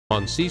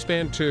on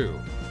C-SPAN 2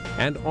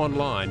 and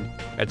online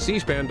at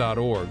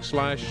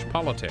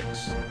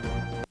cspan.org/politics.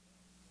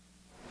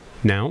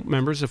 Now,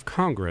 members of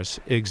Congress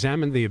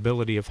examine the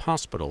ability of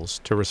hospitals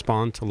to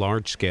respond to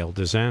large-scale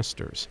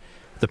disasters.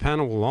 The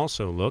panel will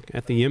also look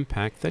at the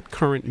impact that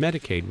current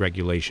Medicaid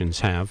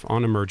regulations have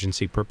on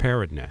emergency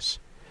preparedness.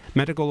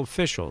 Medical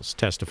officials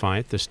testify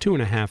at this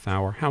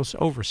 2.5-hour House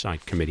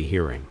Oversight Committee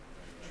hearing.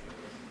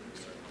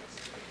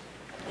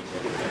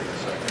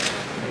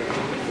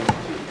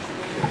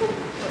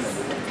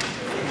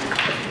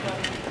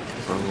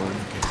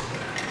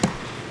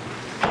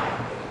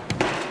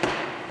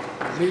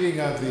 The meeting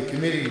of the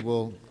committee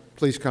will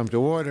please come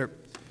to order.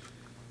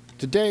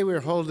 Today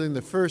we're holding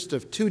the first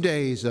of 2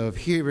 days of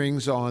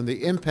hearings on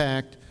the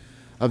impact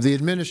of the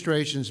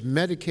administration's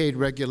Medicaid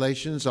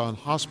regulations on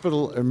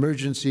hospital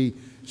emergency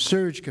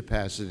surge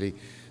capacity,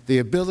 the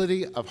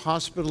ability of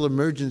hospital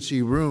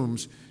emergency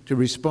rooms to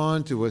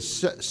respond to a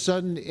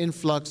sudden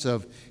influx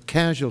of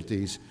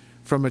casualties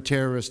from a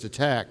terrorist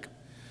attack.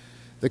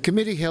 The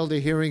committee held a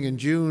hearing in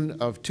June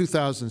of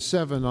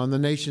 2007 on the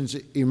nation's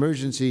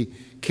emergency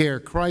care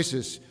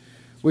crisis.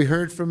 We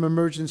heard from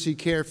emergency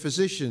care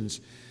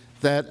physicians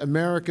that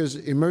America's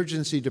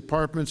emergency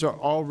departments are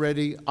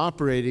already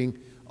operating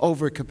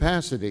over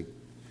capacity.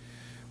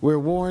 We're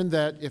warned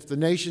that if the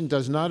nation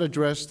does not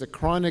address the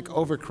chronic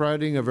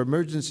overcrowding of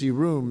emergency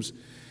rooms,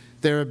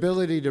 their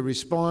ability to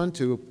respond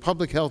to a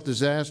public health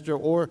disaster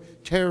or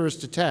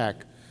terrorist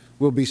attack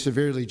will be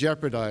severely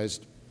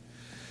jeopardized.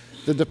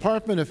 The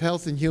Department of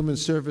Health and Human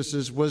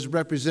Services was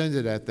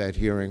represented at that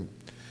hearing.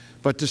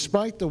 But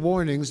despite the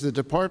warnings, the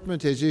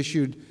Department has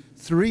issued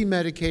 3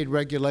 Medicaid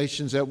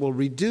regulations that will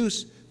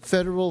reduce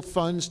federal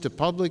funds to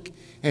public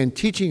and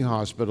teaching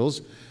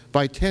hospitals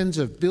by tens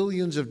of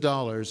billions of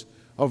dollars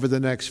over the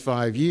next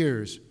 5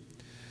 years.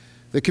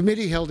 The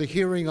committee held a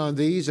hearing on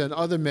these and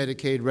other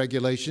Medicaid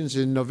regulations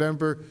in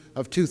November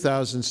of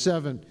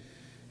 2007.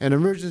 An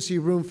emergency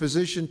room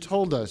physician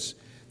told us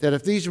that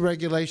if these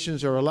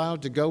regulations are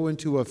allowed to go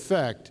into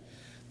effect,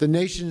 the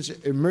nation's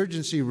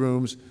emergency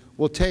rooms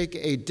will take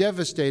a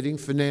devastating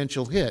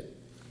financial hit.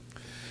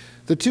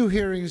 The 2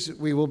 hearings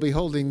we will be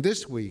holding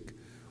this week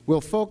will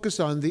focus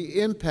on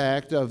the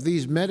impact of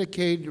these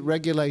Medicaid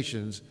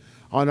regulations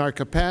on our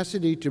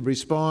capacity to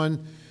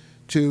respond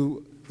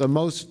to the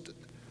most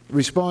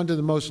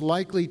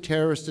likely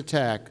terrorist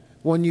attack,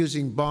 one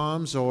using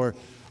bombs or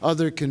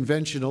other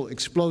conventional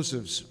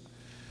explosives.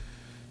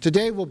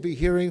 Today we'll be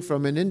hearing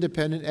from an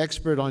independent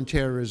expert on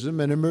terrorism,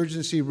 an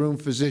emergency room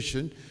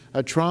physician,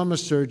 a trauma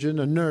surgeon,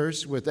 a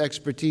nurse with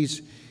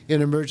expertise in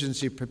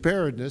emergency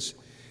preparedness,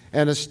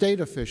 and a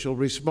state official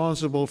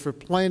responsible for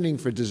planning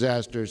for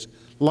disasters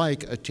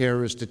like a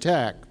terrorist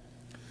attack.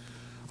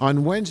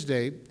 On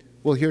Wednesday,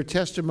 we'll hear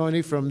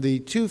testimony from the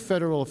 2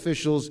 federal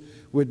officials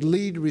with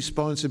lead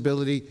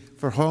responsibility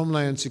for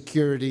Homeland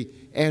Security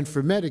and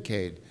for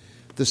Medicaid,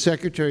 the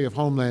Secretary of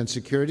Homeland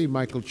Security,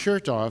 Michael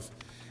Chertoff,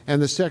 and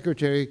the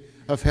Secretary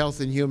of Health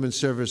and Human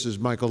Services,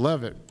 Michael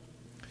Levitt.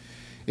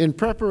 In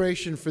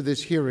preparation for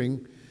this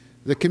hearing,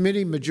 the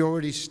committee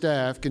majority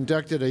staff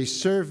conducted a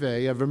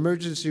survey of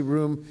emergency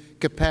room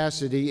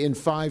capacity in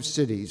 5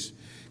 cities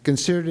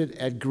considered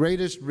at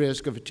greatest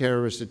risk of a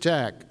terrorist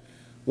attack: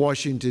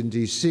 Washington,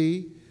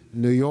 D.C.,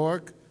 New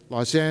York,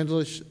 Los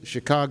Angeles,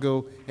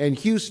 Chicago, and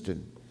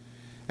Houston,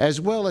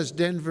 as well as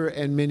Denver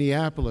and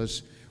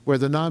Minneapolis, where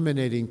the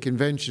nominating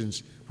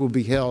conventions will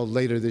be held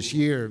later this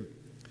year.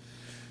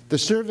 The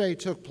survey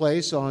took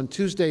place on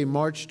Tuesday,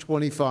 March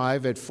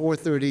 25 at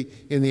 4:30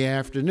 in the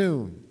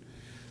afternoon.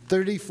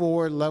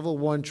 34 Level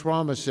 1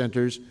 trauma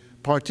centers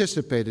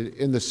participated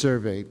in the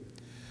survey.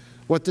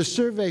 What the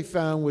survey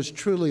found was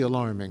truly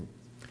alarming.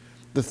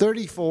 The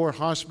 34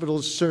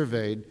 hospitals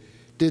surveyed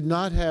did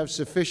not have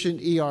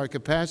sufficient ER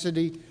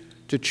capacity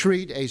to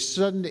treat a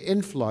sudden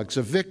influx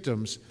of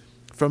victims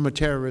from a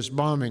terrorist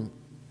bombing.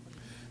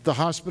 The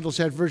hospitals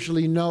had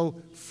virtually no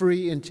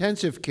free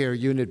intensive care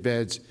unit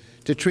beds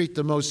to treat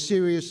the most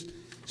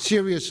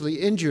seriously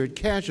injured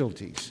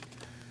casualties.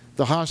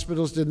 The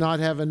hospitals did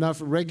not have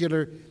enough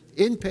regular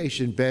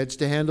inpatient beds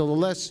to handle the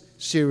less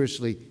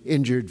seriously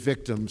injured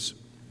victims.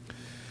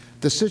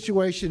 The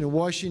situation in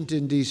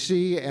Washington,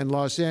 D.C. and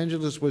Los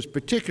Angeles was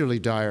particularly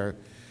dire.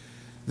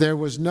 There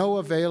was no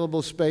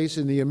available space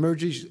in the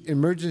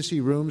emergency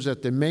rooms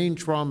at the main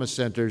trauma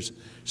centers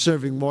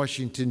serving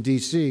Washington,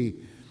 D.C.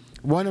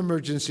 One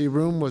emergency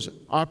room was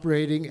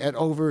operating at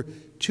over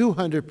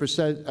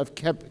 200% of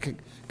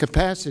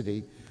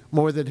capacity.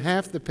 More than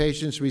half the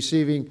patients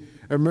receiving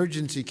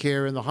emergency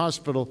care in the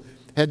hospital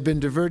had been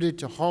diverted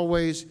to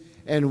hallways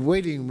and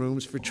waiting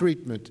rooms for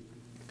treatment.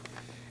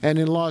 And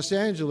in Los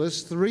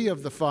Angeles, 3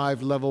 of the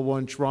 5 Level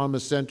 1 trauma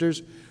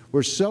centers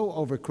were so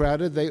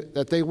overcrowded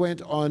that they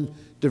went on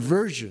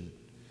diversion,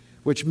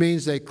 which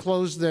means they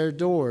closed their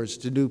doors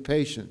to new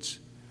patients.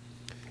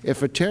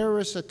 If a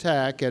terrorist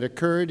attack had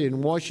occurred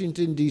in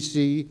Washington,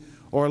 D.C.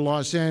 or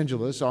Los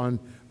Angeles on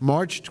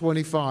March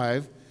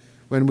 25,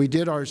 when we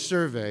did our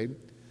survey,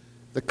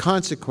 the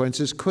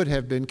consequences could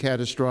have been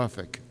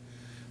catastrophic.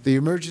 The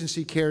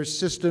emergency care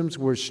systems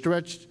were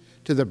stretched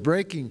to the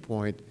breaking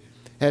point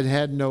and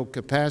had no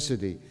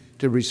capacity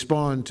to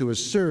respond to a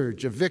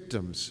surge of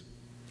victims.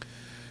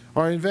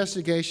 Our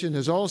investigation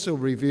has also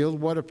revealed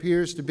what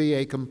appears to be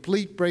a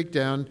complete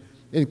breakdown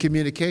in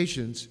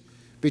communications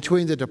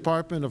between the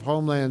Department of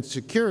Homeland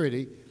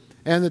Security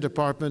and the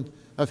Department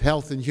of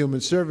Health and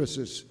Human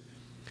Services.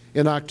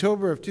 In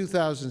October of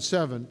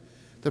 2007,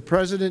 the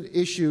President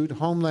issued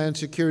Homeland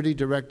Security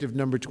Directive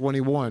No.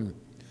 21.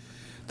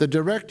 The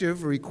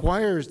directive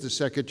requires the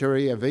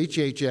Secretary of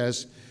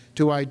HHS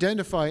to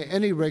identify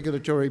any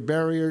regulatory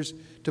barriers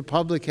to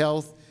public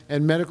health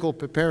and medical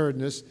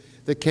preparedness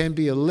that can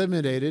be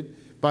eliminated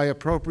by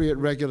appropriate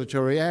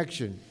regulatory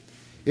action.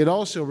 It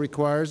also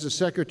requires the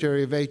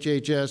Secretary of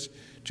HHS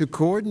to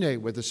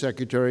coordinate with the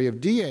Secretary of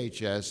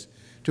DHS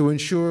to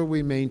ensure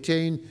we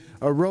maintain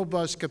a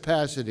robust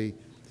capacity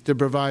to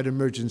provide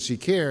emergency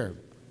care.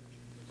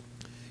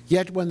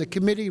 Yet when the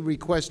committee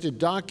requested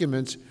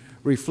documents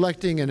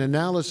reflecting an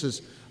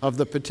analysis of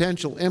the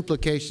potential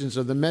implications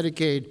of the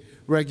Medicaid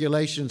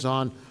regulations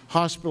on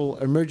hospital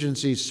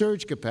emergency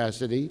surge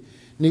capacity,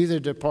 neither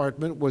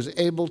department was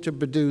able to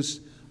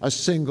produce a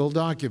single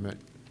document.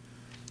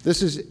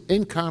 This is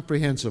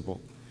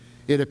incomprehensible.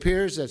 It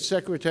appears that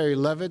Secretary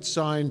Leavitt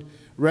signed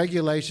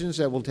regulations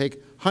that will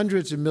take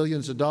hundreds of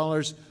millions of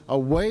dollars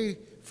away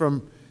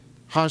from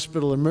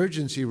hospital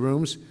emergency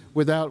rooms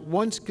without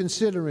once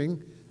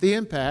considering the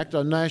impact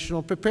on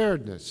national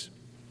preparedness.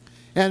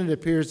 And it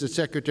appears that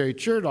Secretary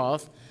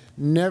Chertoff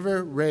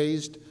never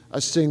raised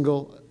a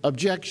single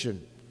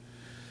objection.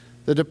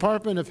 The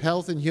Department of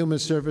Health and Human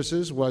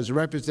Services was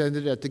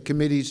represented at the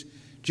committee's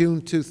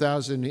June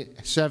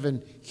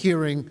 2007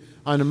 hearing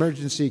on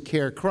emergency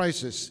care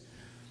crisis.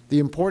 The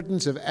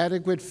importance of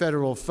adequate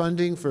federal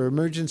funding for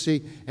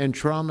emergency and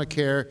trauma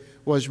care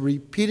was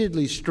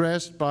repeatedly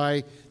stressed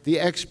by the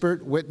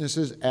expert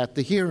witnesses at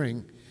the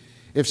hearing.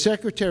 If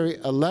Secretary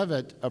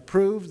Leavitt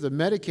approved the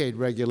Medicaid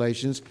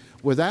regulations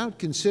without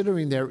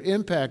considering their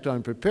impact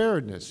on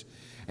preparedness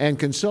and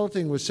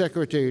consulting with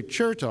Secretary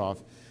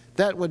Chertoff,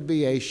 that would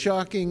be a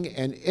shocking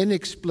and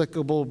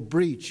inexplicable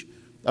breach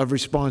of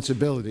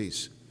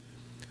responsibilities.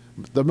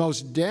 The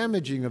most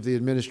damaging of the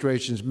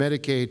administration's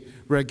Medicaid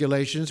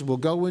regulations will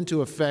go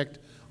into effect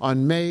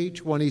on May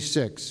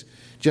 26,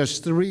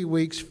 just 3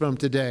 weeks from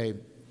today.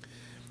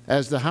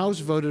 As the House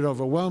voted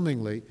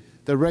overwhelmingly,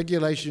 the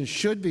regulations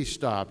should be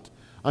stopped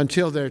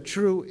until their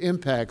true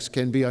impacts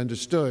can be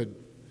understood.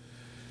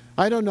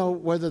 I don't know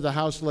whether the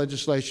House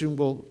legislation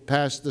will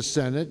pass the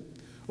Senate,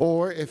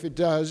 or if it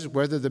does,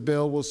 whether the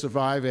bill will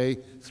survive a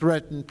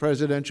threatened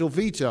presidential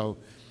veto.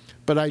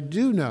 But I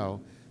do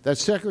know that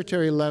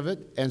Secretary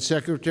Leavitt and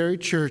Secretary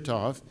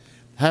Chertoff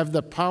have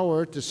the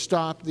power to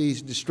stop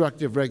these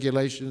destructive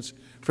regulations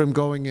from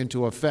going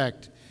into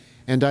effect,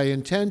 and I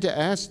intend to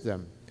ask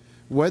them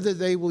whether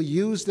they will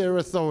use their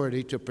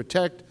authority to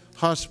protect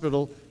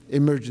hospital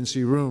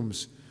emergency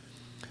rooms.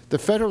 The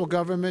federal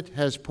government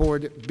has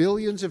poured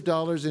billions of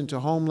dollars into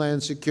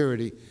Homeland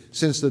Security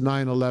since the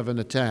 9/11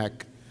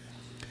 attack.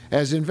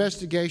 As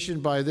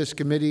investigations by this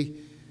committee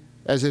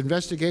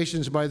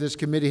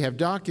have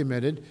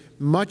documented,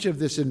 much of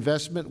this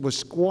investment was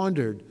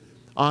squandered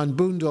on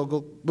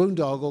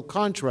boondoggle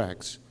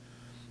contracts.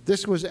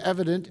 This was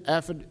evident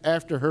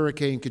after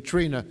Hurricane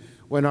Katrina,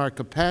 when our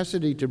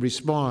capacity to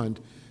respond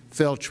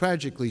fell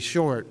tragically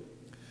short.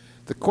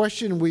 The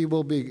question we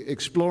will be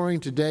exploring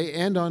today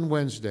and on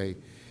Wednesday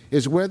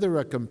is whether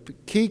a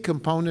key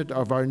component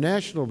of our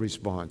national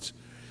response,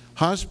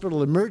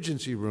 hospital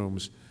emergency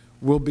rooms,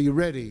 will be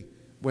ready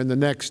when the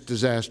next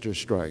disaster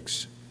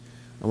strikes.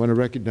 I want to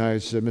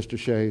recognize Mr.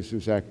 Shays,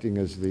 who's acting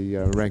as the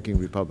ranking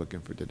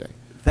Republican for today.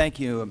 Thank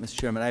you, Mr.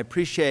 Chairman. I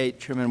appreciate,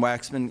 Chairman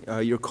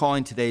Waxman, your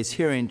calling today's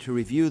hearing to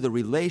review the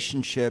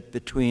relationship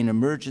between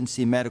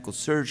emergency medical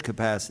surge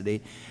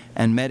capacity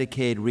and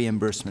Medicaid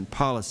reimbursement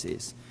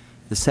policies.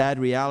 The sad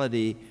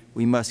reality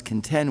we must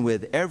contend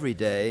with every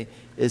day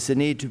is the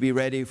need to be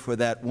ready for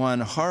that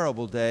one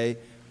horrible day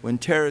when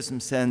terrorism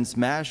sends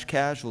mass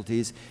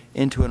casualties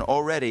into an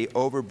already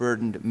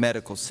overburdened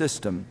medical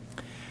system.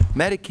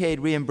 Medicaid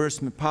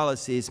reimbursement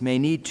policies may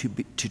need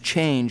to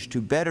change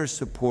to better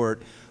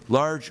support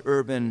large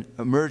urban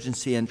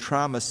emergency and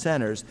trauma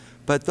centers,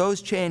 but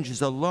those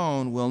changes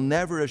alone will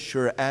never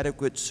assure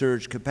adequate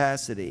surge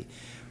capacity.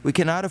 We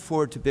cannot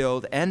afford to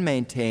build and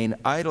maintain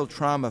idle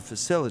trauma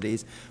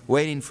facilities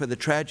waiting for the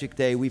tragic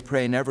day we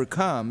pray never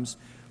comes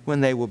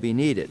when they will be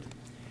needed.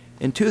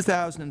 In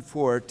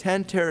 2004,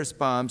 10 terrorist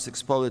bombs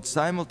exploded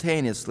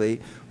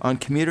simultaneously on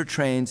commuter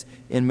trains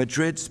in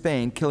Madrid,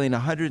 Spain, killing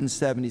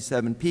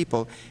 177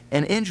 people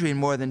and injuring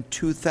more than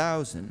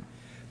 2,000.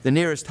 The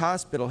nearest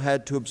hospital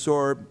had to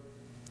absorb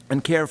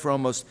and care for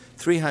almost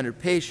 300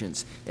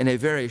 patients in a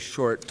very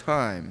short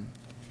time.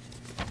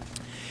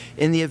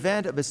 In the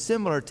event of a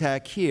similar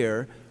attack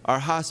here, our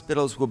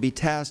hospitals will be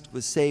tasked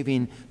with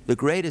saving the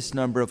greatest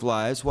number of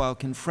lives while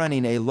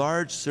confronting a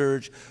large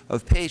surge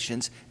of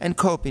patients and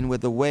coping with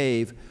the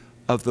wave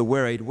of the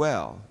worried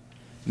well.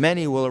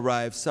 Many will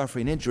arrive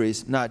suffering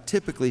injuries not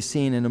typically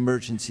seen in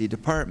emergency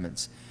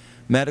departments.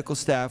 Medical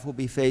staff will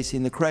be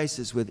facing the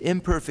crisis with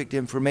imperfect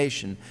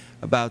information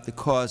about the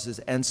causes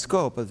and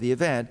scope of the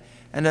event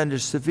and under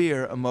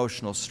severe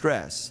emotional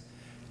stress.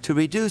 To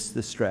reduce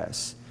the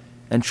stress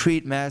and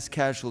treat mass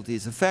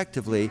casualties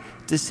effectively,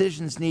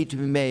 decisions need to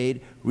be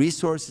made,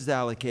 resources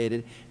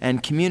allocated,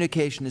 and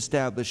communication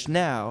established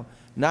now,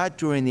 not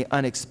during the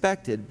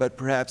unexpected but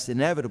perhaps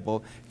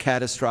inevitable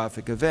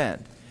catastrophic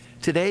event.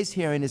 Today's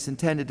hearing is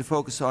intended to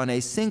focus on a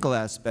single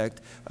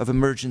aspect of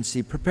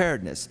emergency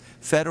preparedness,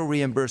 federal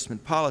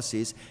reimbursement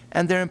policies,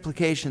 and their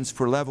implications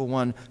for Level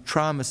 1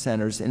 trauma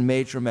centers in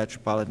major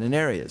metropolitan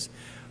areas.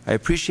 I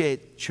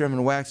appreciate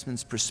Chairman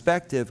Waxman's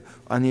perspective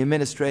on the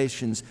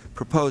Administration's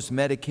proposed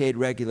Medicaid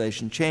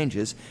regulation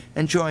changes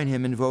and join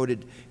him in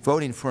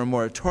voting for a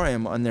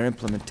moratorium on their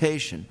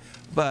implementation.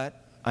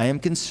 But I am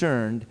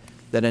concerned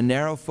that a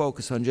narrow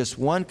focus on just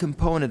one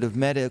component of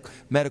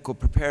medical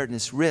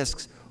preparedness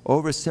risks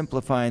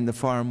oversimplifying the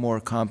far more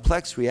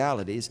complex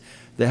realities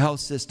the health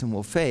system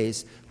will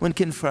face when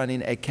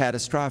confronting a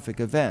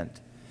catastrophic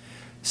event.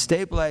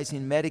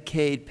 Stabilizing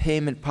Medicaid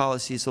payment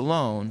policies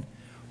alone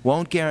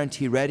won't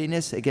guarantee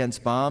readiness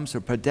against bombs or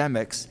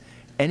pandemics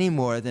any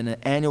more than an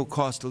annual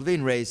cost of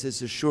living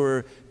raises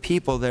assure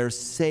people they're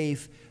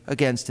safe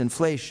against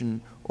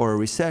inflation or a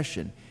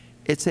recession.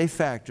 It's a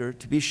factor,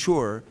 to be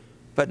sure,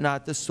 but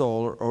not the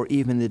sole or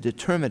even the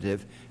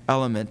determinative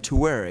element to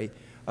worry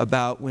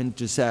about when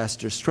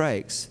disaster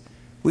strikes.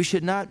 We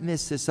should not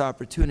miss this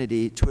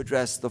opportunity to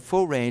address the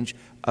full range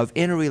of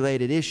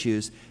interrelated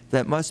issues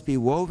that must be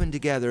woven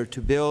together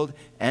to build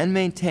and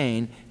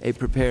maintain a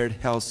prepared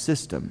health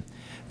system.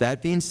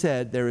 That being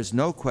said, there is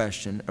no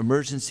question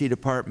emergency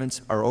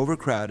departments are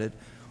overcrowded,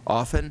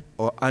 often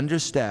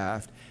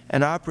understaffed,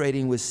 and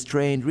operating with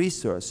strained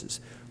resources.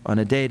 On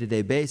a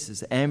day-to-day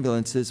basis,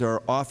 ambulances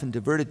are often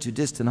diverted to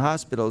distant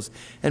hospitals,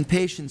 and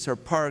patients are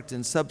parked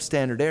in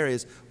substandard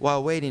areas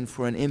while waiting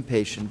for an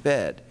inpatient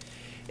bed.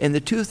 In the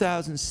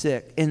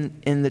 2006,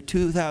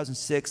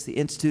 the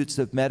Institutes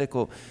of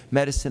Medical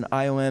Medicine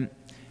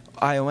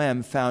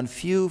IOM found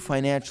few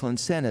financial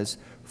incentives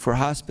for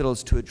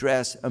hospitals to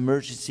address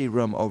emergency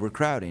room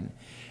overcrowding.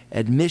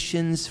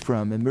 Admissions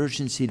from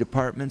emergency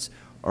departments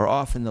are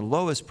often the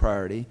lowest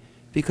priority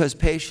because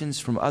patients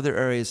from other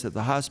areas of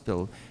the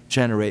hospital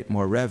generate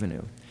more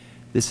revenue.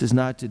 This is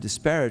not to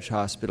disparage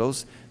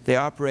hospitals. They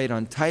operate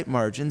on tight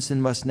margins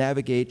and must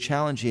navigate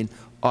challenging,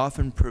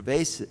 often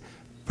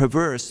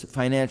perverse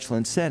financial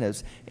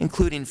incentives,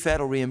 including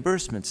federal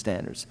reimbursement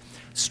standards.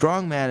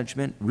 Strong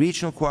management,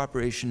 regional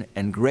cooperation,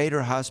 and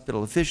greater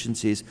hospital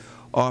efficiencies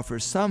offer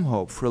some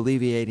hope for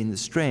alleviating the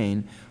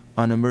strain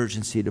on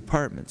emergency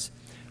departments.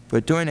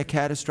 But during a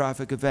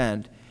catastrophic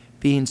event,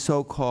 bringing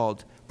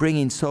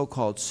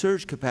so-called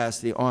surge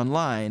capacity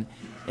online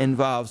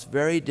involves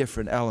very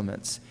different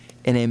elements.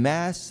 In a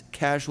mass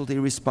casualty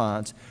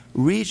response,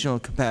 regional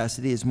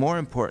capacity is more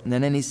important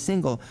than any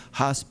single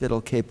hospital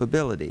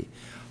capability.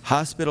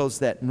 Hospitals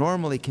that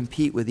normally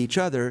compete with each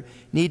other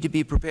need to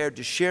be prepared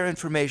to share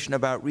information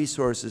about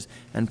resources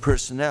and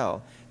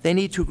personnel. They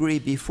need to agree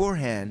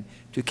beforehand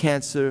to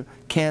cancel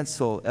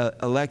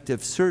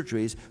elective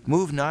surgeries,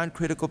 move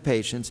non-critical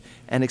patients,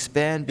 and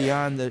expand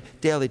beyond the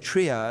daily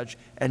triage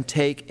and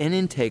take in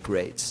intake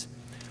rates.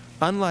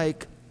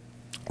 Unlike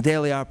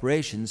daily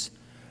operations,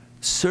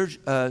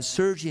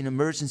 surging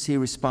emergency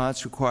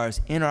response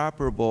requires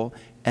interoperable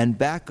and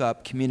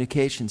backup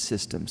communication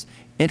systems,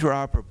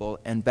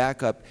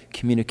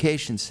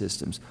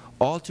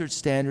 altered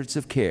standards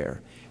of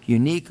care,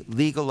 unique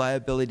legal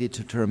liability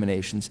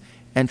determinations,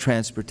 and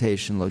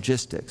transportation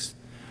logistics.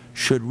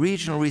 Should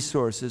regional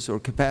resources or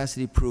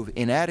capacity prove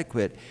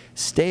inadequate,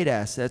 State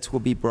assets will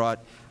be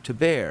brought to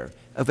bear.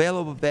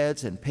 Available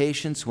beds and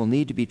patients will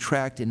need to be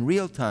tracked in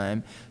real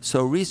time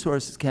so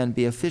resources can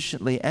be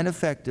efficiently and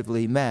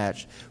effectively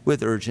matched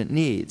with urgent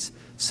needs.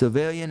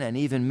 Civilian and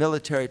even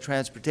military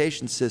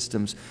transportation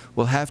systems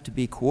will have to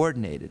be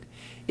coordinated.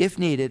 If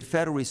needed,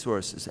 Federal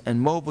resources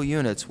and mobile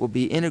units will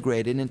be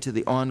integrated into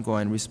the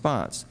ongoing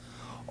response.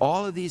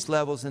 All of these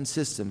levels and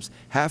systems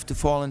have to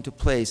fall into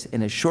place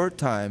in a short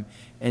time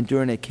and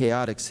during a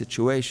chaotic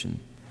situation.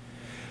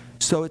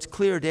 So it's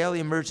clear daily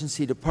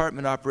emergency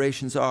department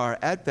operations are,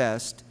 at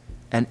best,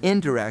 an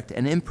indirect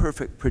and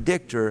imperfect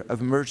predictor of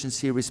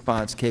emergency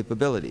response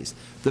capabilities.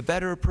 The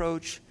better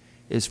approach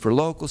is for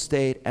local,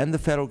 state, and the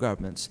Federal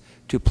governments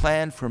to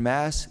plan for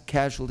mass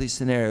casualty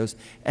scenarios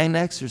and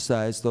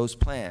exercise those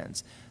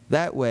plans.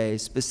 That way,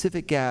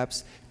 specific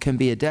gaps can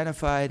be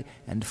identified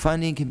and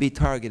funding can be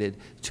targeted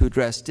to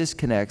address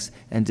disconnects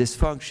and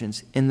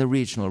dysfunctions in the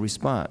regional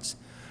response.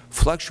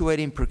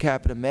 Fluctuating per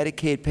capita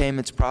Medicaid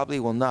payments probably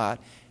will not,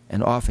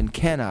 and often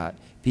cannot,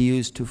 be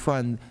used to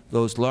fund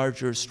those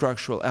larger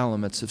structural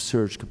elements of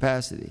surge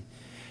capacity.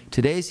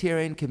 Today's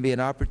hearing can be an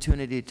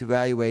opportunity to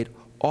evaluate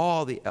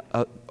all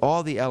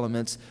the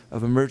elements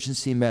of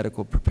emergency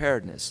medical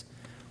preparedness.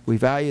 We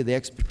value the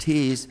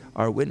expertise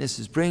our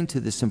witnesses bring to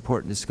this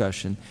important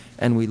discussion,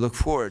 and we look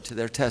forward to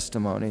their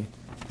testimony.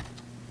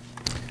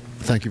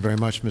 Thank you very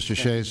much, Mr.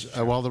 Shays.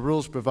 While the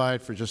rules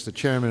provide for just the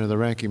chairman and the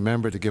ranking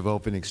member to give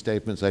opening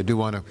statements, I do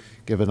want to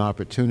give an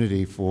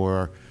opportunity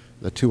for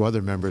the two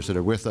other members that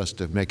are with us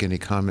to make any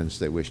comments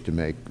they wish to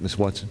make. Ms.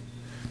 Watson.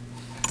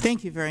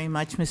 Thank you very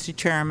much, Mr.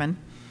 Chairman.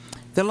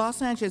 The Los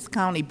Angeles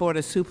County Board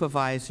of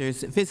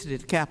Supervisors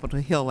visited Capitol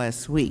Hill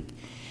last week,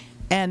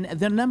 and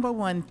the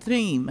 #1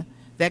 theme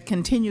that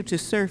continued to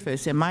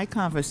surface in my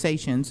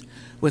conversations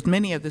with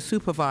many of the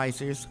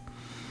supervisors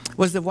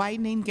was the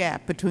widening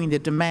gap between the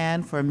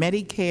demand for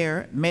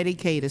Medicare,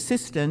 Medicaid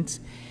assistance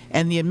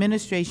and the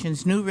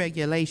administration's new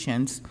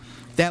regulations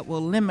that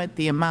will limit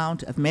the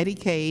amount of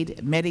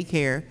Medicaid,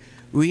 Medicare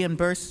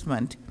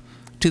reimbursement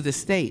to the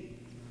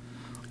state.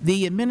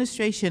 The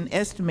administration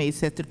estimates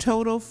that the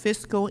total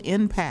fiscal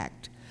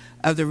impact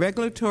of the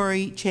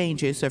regulatory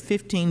changes are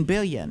 $15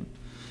 billion,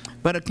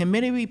 but a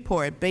committee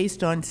report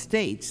based on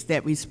states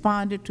that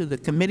responded to the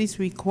committee's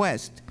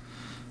request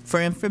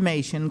for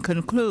information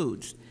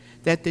concludes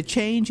that the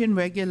change in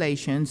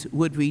regulations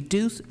would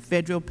reduce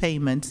federal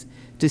payments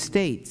to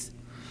states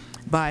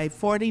by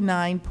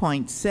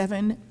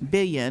 $49.7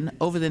 billion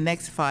over the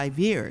next 5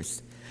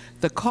 years.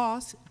 The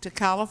cost to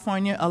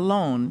California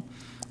alone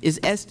is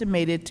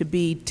estimated to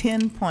be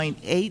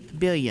 $10.8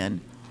 billion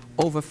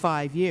over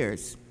 5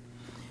 years.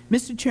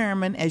 Mr.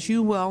 Chairman, as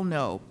you well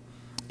know,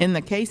 in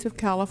the case of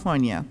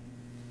California,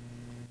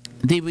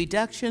 the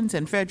reductions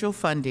in federal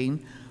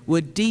funding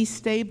would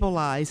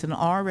destabilize an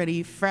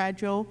already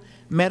fragile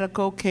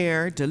medical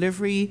care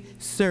delivery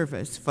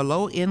service for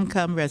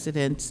low-income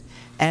residents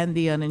and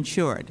the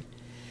uninsured.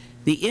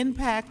 The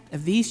impact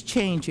of these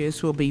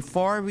changes will be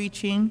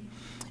far-reaching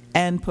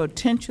and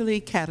potentially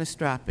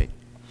catastrophic.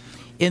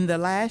 In the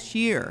last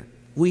year,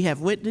 we have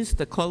witnessed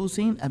the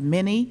closing of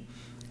many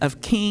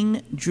of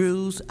King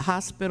Drew's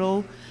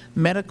hospital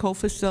medical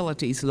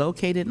facilities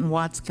located in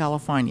Watts,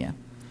 California.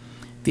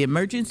 The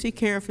emergency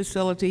care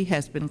facility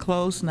has been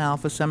closed now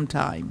for some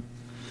time.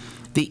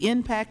 The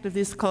impact of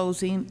this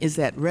closing is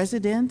that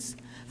residents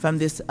from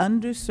this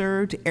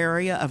underserved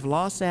area of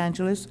Los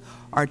Angeles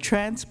are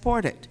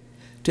transported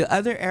to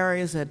other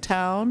areas of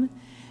town,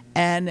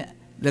 and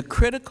the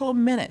critical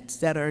minutes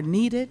that are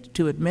needed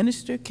to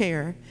administer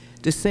care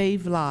to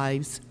save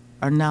lives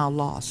are now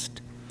lost.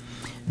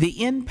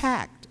 The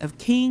impact of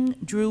King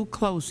Drew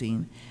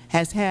closing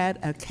has had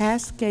a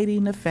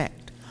cascading effect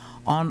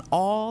on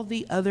all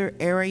the other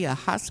area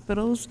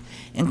hospitals,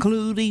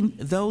 including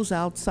those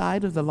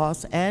outside of the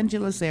Los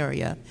Angeles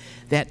area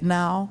that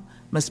now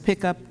must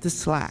pick up the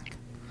slack.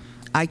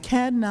 I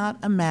cannot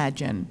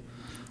imagine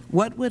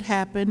what would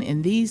happen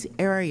in these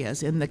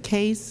areas in the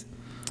case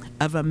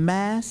of a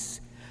mass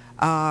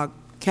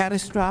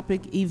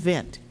catastrophic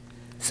event,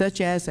 such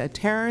as a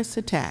terrorist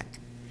attack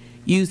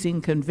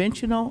using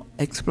conventional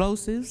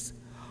explosives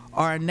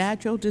or a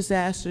natural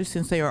disaster,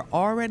 since they are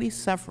already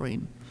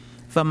suffering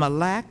from a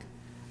lack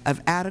of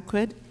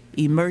adequate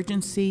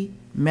emergency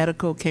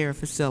medical care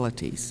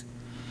facilities.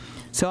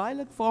 So I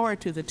look forward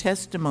to the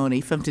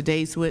testimony from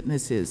today's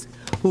witnesses,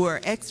 who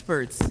are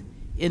experts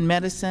in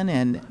medicine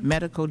and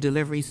medical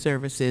delivery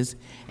services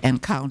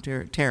and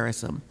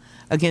counterterrorism.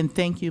 Again,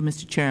 thank you,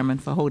 Mr. Chairman,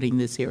 for holding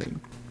this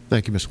hearing.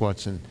 Thank you, Ms.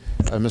 Watson.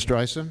 Mr.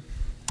 Isom.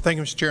 Thank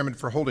you, Mr. Chairman,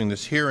 for holding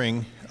this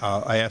hearing.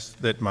 I ask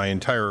that my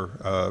entire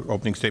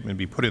opening statement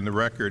be put in the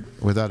record.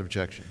 Without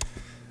objection.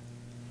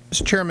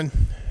 Mr. Chairman,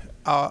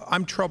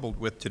 I'm troubled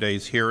with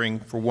today's hearing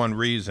for one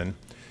reason.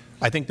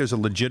 I think there's a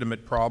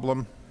legitimate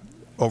problem,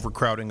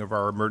 overcrowding of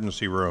our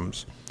emergency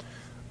rooms.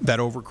 That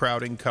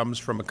overcrowding comes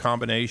from a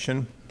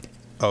combination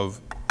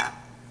of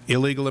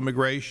illegal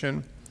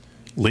immigration,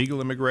 legal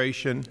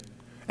immigration,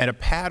 and a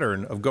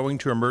pattern of going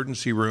to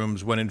emergency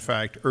rooms when, in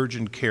fact,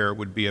 urgent care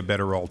would be a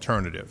better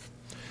alternative.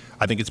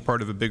 I think it's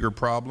part of a bigger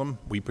problem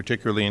we,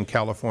 particularly in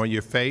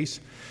California, face,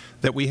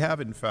 that we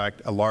have, in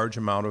fact, a large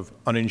amount of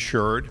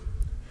uninsured,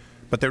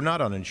 but they're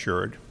not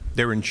uninsured.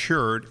 They're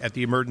insured at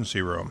the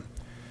emergency room.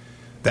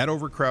 That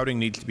overcrowding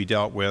needs to be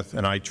dealt with,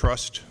 and I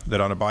trust that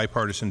on a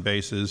bipartisan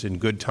basis, in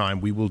good time,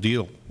 we will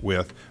deal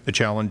with the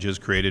challenges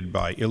created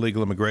by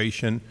illegal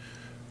immigration,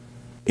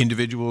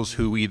 individuals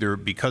who either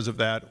because of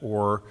that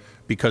or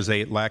because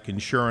they lack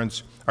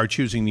insurance are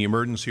choosing the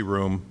emergency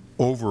room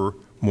over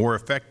more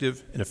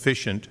effective and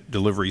efficient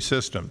delivery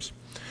systems.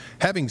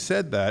 Having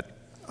said that,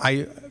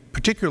 I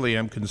particularly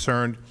am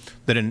concerned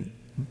that a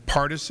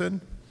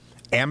partisan,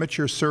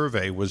 amateur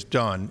survey was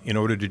done in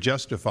order to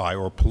justify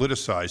or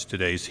politicize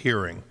today's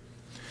hearing.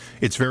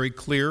 It's very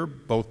clear,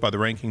 both by the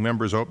ranking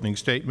member's opening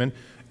statement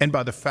and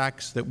by the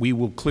facts that we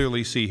will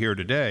clearly see here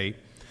today,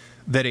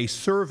 that a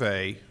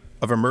survey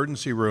of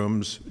emergency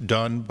rooms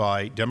done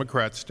by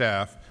Democrat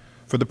staff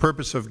for the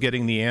purpose of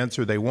getting the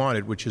answer they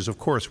wanted, which is, of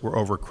course, we're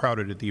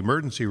overcrowded at the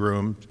emergency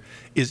rooms,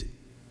 is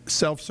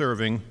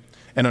self-serving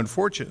and,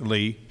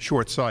 unfortunately,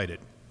 short-sighted.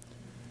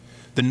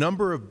 The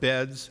number of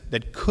beds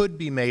that could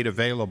be made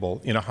available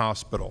in a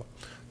hospital,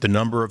 the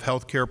number of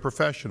healthcare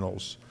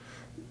professionals,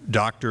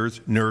 doctors,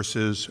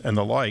 nurses, and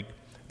the like,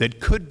 that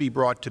could be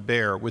brought to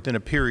bear within a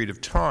period of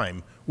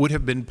time would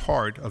have been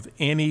part of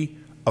any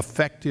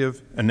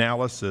effective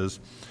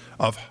analysis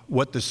of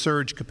what the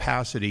surge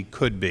capacity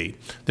could be.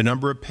 The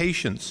number of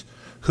patients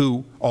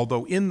who,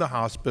 although in the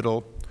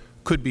hospital,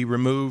 could be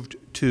removed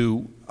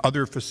to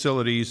other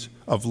facilities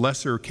of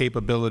lesser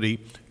capability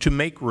to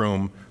make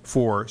room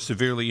for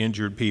severely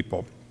injured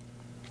people.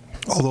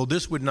 Although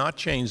this would not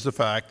change the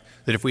fact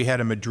that if we had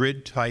a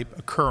Madrid-type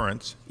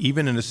occurrence,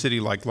 even in a city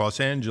like Los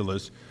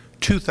Angeles,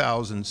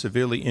 2,000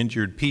 severely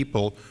injured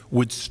people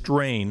would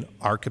strain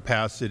our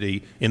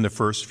capacity in the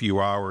first few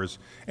hours,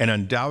 and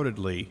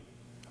undoubtedly,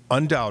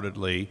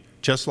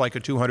 just like a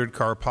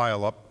 200-car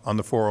pileup on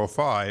the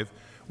 405,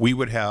 we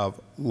would have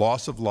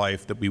loss of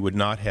life that we would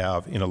not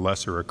have in a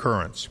lesser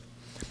occurrence.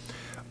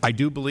 I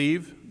do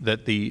believe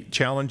that the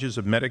challenges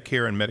of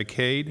Medicare and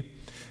Medicaid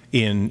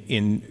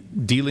in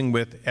dealing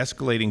with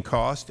escalating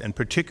costs, and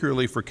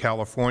particularly for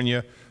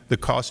California, the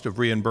cost of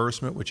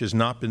reimbursement, which has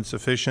not been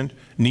sufficient,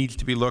 needs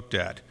to be looked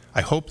at.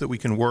 I hope that we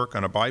can work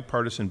on a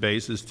bipartisan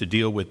basis to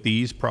deal with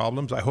these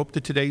problems. I hope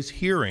that today's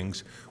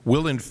hearings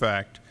will, in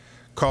fact,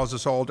 cause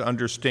us all to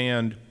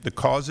understand the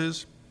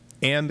causes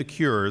and the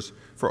cures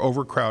for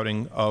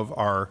overcrowding of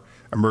our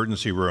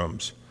emergency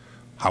rooms.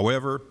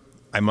 However,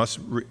 I must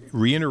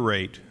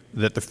reiterate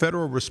that the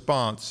Federal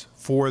response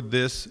for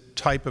this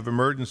type of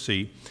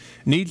emergency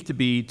needs to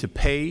be to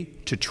pay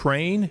to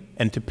train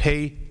and to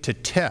pay to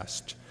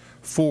test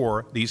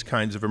for these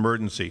kinds of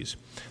emergencies.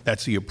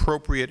 That's the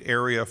appropriate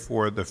area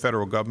for the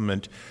Federal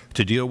Government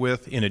to deal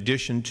with, in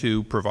addition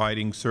to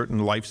providing certain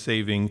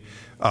life-saving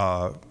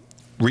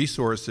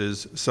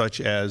resources such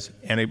as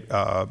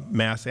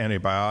mass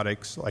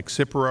antibiotics like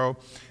Cipro,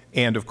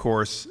 and of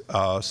course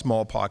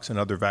smallpox and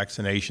other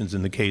vaccinations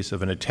in the case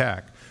of an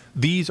attack.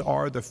 These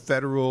are the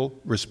Federal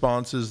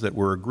responses that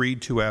were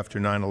agreed to after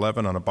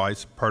 9/11 on a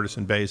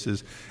bipartisan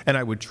basis, and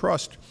I would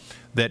trust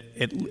that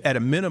at a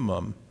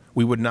minimum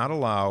we would not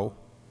allow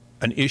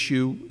an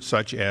issue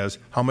such as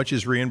how much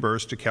is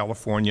reimbursed to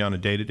California on a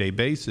day-to-day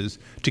basis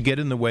to get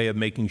in the way of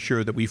making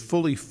sure that we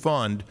fully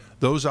fund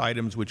those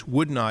items which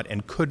would not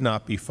and could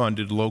not be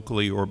funded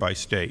locally or by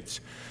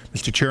states.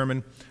 Mr.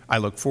 Chairman, I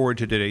look forward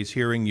to today's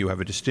hearing. You have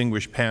a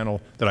distinguished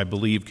panel that I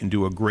believe can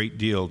do a great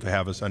deal to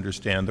have us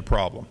understand the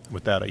problem.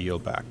 With that, I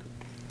yield back.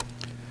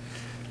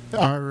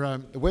 Our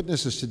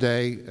witnesses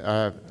today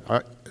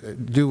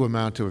do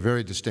amount to a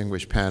very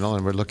distinguished panel,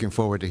 and we're looking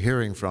forward to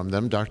hearing from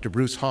them. Dr.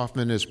 Bruce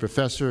Hoffman is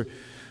professor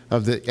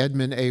of the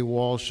Edmund A.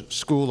 Walsh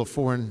School of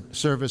Foreign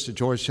Service at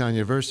Georgetown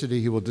University.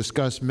 He will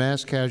discuss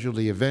mass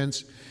casualty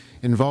events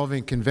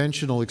involving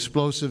conventional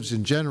explosives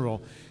in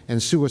general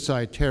and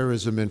suicide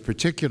terrorism in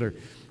particular.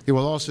 He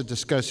will also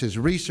discuss his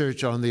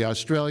research on the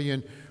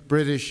Australian,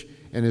 British,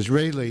 and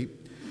Israeli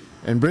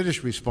and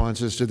British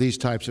responses to these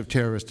types of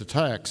terrorist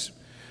attacks.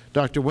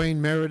 Dr. Wayne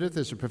Meredith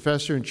is a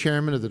professor and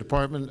chairman of the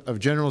Department of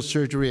General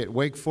Surgery at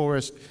Wake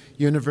Forest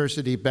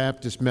University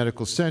Baptist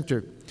Medical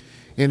Center.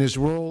 In his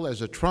role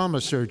as a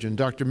trauma surgeon,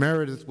 Dr.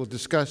 Meredith will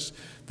discuss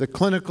the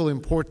clinical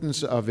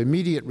importance of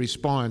immediate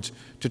response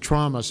to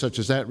trauma such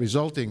as that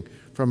resulting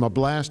from a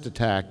blast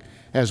attack,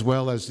 as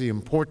well as the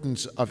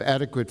importance of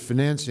adequate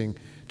financing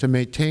to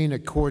maintain a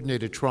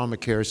coordinated trauma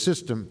care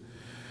system.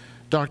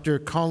 Dr.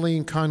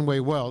 Colleen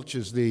Conway-Welch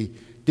is the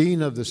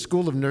Dean of the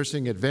School of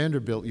Nursing at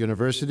Vanderbilt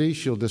University.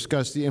 She'll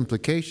discuss the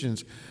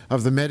implications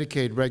of the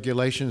Medicaid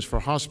regulations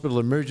for hospital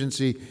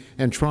emergency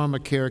and trauma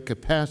care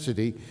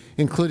capacity,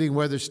 including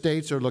whether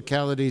states or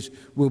localities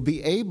will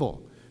be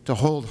able to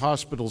hold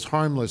hospitals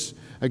harmless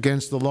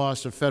against the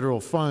loss of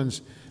Federal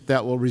funds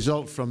that will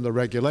result from the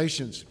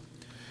regulations.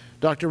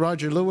 Dr.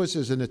 Roger Lewis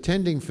is an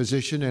attending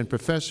physician and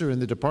professor in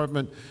the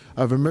Department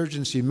of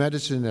Emergency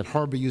Medicine at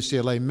Harbor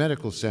UCLA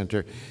Medical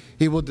Center.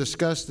 He will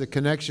discuss the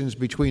connections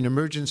between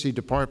emergency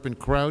department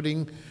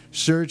crowding,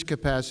 surge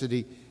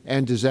capacity,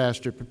 and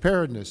disaster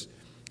preparedness.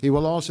 He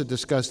will also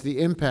discuss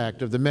the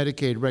impact of the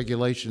Medicaid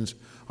regulations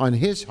on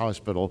his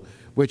hospital,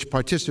 which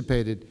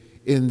participated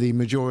in the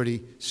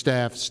majority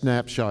staff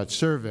snapshot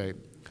survey.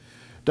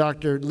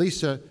 Dr.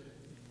 Lisa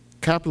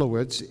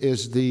Kaplowitz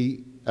is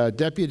the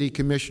Deputy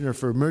Commissioner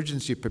for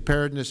Emergency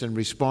Preparedness and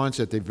Response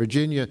at the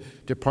Virginia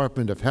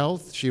Department of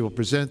Health. She will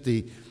present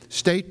the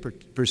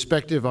state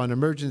perspective on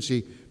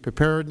emergency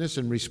preparedness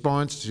and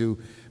response to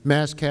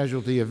mass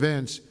casualty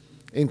events,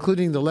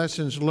 including the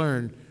lessons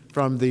learned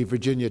from the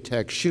Virginia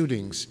Tech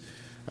shootings.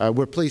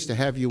 We're pleased to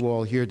have you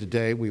all here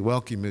today. We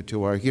welcome you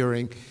to our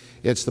hearing.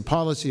 It's the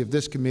policy of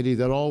this committee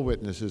that all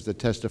witnesses that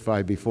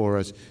testify before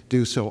us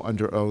do so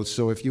under oath.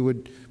 So if you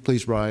would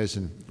please rise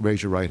and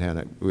raise your right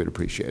hand, we would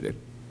appreciate it.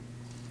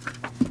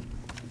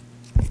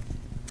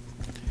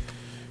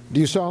 Do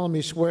you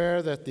solemnly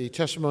swear that the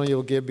testimony you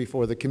will give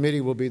before the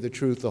committee will be the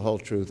truth, the whole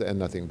truth, and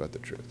nothing but the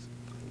truth?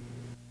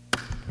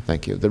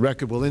 Thank you. The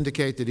record will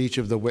indicate that each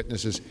of the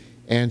witnesses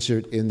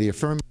answered in the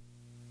affirmative.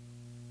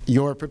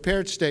 Your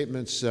prepared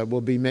statements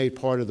will be made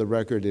part of the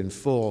record in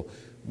full.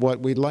 What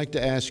we'd like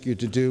to ask you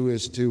to do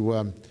is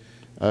to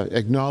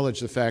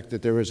acknowledge the fact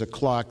that there is a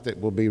clock that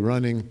will be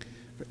running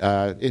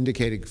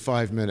indicating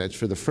 5 minutes.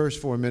 For the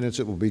first 4 minutes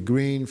it will be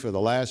green, for the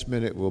last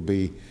minute it will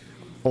be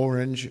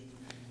orange,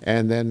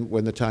 and then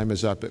when the time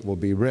is up, it will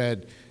be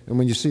read. And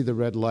when you see the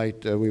red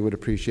light, we would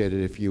appreciate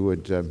it if you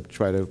would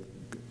try to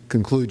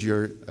conclude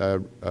your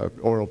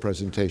oral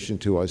presentation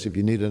to us. If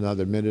you need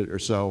another minute or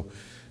so,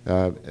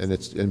 and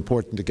it's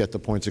important to get the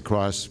points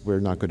across, we're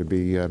not going to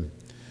be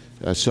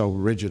so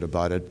rigid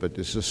about it, but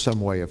this is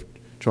some way of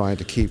trying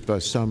to keep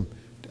some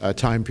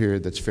time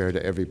period that's fair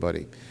to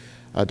everybody.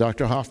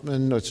 Dr.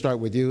 Hoffman, let's start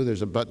with you.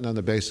 There's a button on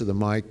the base of the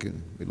mic,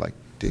 and we'd like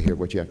to hear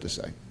what you have to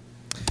say.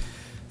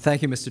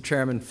 Thank you, Mr.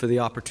 Chairman, for the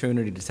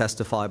opportunity to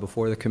testify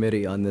before the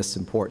committee on this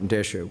important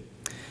issue.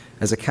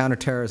 As a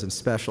counterterrorism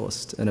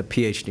specialist and a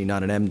PhD,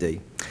 not an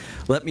MD,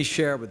 let me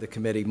share with the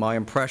committee my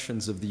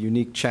impressions of the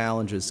unique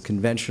challenges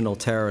conventional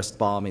terrorist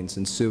bombings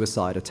and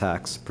suicide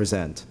attacks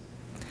present.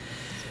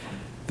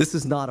 This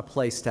is not a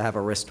place to have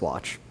a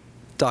wristwatch.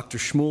 Dr.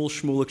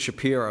 Shmulik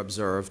Shapira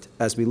observed,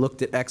 as we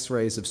looked at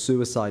X-rays of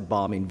suicide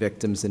bombing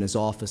victims in his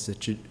office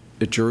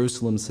at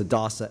Jerusalem's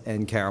Hadassah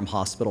Ein-Kerem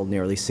Hospital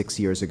nearly 6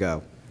 years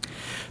ago.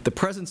 The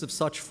presence of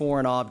such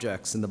foreign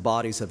objects in the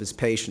bodies of his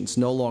patients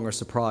no longer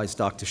surprised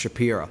Dr.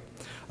 Shapira,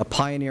 a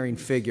pioneering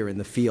figure in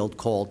the field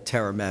called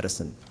terror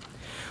medicine.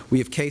 We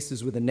have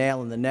cases with a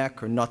nail in the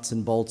neck or nuts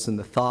and bolts in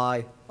the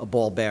thigh, a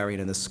ball bearing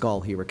in the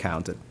skull, he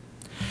recounted.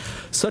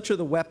 Such are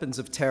the weapons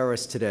of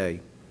terrorists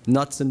today: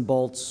 nuts and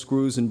bolts,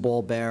 screws and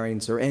ball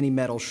bearings, or any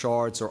metal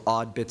shards or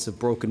odd bits of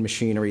broken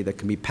machinery that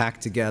can be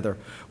packed together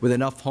with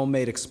enough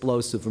homemade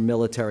explosive or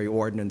military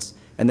ordnance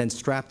and then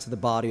strapped to the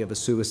body of a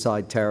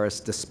suicide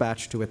terrorist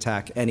dispatched to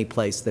attack any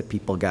place that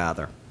people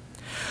gather.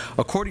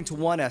 According to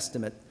one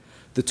estimate,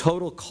 the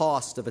total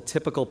cost of a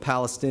typical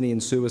Palestinian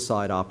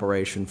suicide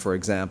operation, for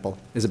example,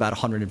 is about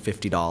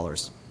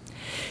 $150.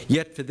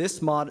 Yet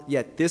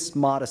this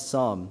modest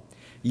sum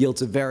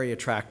yields a very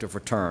attractive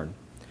return.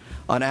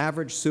 On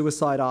average,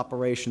 suicide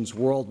operations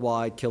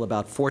worldwide kill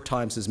about 4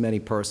 times as many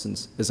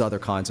persons as other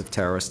kinds of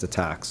terrorist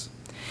attacks.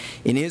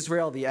 In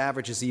Israel, the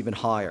average is even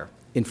higher,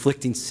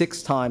 inflicting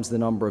 6 times the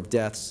number of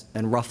deaths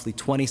and roughly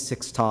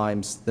 26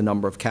 times the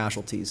number of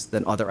casualties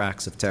than other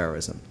acts of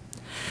terrorism.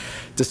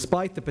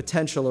 Despite the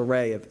potential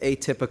array of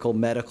atypical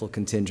medical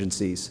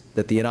contingencies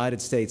that the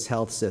United States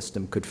health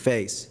system could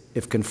face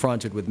if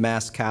confronted with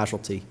mass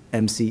casualty,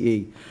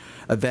 MCE,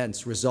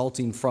 events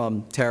resulting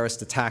from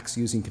terrorist attacks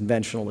using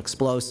conventional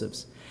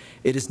explosives,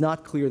 it is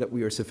not clear that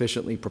we are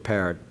sufficiently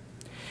prepared.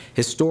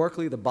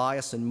 Historically, the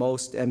bias in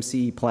most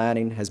MCE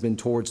planning has been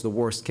towards the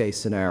worst-case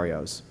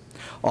scenarios,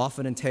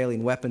 often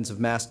entailing weapons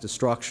of mass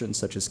destruction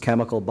such as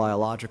chemical,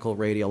 biological,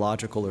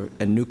 radiological,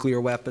 and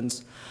nuclear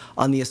weapons,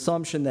 on the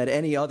assumption that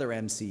any other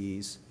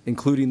MCEs,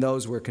 including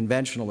those where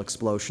conventional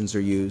explosions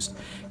are used,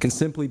 can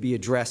simply be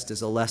addressed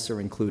as a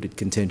lesser-included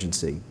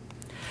contingency.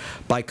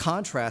 By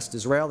contrast,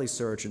 Israeli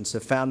surgeons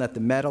have found that the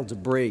metal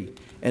debris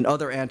and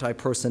other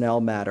anti-personnel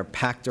matter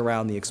packed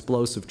around the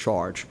explosive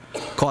charge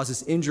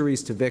causes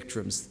injuries to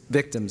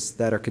victims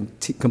that are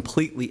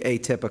completely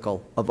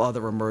atypical of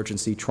other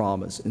emergency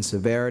traumas in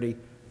severity,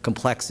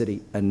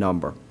 complexity, and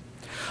number.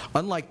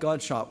 Unlike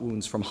gunshot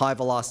wounds from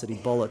high-velocity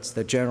bullets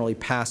that generally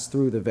pass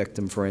through the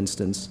victim, for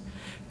instance,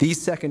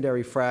 these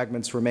secondary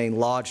fragments remain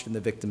lodged in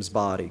the victim's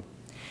body.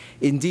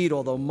 Indeed,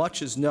 although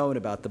much is known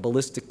about the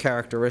ballistic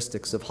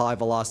characteristics of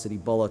high-velocity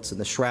bullets and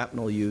the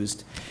shrapnel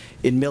used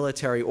in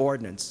military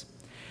ordnance,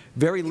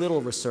 very little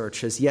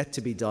research has yet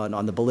to be done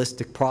on the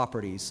ballistic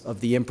properties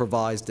of the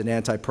improvised and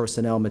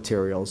anti-personnel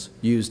materials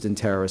used in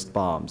terrorist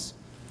bombs.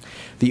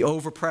 The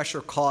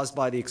overpressure caused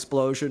by the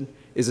explosion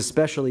is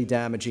especially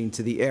damaging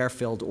to the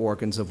air-filled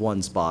organs of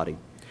one's body.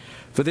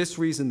 For this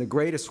reason, the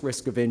greatest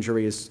risk of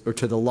injury is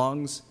to the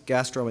lungs,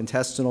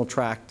 gastrointestinal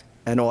tract,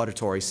 and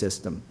auditory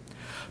system.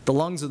 The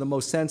lungs are the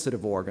most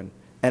sensitive organ,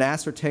 and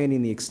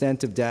ascertaining the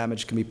extent of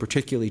damage can be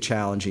particularly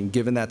challenging,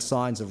 given that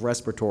signs of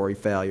respiratory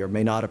failure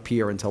may not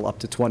appear until up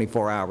to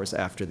 24 hours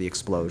after the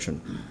explosion.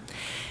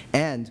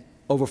 And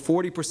over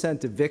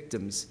 40% of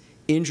victims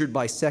injured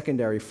by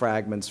secondary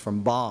fragments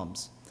from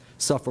bombs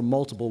suffer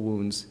multiple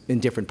wounds in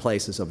different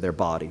places of their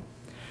body.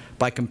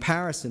 By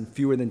comparison,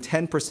 fewer than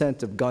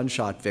 10% of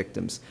gunshot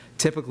victims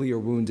typically are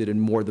wounded in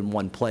more than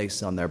one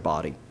place on their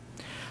body.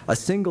 A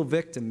single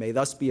victim may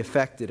thus be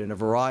affected in a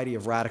variety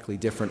of radically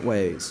different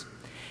ways.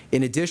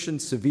 In addition,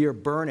 severe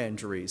burn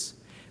injuries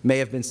may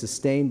have been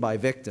sustained by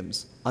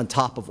victims on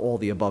top of all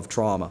the above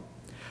trauma.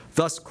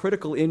 Thus,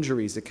 critical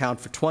injuries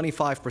account for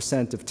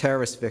 25% of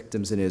terrorist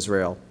victims in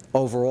Israel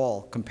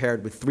overall,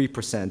 compared with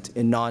 3%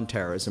 in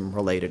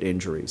non-terrorism-related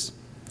injuries.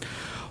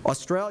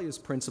 Australia's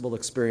principal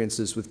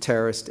experiences with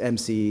terrorist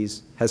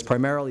MCEs has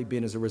primarily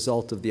been as a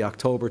result of the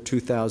October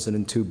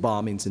 2002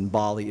 bombings in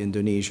Bali,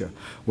 Indonesia,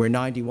 where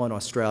 91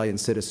 Australian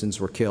citizens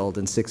were killed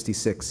and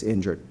 66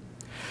 injured.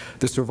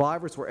 The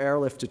survivors were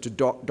airlifted to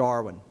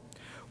Darwin,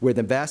 where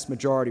the vast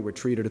majority were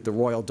treated at the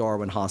Royal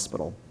Darwin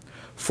Hospital.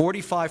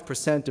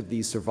 45% of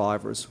these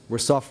survivors were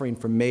suffering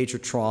from major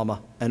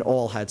trauma, and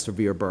all had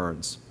severe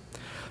burns.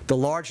 The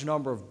large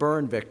number of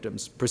burn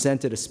victims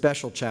presented a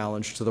special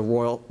challenge to the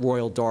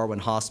Royal Darwin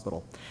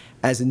Hospital,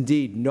 as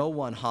indeed no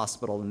one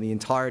hospital in the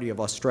entirety of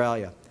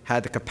Australia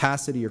had the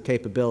capacity or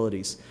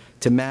capabilities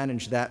to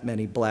manage that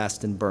many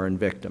blast and burn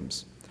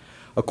victims.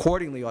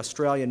 Accordingly,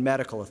 Australian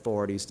medical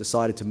authorities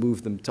decided to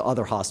move them to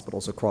other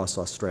hospitals across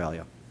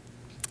Australia.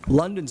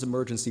 London's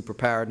emergency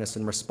preparedness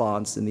and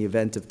response in the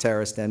event of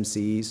terrorist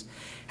MCEs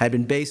had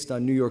been based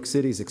on New York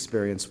City's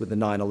experience with the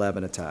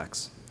 9/11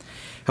 attacks.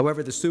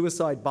 However, the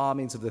suicide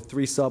bombings of the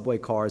 3 subway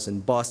cars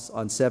and bus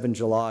on 7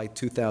 July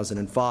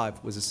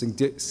 2005 was a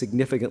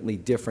significantly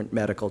different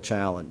medical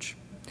challenge.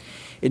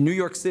 In New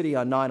York City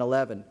on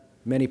 9/11,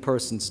 many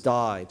persons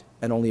died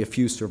and only a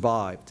few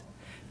survived.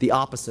 The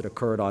opposite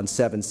occurred on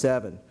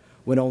 7/7,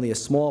 when only a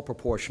small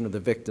proportion of the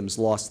victims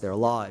lost their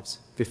lives,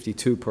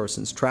 52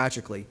 persons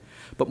tragically,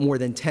 but more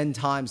than 10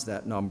 times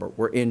that number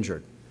were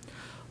injured.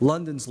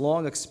 London's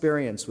long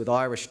experience with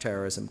Irish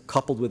terrorism,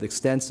 coupled with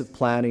extensive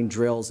planning,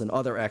 drills, and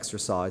other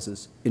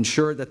exercises,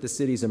 ensured that the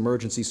city's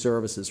emergency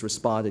services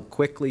responded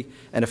quickly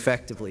and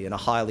effectively in a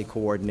highly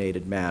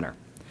coordinated manner.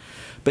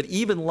 But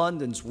even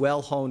London's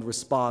well-honed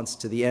response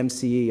to the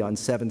MCE on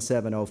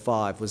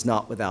 7/7/05 was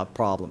not without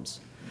problems.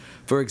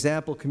 For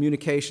example,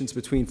 communications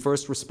between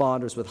first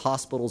responders with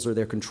hospitals or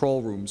their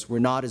control rooms were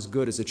not as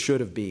good as it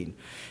should have been,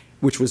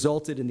 which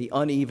resulted in the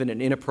uneven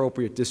and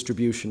inappropriate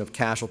distribution of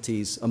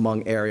casualties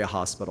among area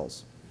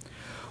hospitals.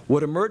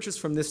 What emerges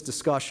from this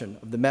discussion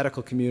of the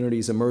medical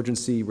community's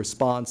emergency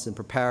response and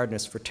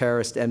preparedness for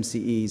terrorist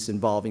MCEs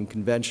involving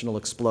conventional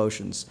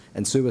explosions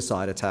and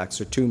suicide attacks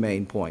are 2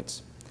 main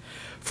points.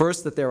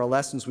 First, that there are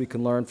lessons we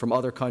can learn from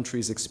other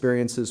countries'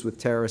 experiences with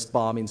terrorist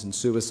bombings and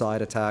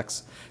suicide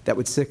attacks that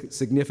would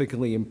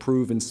significantly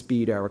improve and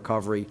speed our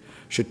recovery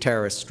should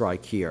terrorists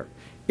strike here.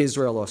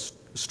 Israel,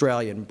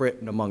 Australia, and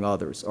Britain, among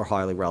others, are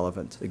highly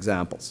relevant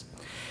examples.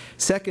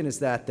 Second is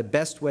that the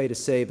best way to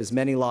save as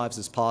many lives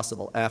as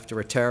possible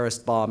after a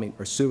terrorist bombing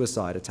or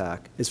suicide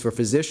attack is for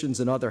physicians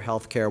and other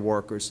healthcare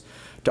workers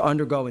to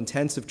undergo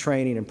intensive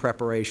training and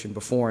preparation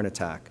before an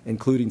attack,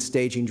 including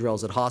staging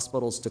drills at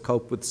hospitals to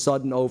cope with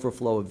sudden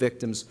overflow of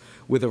victims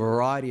with a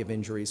variety of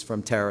injuries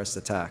from terrorist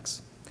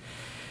attacks.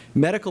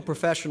 Medical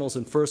professionals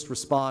and first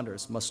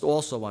responders must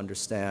also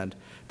understand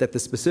that the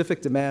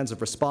specific demands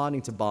of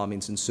responding to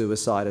bombings and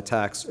suicide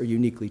attacks are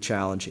uniquely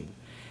challenging.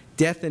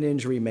 Death and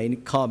injury may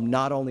come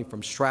not only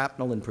from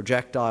shrapnel and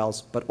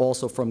projectiles, but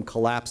also from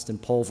collapsed and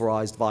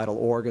pulverized vital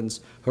organs,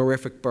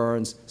 horrific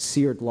burns,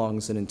 seared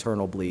lungs, and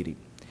internal bleeding.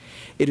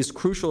 It is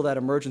crucial that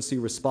emergency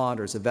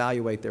responders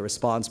evaluate their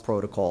response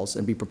protocols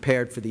and be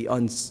prepared for the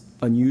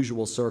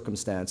unusual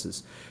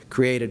circumstances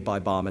created by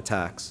bomb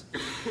attacks.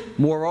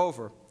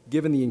 Moreover,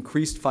 given the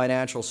increased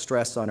financial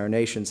stress on our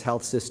nation's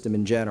health system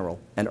in general,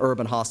 and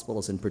urban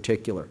hospitals in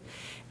particular,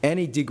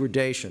 any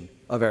degradation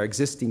of our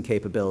existing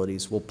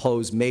capabilities will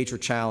pose major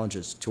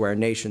challenges to our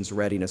nation's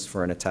readiness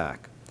for an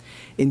attack.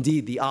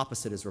 Indeed, the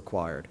opposite is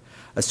required,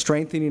 a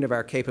strengthening of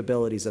our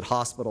capabilities at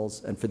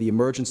hospitals and for the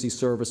emergency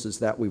services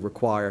that we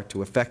require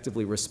to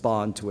effectively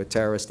respond to a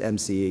terrorist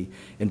MCE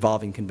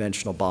involving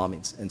conventional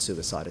bombings and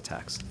suicide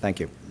attacks.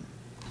 Thank you.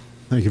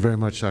 Thank you very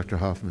much, Dr.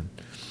 Hoffman.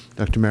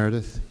 Dr.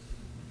 Meredith.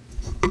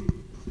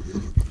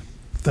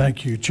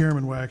 Thank you,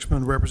 Chairman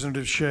Waxman,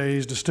 Representative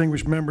Shays,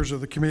 distinguished members of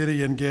the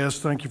committee, and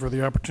guests. Thank you for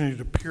the opportunity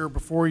to appear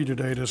before you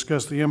today to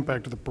discuss the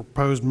impact of the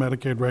proposed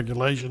Medicaid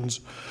regulations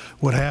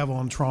would have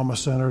on trauma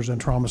centers and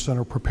trauma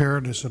center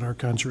preparedness in our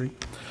country.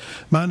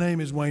 My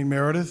name is Wayne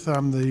Meredith.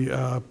 I'm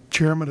the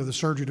chairman of the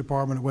surgery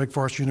department at Wake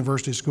Forest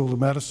University School of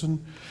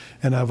Medicine,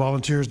 and I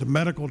volunteer as the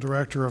medical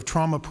director of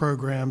trauma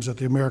programs at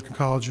the American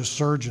College of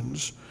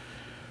Surgeons.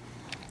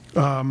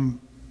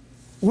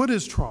 What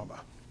is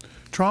trauma?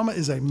 Trauma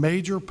is a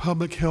major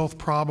public health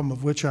problem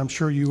of which I'm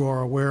sure you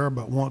are aware,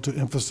 but want to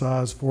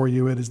emphasize for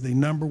you. It is the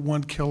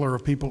 #1 killer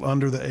of people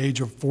under the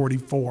age of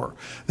 44.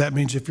 That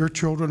means if your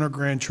children or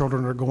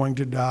grandchildren are going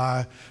to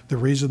die, the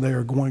reason they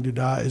are going to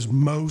die is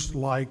most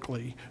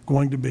likely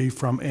going to be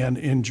from an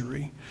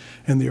injury.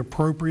 And the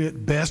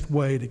appropriate, best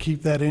way to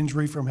keep that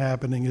injury from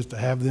happening is to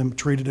have them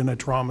treated in a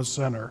trauma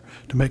center,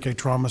 to make a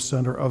trauma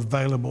center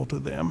available to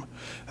them.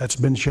 That's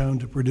been shown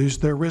to reduce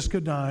their risk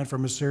of dying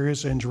from a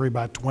serious injury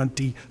by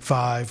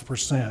 25%.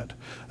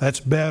 That's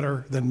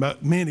better than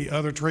many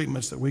other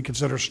treatments that we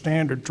consider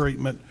standard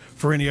treatment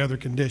for any other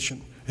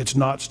condition. It's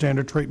not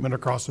standard treatment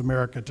across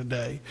America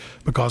today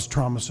because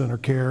trauma center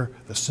care,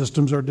 the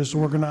systems are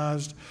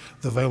disorganized,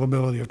 the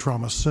availability of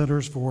trauma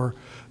centers for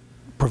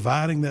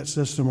providing that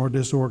system are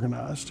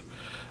disorganized.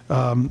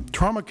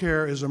 Trauma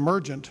care is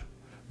emergent,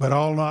 but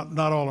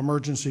not all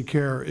emergency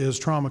care is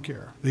trauma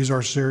care. These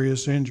are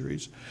serious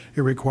injuries.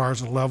 It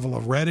requires a level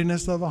of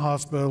readiness of a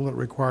hospital. It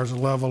requires a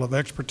level of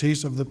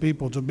expertise of the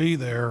people to be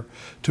there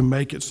to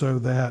make it so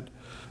that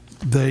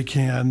they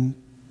can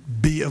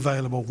be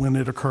available when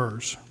it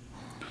occurs.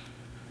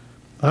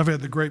 I've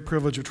had the great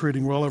privilege of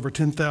treating well over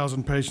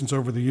 10,000 patients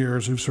over the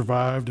years who've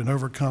survived and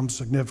overcome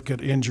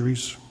significant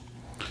injuries.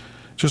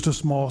 Just a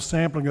small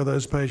sampling of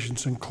those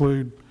patients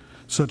include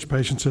such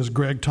patients as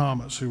Greg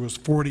Thomas, who was a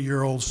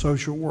 40-year-old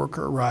social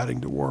worker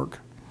riding to work.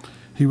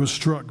 He was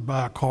struck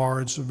by a car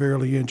and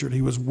severely injured.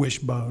 He was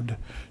wishboned,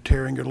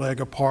 tearing your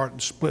leg apart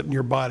and splitting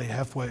your body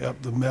halfway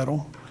up the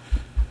middle.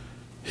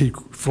 He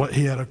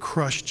had a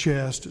crushed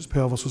chest. His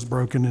pelvis was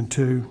broken in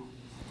two.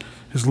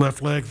 His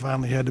left leg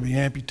finally had to be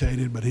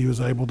amputated, but he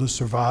was able to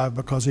survive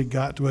because he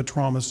got to a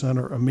trauma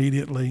center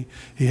immediately.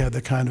 He had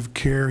the kind of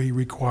care he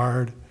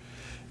required,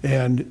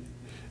 and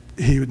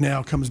he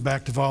now comes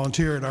back to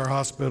volunteer at our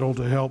hospital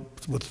to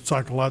help with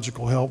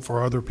psychological help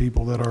for other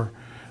people that are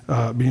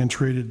being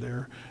treated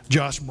there.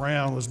 Josh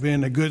Brown was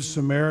being a good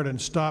Samaritan,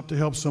 stopped to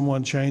help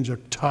someone change a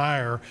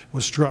tire,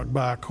 was struck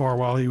by a car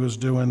while he was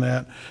doing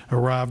that,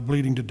 arrived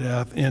bleeding to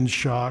death in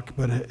shock,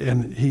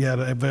 and he had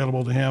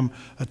available to him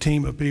a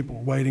team of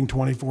people waiting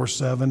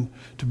 24/7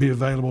 to be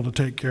available to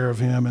take care of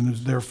him, and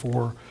is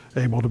therefore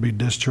able to be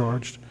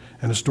discharged.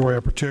 And a story I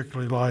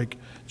particularly like,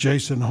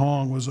 Jason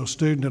Hong was a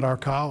student at our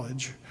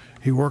college.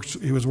 He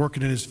was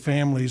working in his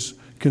family's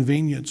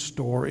convenience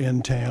store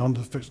in town.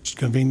 The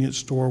convenience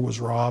store was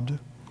robbed.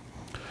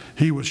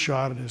 He was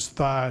shot in his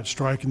thigh,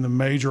 striking the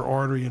major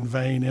artery and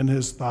vein in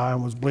his thigh,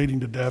 and was bleeding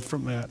to death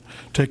from that.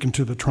 Taken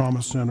to the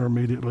trauma center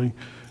immediately.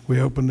 We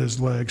opened his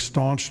leg,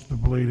 staunched the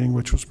bleeding,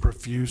 which was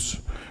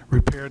profuse,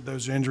 repaired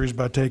those injuries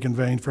by taking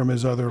vein from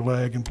his other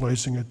leg and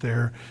placing it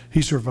there.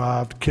 He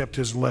survived, kept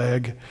his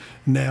leg.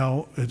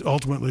 Now, it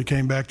ultimately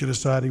came back to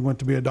decide he went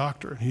to be a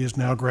doctor. He is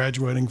now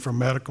graduating from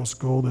medical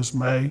school this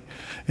May,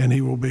 and he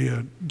will be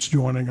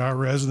joining our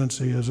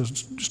residency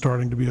as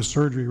starting to be a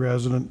surgery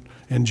resident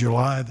in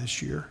July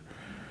this year.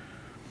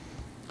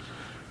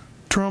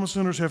 Trauma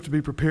centers have to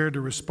be prepared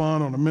to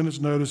respond on a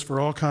minute's notice for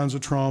all kinds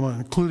of trauma,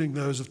 including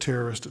those of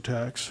terrorist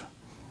attacks.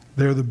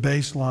 They're the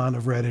baseline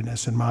of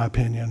readiness, in my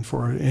opinion,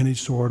 for any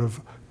sort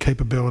of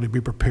capability to be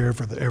prepared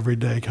for the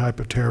everyday type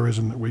of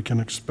terrorism that we can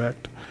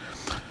expect.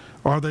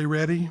 Are they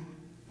ready?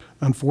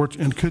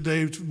 Unfortunately, and could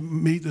they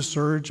meet the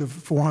surge of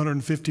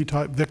 450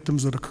 type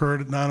victims that occurred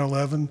at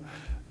 9/11?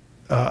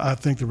 I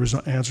think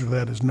the answer to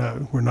that is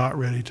no. We're not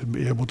ready to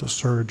be able to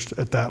surge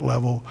at that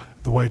level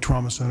the way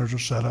trauma centers are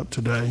set up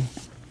today.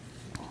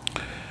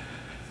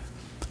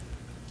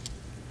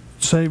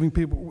 Saving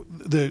people,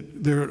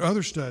 there are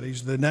other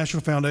studies. The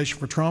National Foundation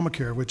for Trauma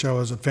Care, which I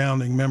was a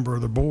founding member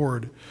of the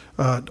board,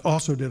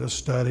 also did a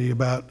study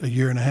about a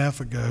year and a half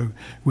ago,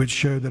 which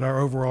showed that our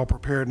overall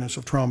preparedness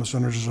of trauma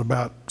centers is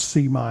about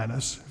C-,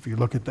 if you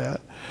look at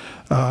that,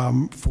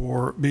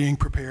 for being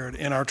prepared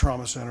in our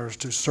trauma centers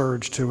to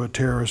surge to a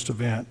terrorist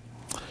event.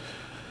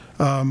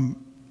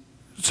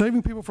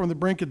 Saving people from the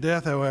brink of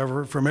death,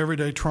 however, from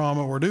everyday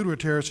trauma or due to a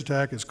terrorist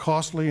attack is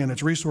costly and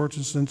it's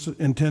resource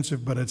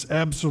intensive, but it's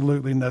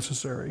absolutely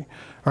necessary.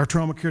 Our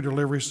trauma care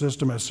delivery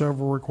system has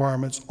several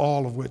requirements,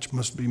 all of which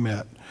must be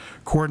met.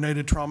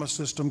 Coordinated trauma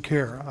system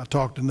care. I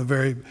talked in the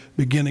very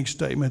beginning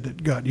statement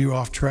that got you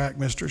off track,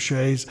 Mr.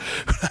 Shays.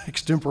 I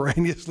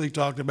extemporaneously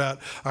talked about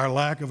our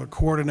lack of a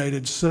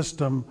coordinated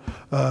system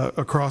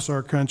across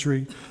our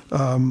country.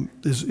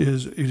 It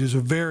is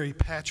a very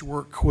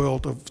patchwork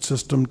quilt of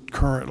system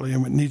currently,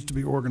 and it needs to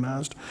be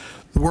organized.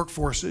 The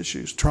workforce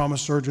issues. Trauma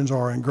surgeons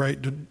are in great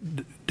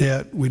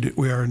debt.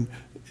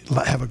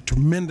 Have a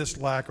tremendous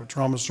lack of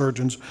trauma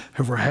surgeons.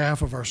 Over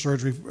half of our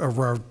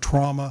our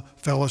trauma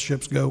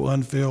fellowships go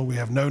unfilled. We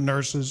have no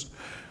nurses.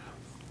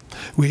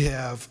 We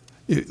have,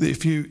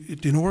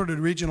 in order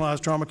to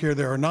regionalize trauma care,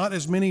 there are not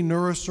as many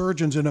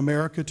neurosurgeons in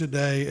America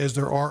today as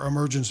there are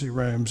emergency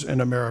rooms in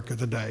America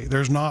today.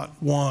 There's not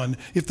one.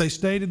 If they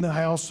stayed in the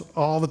house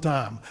all the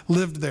time,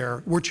 lived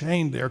there, were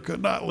chained there,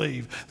 could not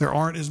leave, there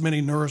aren't as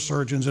many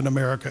neurosurgeons in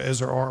America as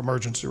there are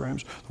emergency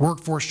rooms. The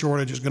workforce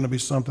shortage is going to be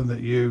something that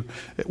you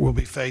will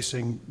be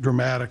facing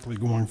dramatically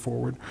going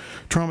forward.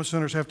 Trauma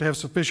centers have to have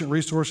sufficient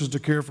resources to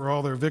care for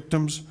all their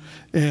victims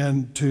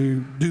and to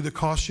do the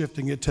cost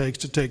shifting it takes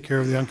to take care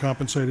of the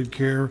uncompensated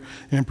care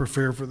and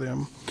prepare for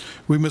them.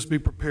 We must be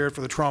prepared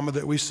for the trauma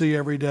that we see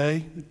every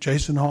day.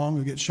 Jason Hong,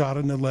 who gets shot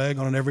in the leg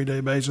on an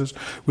everyday basis.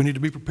 We need to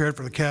be prepared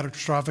for the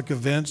catastrophic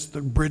events,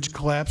 the bridge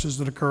collapses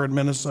that occur in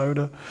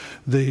Minnesota.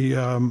 We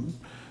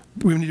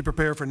need to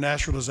prepare for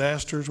natural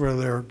disasters,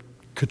 whether they're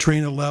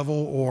Katrina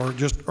level or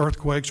just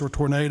earthquakes or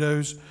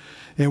tornadoes.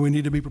 And we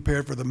need to be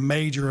prepared for the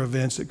major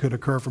events that could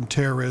occur from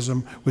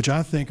terrorism, which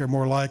I think are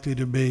more likely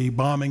to be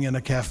bombing in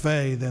a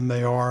cafe than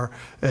they are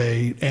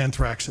an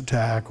anthrax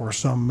attack or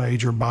some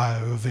major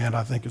bio event.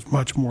 I think is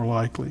much more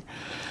likely.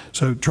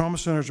 So trauma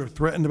centers are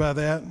threatened by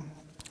that.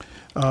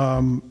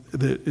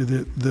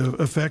 The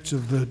effects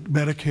of the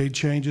Medicaid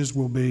changes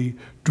will be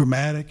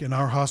dramatic in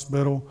our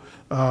hospital.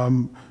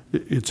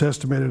 It's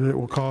estimated that it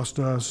will cost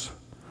us,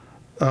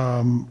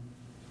 let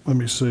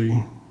me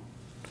see,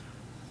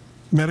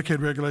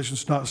 Medicaid regulations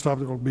stopped,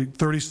 it will be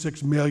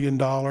 $36 million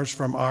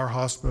from our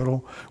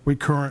hospital. We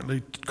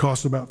currently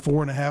cost about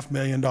 $4.5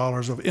 million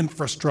of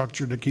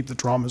infrastructure to keep the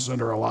trauma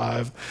center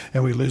alive,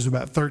 and we lose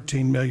about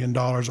 $13 million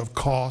of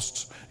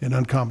costs in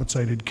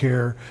uncompensated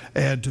care.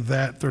 Add to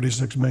that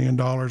 $36 million,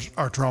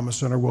 our trauma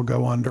center will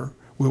go under.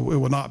 It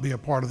will not be a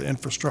part of the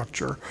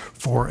infrastructure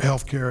for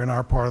health care in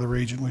our part of the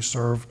region. We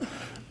serve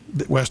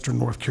all of Western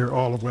North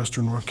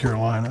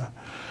Carolina.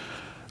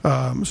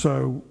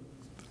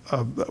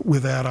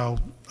 With that,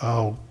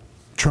 I'll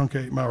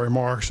truncate my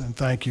remarks and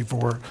thank you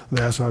for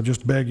that. So I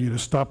just beg you to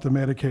stop the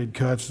Medicaid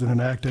cuts and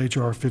enact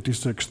H.R.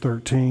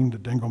 5613, the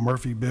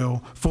Dingell-Murphy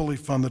bill, fully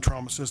fund the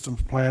Trauma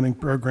Systems Planning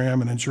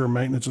Program and ensure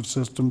maintenance of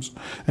systems,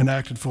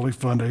 enacted fully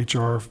fund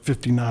H.R.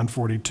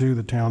 5942,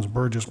 the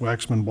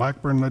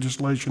Towns-Burgess-Waxman-Blackburn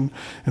legislation,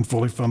 and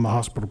fully fund the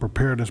Hospital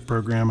Preparedness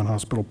Program and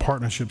Hospital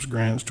Partnerships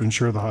grants to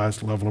ensure the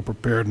highest level of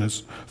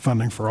preparedness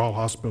funding for all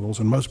hospitals,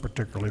 and most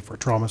particularly for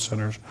trauma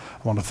centers.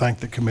 I want to thank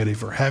the committee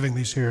for having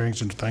these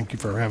hearings and thank you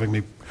for having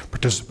me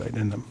participate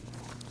in them.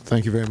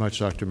 Thank you very much,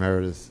 Dr.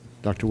 Meredith.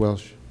 Dr.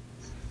 Welch.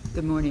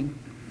 Good morning.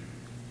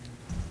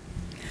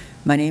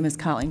 My name is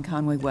Colleen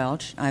Conway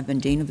Welch. I've been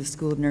Dean of the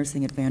School of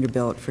Nursing at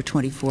Vanderbilt for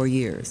 24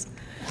 years.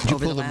 Could you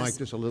pull the mic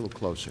just a little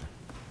closer?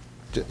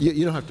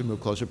 You don't have to move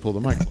closer. Pull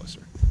the mic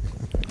closer.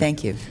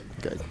 Thank you.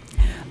 Okay.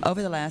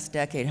 Over the last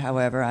decade,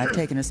 however, I've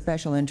taken a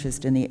special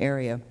interest in the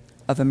area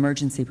of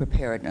emergency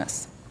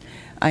preparedness.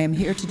 I am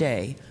here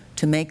today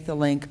to make the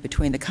link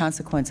between the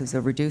consequences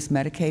of reduced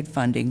Medicaid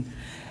funding,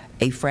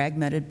 a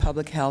fragmented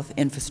public health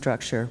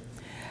infrastructure,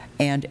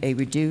 and a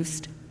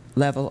reduced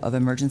level of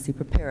emergency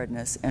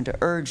preparedness, and to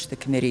urge the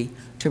committee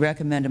to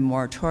recommend a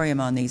moratorium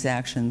on these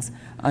actions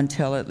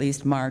until at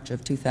least March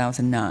of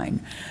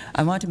 2009.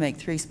 I want to make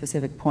 3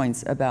 specific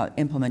points about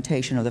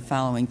implementation of the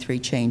following 3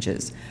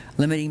 changes: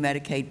 limiting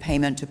Medicaid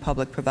payment to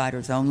public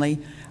providers only,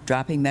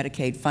 dropping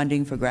Medicaid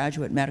funding for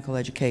graduate medical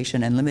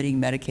education, and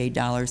limiting Medicaid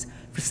dollars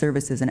for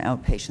services in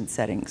outpatient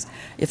settings.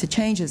 If the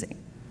changes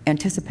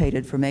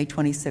anticipated for May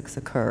 26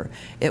 occur,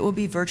 it will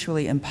be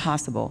virtually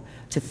impossible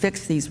to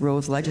fix these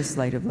rules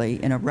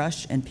legislatively in a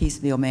rushed and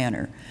piecemeal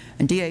manner,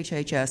 and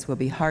DHHS will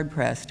be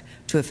hard-pressed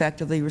to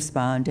effectively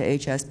respond to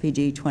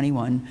HSPD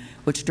 21,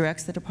 which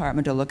directs the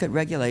Department to look at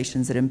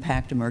regulations that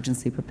impact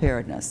emergency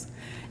preparedness.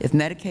 If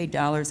Medicaid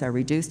dollars are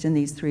reduced in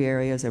these 3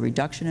 areas, a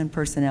reduction in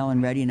personnel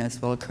and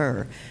readiness will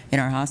occur in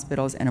our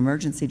hospitals and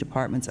emergency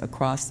departments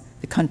across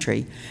the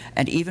country,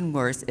 and even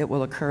worse, it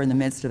will occur in the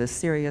midst of a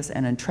serious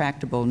and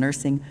intractable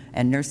nursing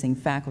and nursing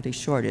faculty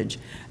shortage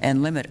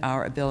and limit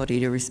our ability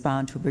to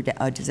respond to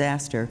a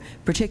disaster,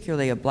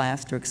 particularly a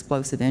blast or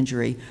explosive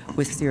injury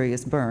with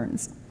serious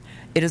burns.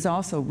 It is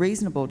also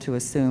reasonable to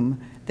assume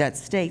that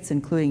states,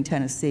 including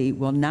Tennessee,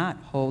 will not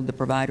hold the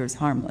providers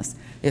harmless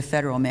if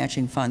federal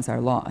matching funds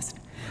are lost.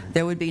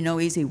 There would be no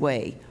easy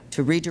way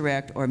to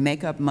redirect or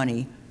make up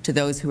money to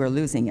those who are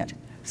losing it,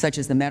 such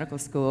as the medical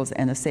schools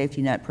and the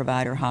safety net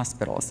provider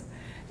hospitals.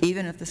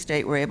 Even if the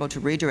state were able to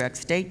redirect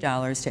state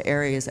dollars to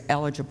areas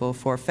eligible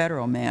for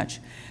federal match,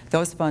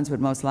 those funds would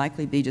most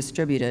likely be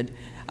distributed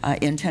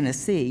in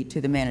Tennessee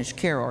to the managed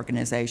care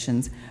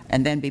organizations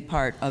and then be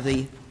part of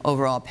the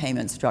overall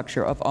payment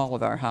structure of all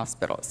of our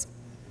hospitals.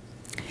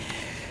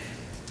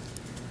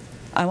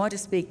 I want to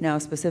speak now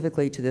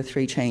specifically to the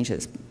 3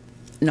 changes.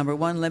 Number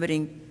 1,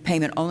 limiting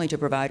payment only to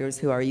providers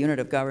who are a unit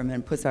of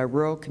government puts our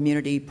rural,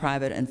 community,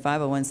 private, and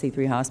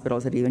 501c3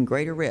 hospitals at even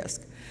greater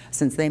risk,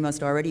 since they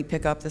must already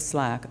pick up the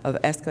slack of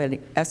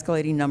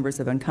escalating numbers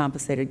of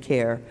uncompensated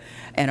care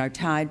and are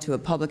tied to a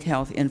public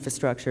health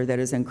infrastructure that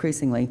is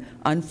increasingly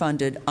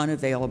unfunded,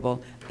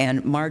 unavailable,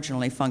 and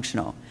marginally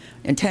functional.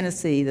 In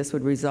Tennessee, this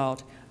would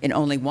result in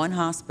only 1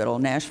 hospital,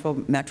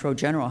 Nashville Metro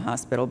General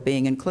Hospital,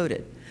 being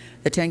included.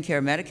 The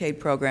TennCare Medicaid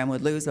program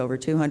would lose over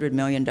 $200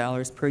 million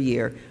per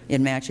year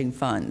in matching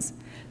funds.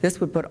 This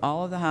would put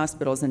all of the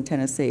hospitals in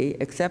Tennessee,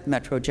 except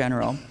Metro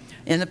General,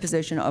 in the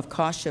position of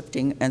cost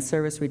shifting and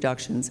service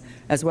reductions,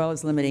 as well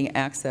as limiting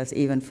access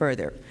even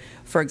further.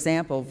 For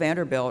example,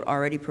 Vanderbilt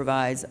already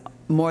provides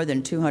more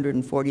than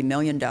 $240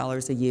 million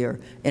a year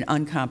in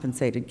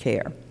uncompensated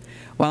care.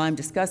 While I'm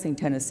discussing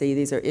Tennessee,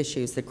 these are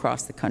issues that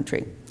cross the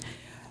country.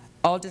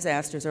 All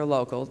disasters are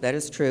local, that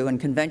is true, and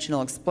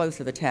conventional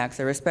explosive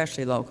attacks are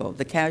especially local.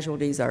 The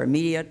casualties are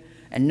immediate,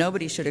 and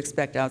nobody should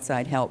expect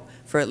outside help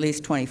for at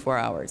least 24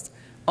 hours.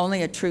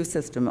 Only a true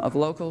system of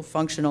local,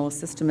 functional,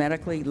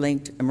 systematically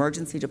linked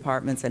emergency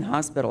departments and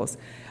hospitals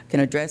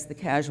can address the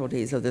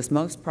casualties of this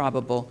most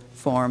probable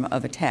form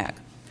of attack.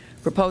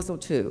 Proposal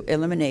 2,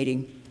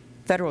 eliminating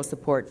federal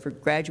support for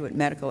graduate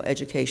medical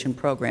education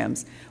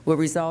programs, will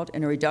result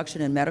in a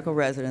reduction in medical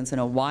residents in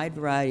a wide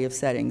variety of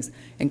settings,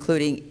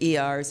 including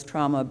ERs,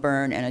 trauma,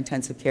 burn, and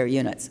intensive care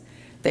units.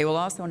 They will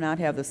also not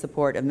have the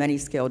support of many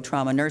skilled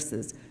trauma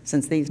nurses,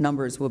 since these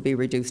numbers will be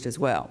reduced as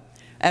well.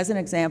 As an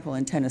example,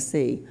 in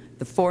Tennessee,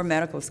 the 4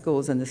 medical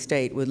schools in the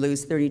state would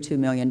lose $32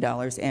 million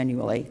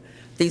annually.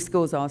 These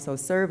schools also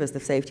serve as the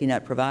safety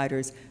net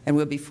providers and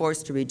will be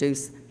forced to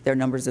reduce their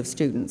numbers of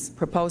students.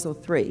 Proposal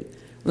 3,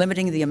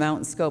 limiting the amount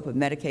and scope of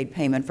Medicaid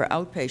payment for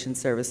outpatient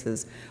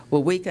services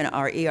will weaken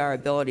our ER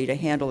ability to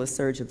handle a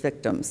surge of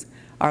victims.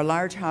 Our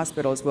large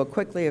hospitals will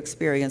quickly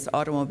experience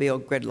automobile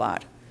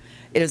gridlock.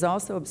 It is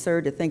also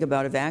absurd to think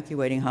about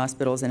evacuating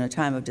hospitals in a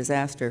time of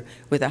disaster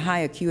with a high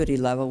acuity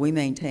level we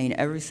maintain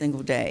every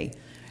single day,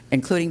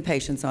 including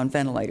patients on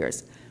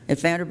ventilators. At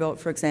Vanderbilt,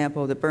 for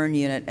example, the burn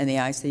unit and the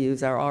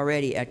ICUs are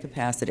already at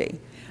capacity.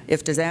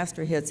 If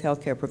disaster hits,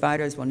 healthcare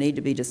providers will need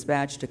to be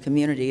dispatched to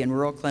community and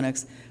rural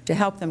clinics to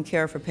help them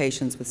care for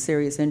patients with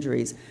serious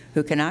injuries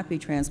who cannot be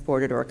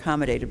transported or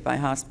accommodated by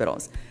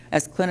hospitals.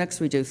 As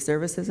clinics reduce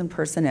services and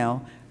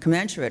personnel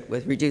commensurate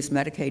with reduced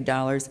Medicaid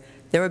dollars,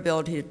 their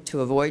ability to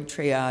avoid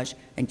triage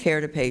and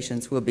care to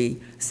patients will be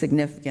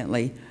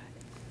significantly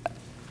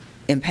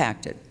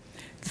impacted.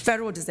 The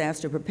federal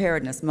disaster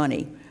preparedness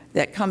money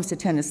that comes to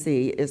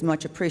Tennessee is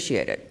much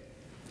appreciated.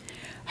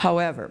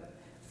 However,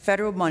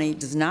 federal money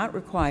does not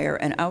require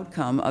an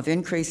outcome of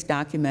increased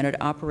documented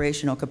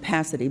operational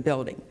capacity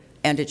building,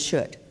 and it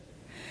should.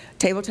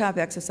 Tabletop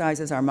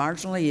exercises are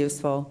marginally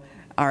useful,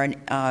 are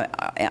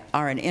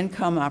an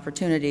income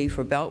opportunity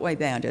for Beltway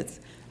bandits.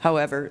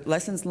 However,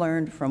 lessons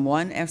learned from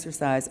one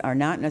exercise are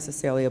not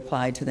necessarily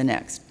applied to the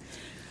next.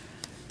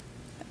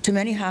 To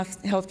many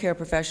healthcare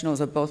professionals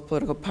of both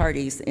political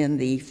parties in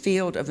the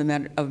field of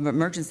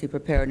emergency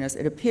preparedness,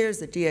 it appears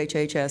that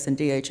DHHS and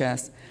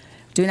DHS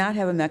do not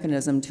have a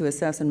mechanism to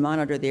assess and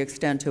monitor the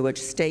extent to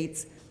which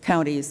states,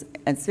 counties,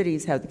 and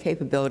cities have the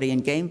capability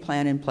and game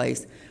plan in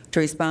place to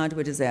respond to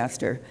a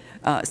disaster,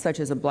 such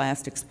as a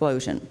blast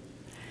explosion,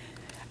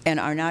 and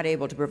are not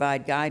able to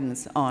provide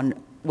guidance on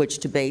which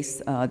to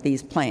base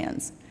these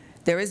plans.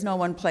 There is no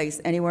one place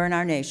anywhere in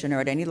our nation or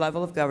at any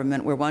level of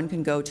government where one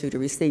can go to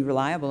receive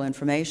reliable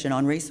information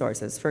on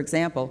resources. For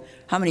example,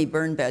 how many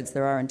burn beds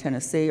there are in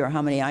Tennessee or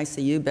how many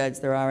ICU beds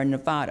there are in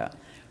Nevada.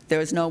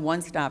 There is no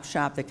one-stop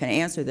shop that can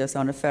answer this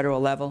on a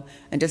federal level,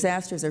 and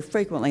disasters are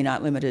frequently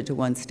not limited to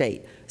one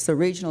state, so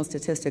regional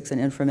statistics and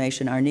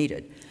information are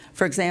needed.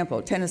 For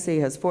example, Tennessee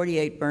has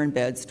 48 burn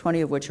beds, 20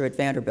 of which are at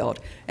Vanderbilt,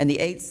 and the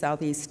 8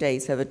 southeast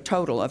states have a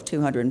total of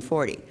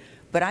 240.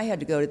 But I had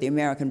to go to the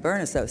American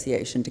Burn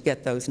Association to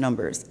get those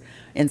numbers.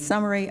 In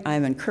summary, I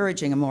am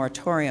encouraging a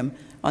moratorium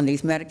on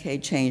these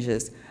Medicaid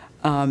changes,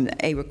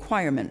 a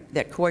requirement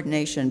that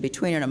coordination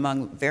between and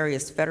among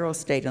various federal,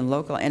 state, and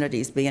local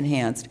entities be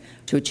enhanced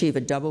to achieve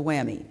a double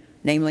whammy,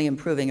 namely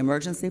improving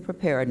emergency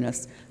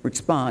preparedness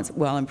response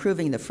while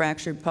improving the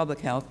fractured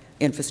public health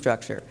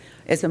infrastructure.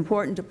 It's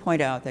important to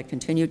point out that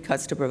continued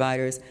cuts to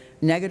providers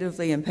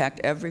negatively impact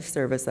every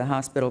service the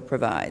hospital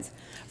provides.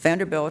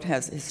 Vanderbilt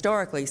has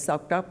historically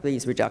sucked up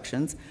these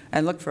reductions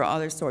and looked for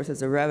other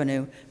sources of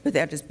revenue, but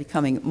that is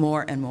becoming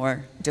more and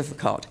more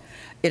difficult.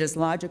 It is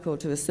logical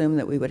to assume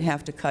that we would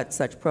have to cut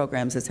such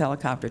programs as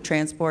helicopter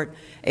transport,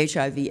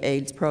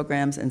 HIV/AIDS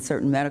programs, and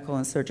certain medical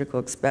and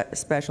surgical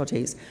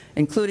specialties,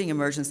 including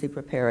emergency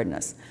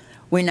preparedness.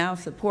 We now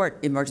support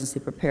emergency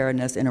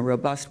preparedness in a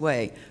robust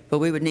way, but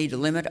we would need to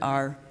limit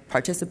our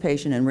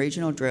participation in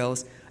regional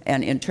drills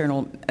and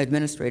internal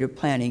administrative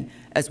planning,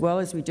 as well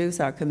as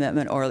reduce our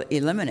commitment or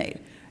eliminate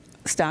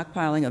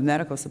stockpiling of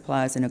medical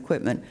supplies and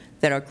equipment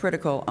that are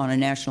critical on a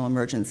national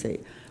emergency.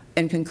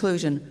 In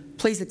conclusion,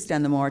 please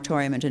extend the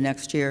moratorium into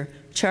next year,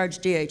 charge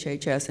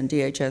DHHS and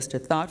DHS to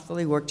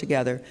thoughtfully work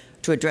together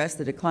to address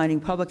the declining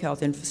public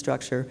health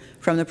infrastructure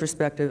from the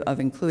perspective of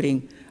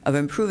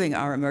improving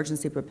our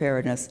emergency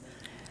preparedness,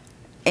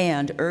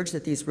 and urge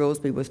that these rules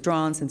be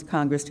withdrawn since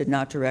Congress did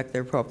not direct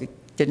their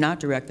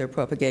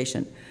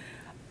propagation.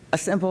 A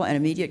simple and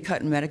immediate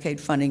cut in Medicaid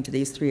funding to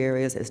these 3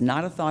 areas is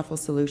not a thoughtful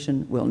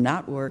solution, will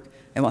not work,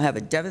 and will have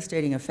a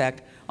devastating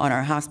effect on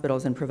our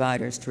hospitals and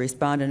providers to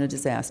respond in a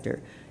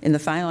disaster. In the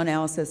final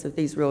analysis, if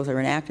these rules are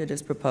enacted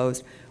as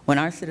proposed, when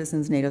our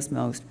citizens need us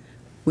most,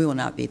 we will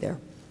not be there.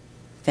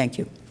 Thank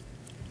you.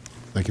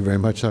 Thank you very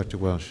much, Dr.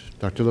 Welsh.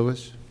 Dr.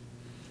 Lewis?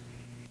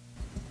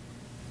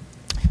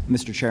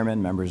 Mr.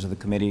 Chairman, members of the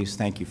committees,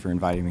 thank you for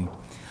inviting me.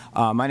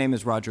 My name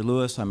is Roger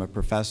Lewis. I'm a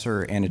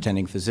professor and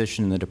attending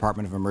physician in the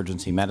Department of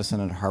Emergency Medicine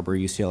at Harbor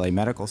UCLA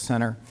Medical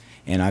Center,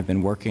 and I've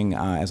been working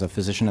as a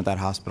physician at that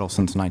hospital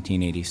since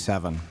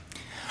 1987.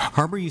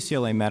 Harbor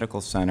UCLA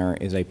Medical Center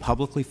is a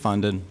publicly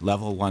funded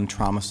Level 1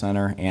 trauma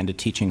center and a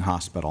teaching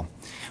hospital.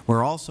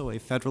 We're also a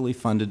federally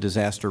funded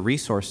disaster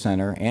resource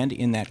center, and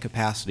in that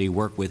capacity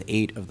work with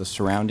 8 of the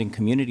surrounding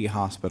community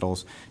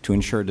hospitals to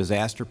ensure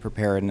disaster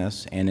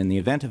preparedness and, in the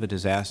event of a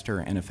disaster,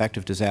 an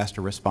effective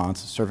disaster response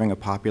serving a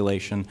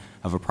population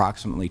of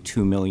approximately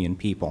 2 million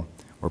people.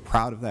 We're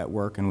proud of that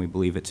work and we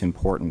believe it's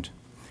important.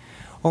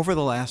 Over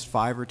the last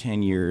 5 or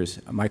 10 years,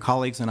 my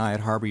colleagues and I at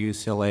Harbor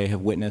UCLA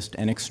have witnessed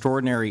an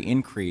extraordinary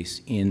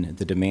increase in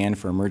the demand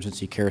for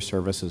emergency care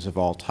services of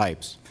all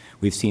types.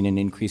 We've seen an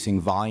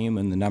increasing volume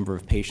in the number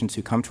of patients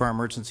who come to our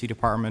emergency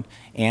department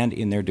and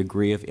in their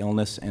degree of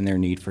illness and their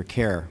need for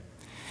care.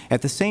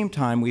 At the same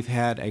time, we've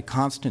had a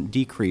constant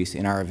decrease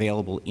in our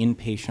available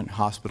inpatient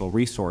hospital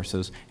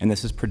resources, and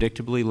this has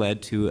predictably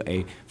led to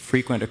a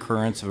frequent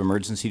occurrence of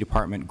emergency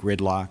department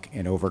gridlock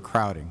and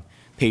overcrowding.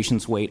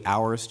 Patients wait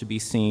hours to be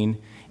seen.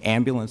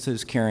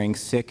 Ambulances carrying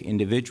sick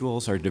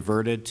individuals are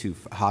diverted to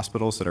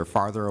hospitals that are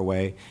farther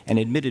away, and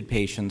admitted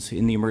patients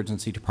in the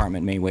emergency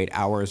department may wait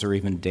hours or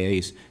even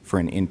days for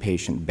an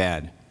inpatient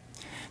bed.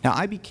 Now,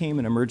 I became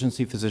an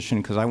emergency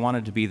physician because I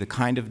wanted to be the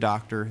kind of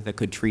doctor that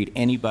could treat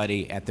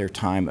anybody at their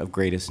time of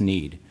greatest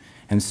need.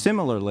 And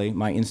similarly,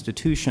 my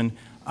institution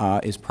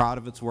is proud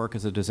of its work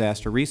as a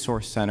disaster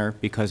resource center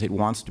because it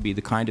wants to be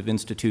the kind of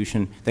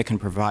institution that can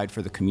provide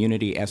for the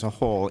community as a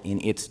whole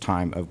in its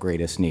time of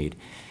greatest need.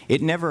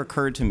 It never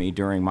occurred to me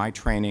during my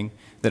training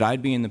that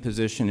I'd be in the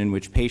position in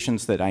which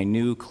patients that I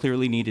knew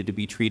clearly needed to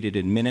be treated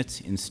in minutes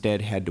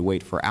instead had to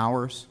wait for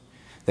hours,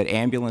 that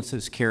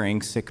ambulances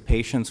carrying sick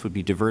patients would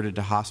be diverted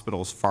to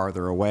hospitals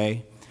farther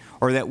away,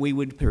 or that we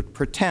would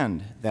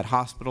pretend that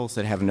hospitals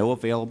that have no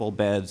available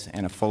beds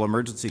and a full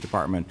emergency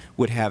department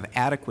would have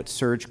adequate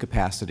surge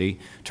capacity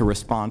to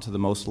respond to the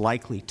most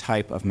likely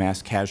type of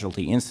mass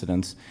casualty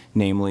incidents,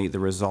 namely the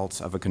results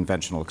of a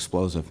conventional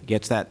explosive.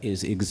 Yet that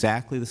is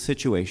exactly the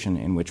situation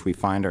in which we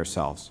find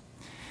ourselves.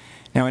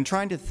 Now, in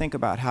trying to think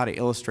about how to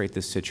illustrate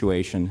this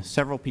situation,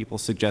 several people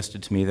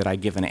suggested to me that I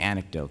give an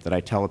anecdote, that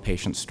I tell a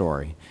patient's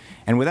story.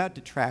 And without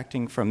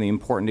detracting from the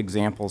important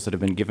examples that have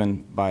been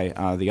given by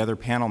the other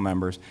panel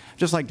members, I'd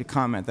just like to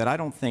comment that I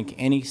don't think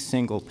any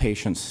single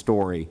patient's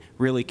story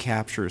really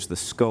captures the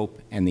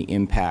scope and the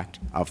impact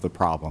of the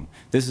problem.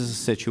 This is a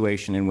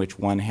situation in which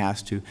one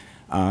has to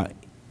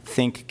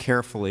think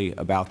carefully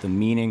about the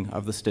meaning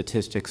of the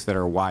statistics that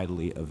are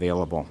widely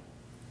available.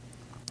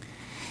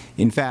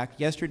 In fact,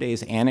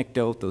 yesterday's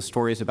anecdote, those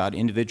stories about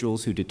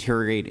individuals who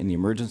deteriorate in the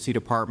emergency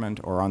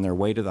department or on their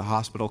way to the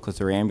hospital because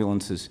their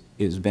ambulance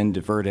has been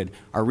diverted,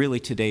 are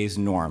really today's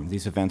norm.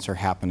 These events are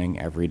happening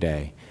every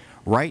day.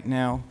 Right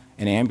now,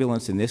 an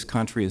ambulance in this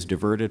country is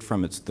diverted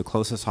from the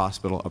closest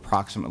hospital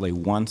approximately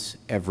once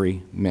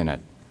every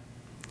minute.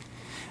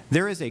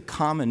 There is a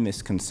common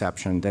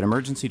misconception that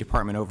emergency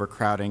department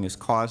overcrowding is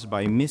caused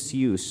by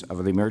misuse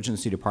of the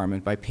emergency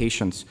department by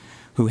patients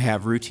who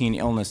have routine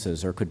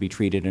illnesses or could be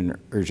treated in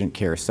urgent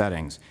care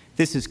settings.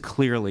 This is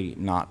clearly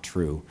not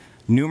true.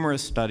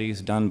 Numerous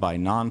studies done by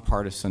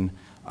nonpartisan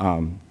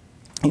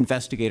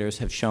investigators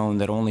have shown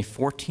that only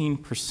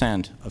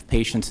 14% of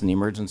patients in the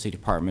emergency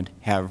department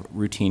have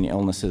routine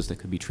illnesses that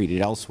could be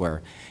treated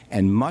elsewhere.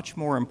 And much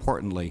more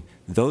importantly,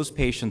 those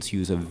patients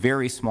use a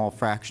very small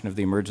fraction of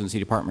the emergency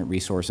department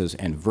resources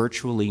and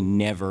virtually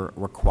never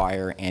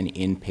require an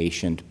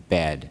inpatient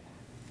bed.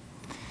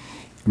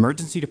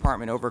 Emergency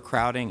department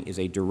overcrowding is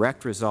a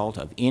direct result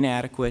of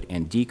inadequate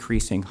and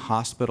decreasing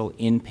hospital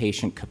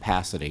inpatient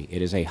capacity.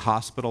 It is a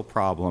hospital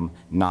problem,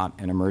 not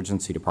an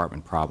emergency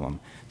department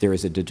problem. There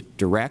is a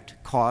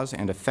direct cause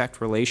and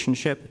effect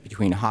relationship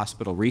between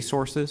hospital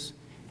resources,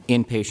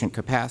 inpatient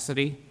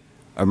capacity,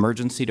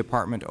 emergency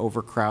department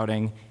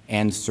overcrowding,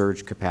 and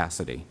surge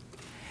capacity.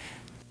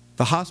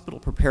 The Hospital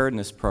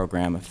Preparedness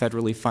Program, a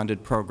federally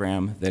funded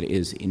program that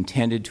is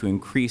intended to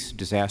increase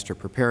disaster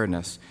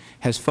preparedness,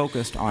 has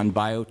focused on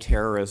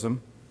bioterrorism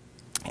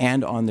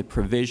and on the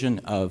provision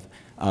of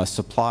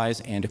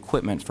supplies and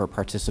equipment for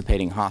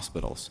participating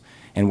hospitals.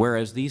 And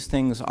whereas these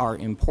things are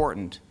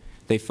important,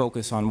 they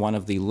focus on one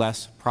of the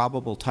less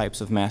probable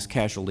types of mass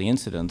casualty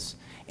incidents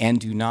and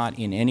do not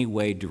in any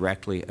way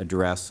directly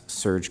address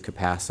surge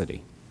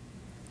capacity.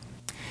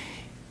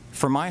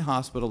 For my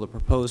hospital, the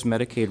proposed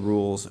Medicaid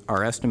rules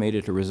are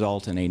estimated to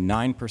result in a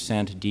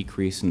 9%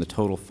 decrease in the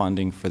total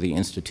funding for the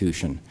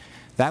institution.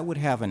 That would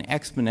have an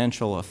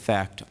exponential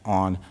effect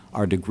on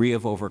our degree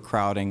of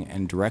overcrowding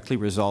and directly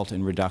result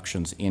in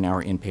reductions in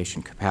our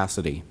inpatient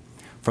capacity.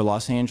 For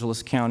Los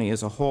Angeles County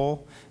as a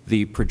whole,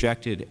 the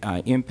projected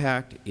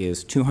impact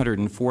is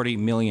 $240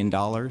 million.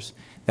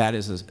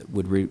 That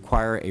would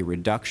require a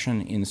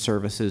reduction in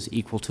services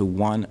equal to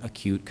one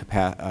acute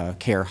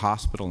care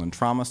hospital and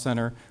trauma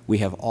center. We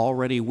have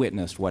already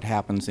witnessed what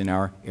happens in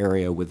our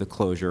area with the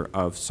closure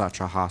of such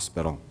a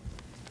hospital.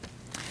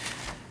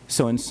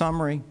 So in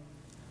summary,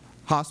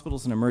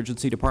 hospitals and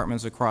emergency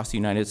departments across the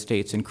United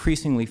States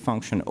increasingly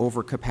function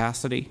over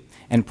capacity,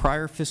 and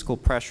prior fiscal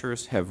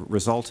pressures have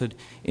resulted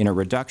in a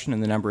reduction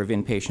in the number of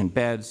inpatient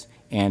beds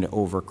and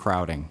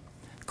overcrowding.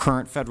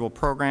 Current federal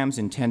programs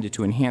intended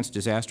to enhance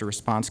disaster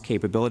response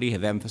capability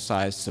have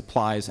emphasized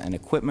supplies and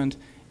equipment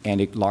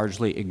and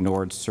largely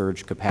ignored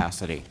surge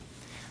capacity.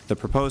 The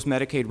proposed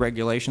Medicaid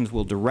regulations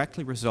will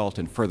directly result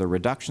in further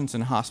reductions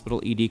in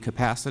hospital ED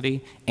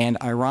capacity and,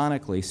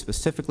 ironically,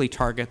 specifically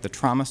target the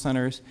trauma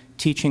centers,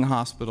 teaching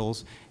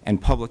hospitals,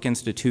 and public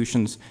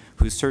institutions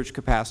whose surge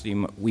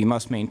capacity we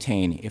must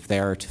maintain if they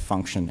are to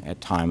function at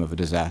time of a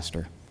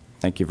disaster.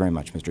 Thank you very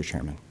much, Mr.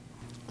 Chairman.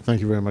 Thank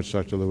you very much,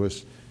 Dr.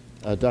 Lewis.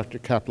 Dr.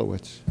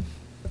 Kaplowitz.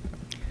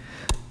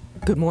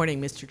 Good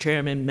morning, Mr.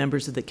 Chairman,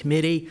 members of the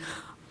committee.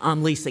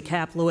 I'm Lisa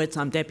Kaplowitz.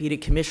 I'm Deputy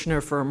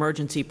Commissioner for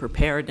Emergency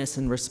Preparedness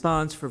and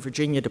Response for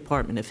Virginia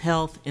Department of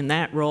Health. In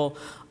that role,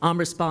 I'm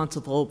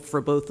responsible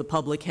for both the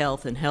public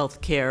health and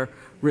health care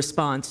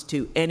response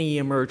to any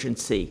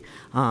emergency.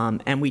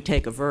 And we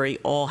take a very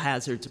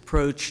all-hazards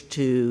approach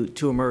to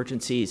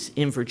emergencies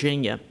in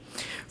Virginia.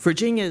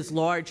 Virginia is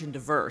large and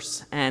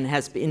diverse and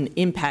has been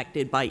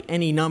impacted by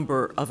any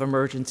number of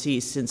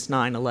emergencies since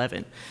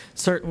 9/11.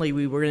 Certainly,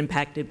 we were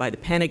impacted by the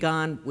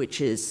Pentagon,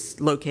 which is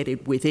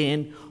located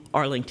within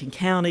Arlington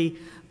County,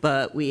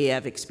 but we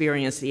have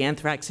experienced the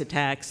anthrax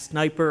attack,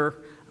 sniper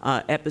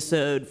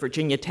episode,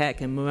 Virginia Tech,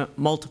 and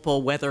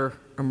multiple weather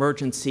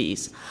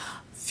emergencies.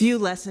 Few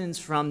lessons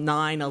from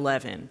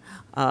 9/11.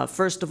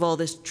 First of all,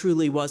 this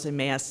truly was a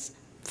mass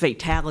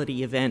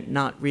fatality event,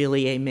 not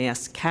really a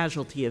mass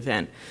casualty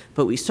event.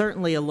 But we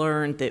certainly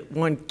learned that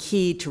one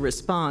key to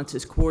response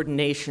is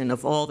coordination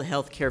of all the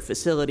healthcare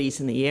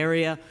facilities in the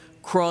area,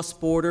 cross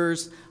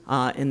borders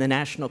in the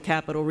National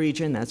Capital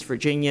Region, that's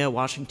Virginia,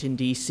 Washington,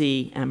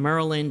 D.C., and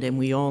Maryland, and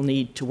we all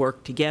need to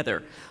work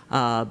together,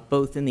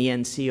 both in the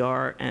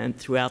NCR and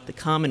throughout the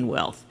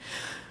Commonwealth.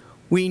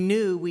 We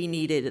knew we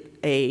needed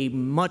a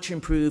much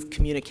improved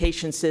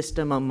communication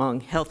system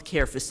among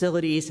healthcare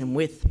facilities, and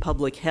with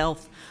public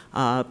health,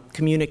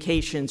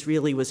 communications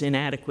really was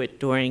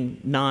inadequate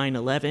during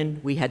 9/11.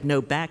 We had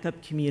no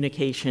backup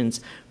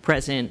communications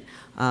present.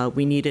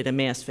 We needed a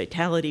mass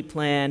fatality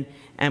plan,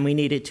 and we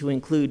needed to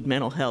include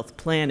mental health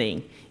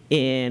planning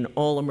in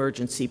all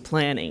emergency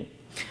planning.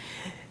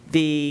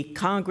 The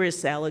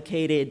Congress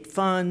allocated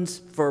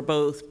funds for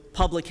both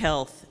public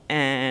health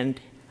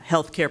and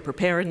healthcare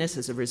preparedness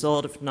as a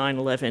result of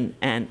 9/11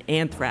 and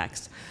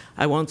anthrax.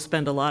 I won't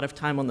spend a lot of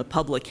time on the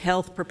public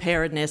health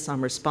preparedness.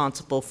 I'm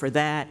responsible for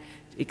that,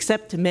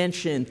 except to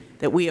mention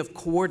that we have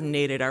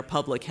coordinated our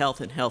public health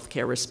and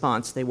healthcare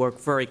response. They work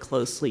very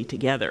closely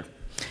together.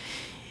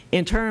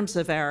 In terms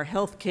of our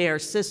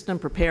healthcare system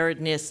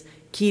preparedness,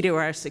 key to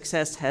our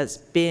success has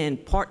been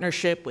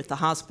partnership with the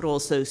Hospital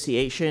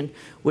Association,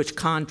 which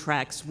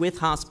contracts with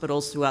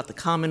hospitals throughout the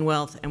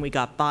Commonwealth, and we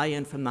got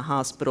buy-in from the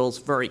hospitals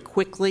very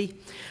quickly.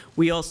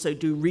 We also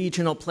do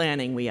regional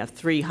planning. We have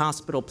 3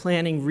 hospital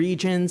planning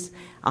regions,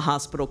 a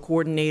hospital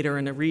coordinator,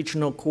 and a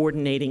regional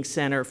coordinating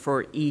center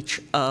for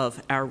each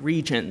of our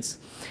regions.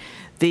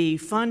 The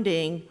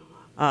funding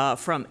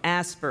from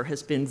ASPR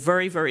has been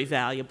very, very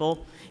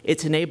valuable.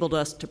 It's enabled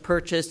us to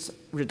purchase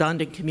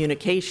redundant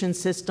communication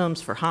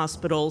systems for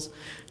hospitals,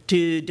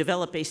 to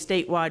develop a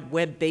statewide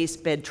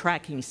web-based bed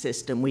tracking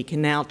system. We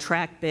can now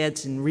track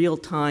beds in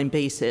real-time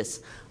basis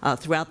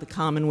throughout the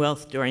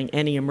Commonwealth during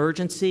any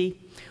emergency.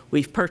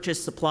 We've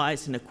purchased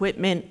supplies and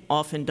equipment,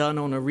 often done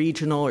on a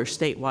regional or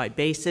statewide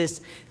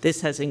basis.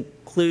 This has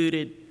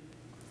included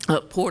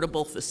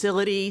portable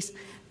facilities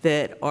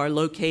that are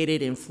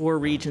located in 4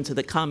 regions of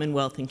the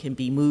Commonwealth and can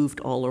be moved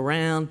all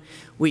around.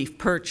 We've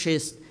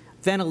purchased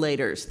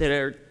ventilators that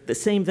are the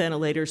same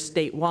ventilators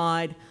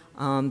statewide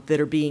that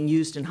are being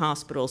used in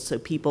hospitals so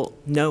people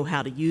know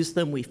how to use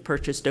them. We've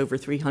purchased over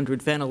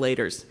 300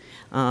 ventilators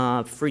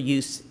for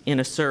use in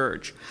a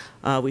surge.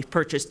 We've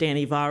purchased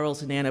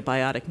antivirals and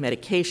antibiotic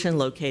medication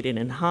located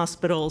in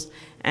hospitals,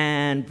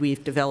 and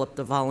we've developed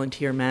a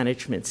volunteer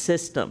management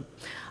system.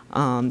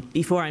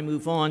 Before I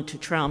move on to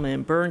trauma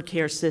and burn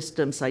care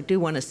systems, I do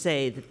want to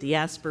say that the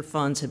ASPR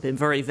funds have been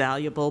very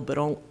valuable, but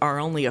are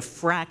only a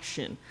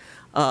fraction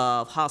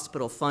of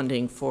hospital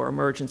funding for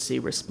emergency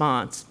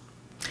response.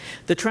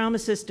 The trauma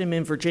system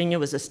in Virginia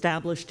was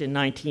established in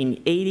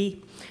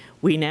 1980.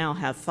 We now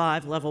have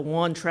 5 Level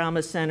 1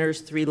 trauma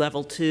centers, 3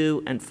 Level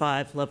 2, and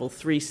 5 Level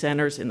 3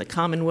 centers in the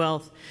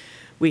Commonwealth.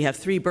 We have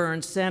 3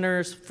 burn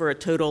centers for a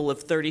total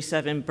of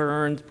 37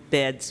 burn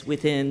beds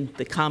within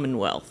the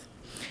Commonwealth.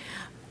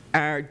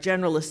 Our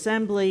General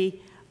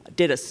Assembly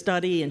did a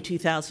study in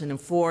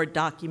 2004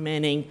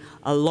 documenting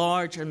a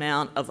large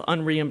amount of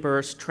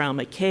unreimbursed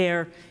trauma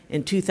care.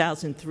 In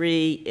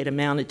 2003, it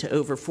amounted to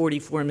over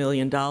 $44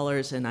 million,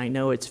 and I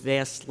know it's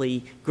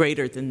vastly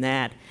greater than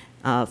that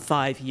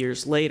 5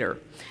 years later.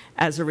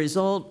 As a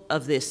result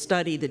of this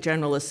study, the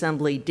General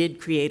Assembly did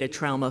create a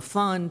trauma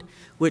fund,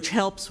 which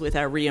helps with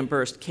our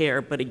reimbursed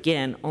care, but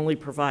again, only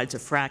provides a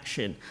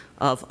fraction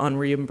of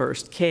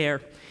unreimbursed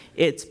care.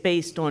 It's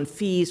based on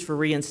fees for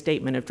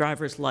reinstatement of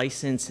driver's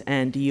license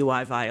and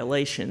DUI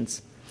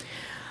violations.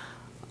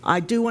 I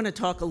do want to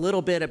talk a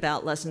little bit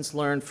about lessons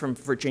learned from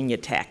Virginia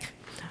Tech.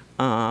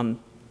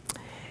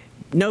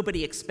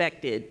 Nobody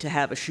expected to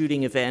have a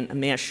shooting event, a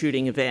mass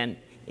shooting event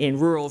in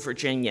rural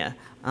Virginia,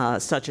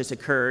 such as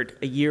occurred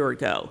a year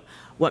ago.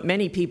 What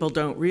many people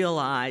don't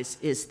realize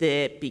is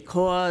that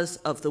because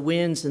of the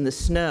winds and the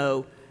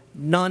snow,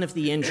 none of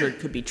the injured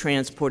could be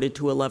transported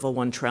to a Level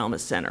 1 trauma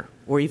center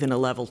or even a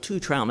Level 2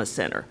 trauma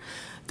center.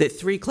 The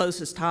 3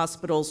 closest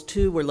hospitals,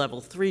 2 were Level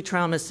 3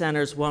 trauma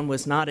centers, 1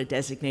 was not a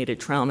designated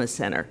trauma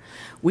center.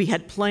 We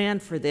had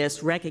planned for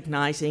this,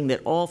 recognizing that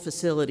all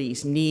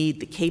facilities need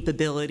the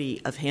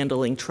capability of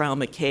handling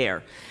trauma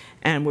care.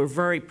 And we're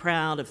very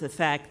proud of the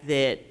fact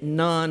that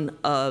none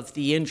of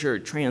the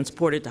injured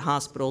transported to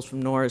hospitals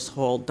from Norris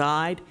Hall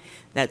died.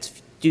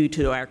 That's due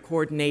to our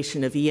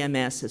coordination of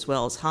EMS as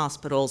well as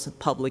hospitals,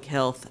 public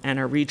health, and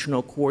our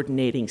regional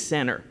coordinating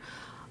center.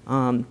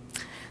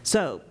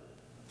 So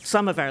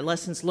some of our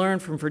lessons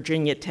learned from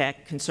Virginia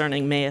Tech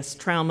concerning mass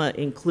trauma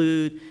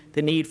include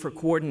the need for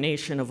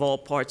coordination of all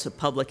parts of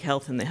public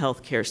health in the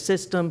healthcare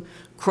system.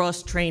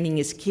 Cross-training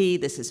is key.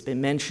 This has been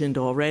mentioned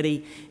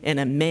already. In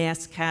a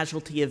mass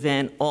casualty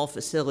event, all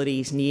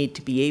facilities need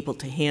to be able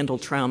to handle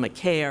trauma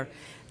care.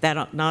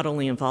 That not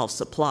only involves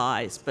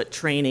supplies, but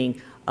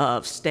training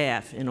of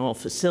staff in all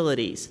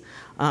facilities.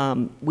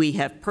 We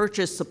have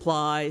purchased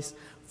supplies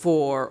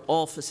for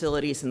all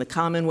facilities in the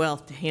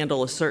Commonwealth to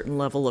handle a certain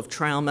level of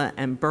trauma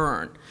and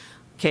burn.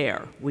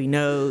 care. We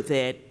know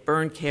that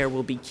burn care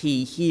will be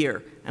key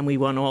here, and we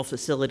want all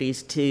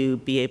facilities to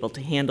be able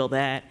to handle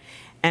that.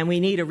 And we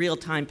need a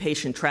real-time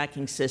patient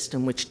tracking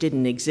system, which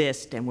didn't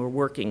exist, and we're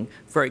working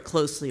very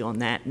closely on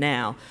that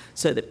now,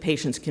 so that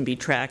patients can be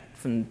tracked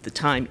from the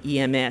time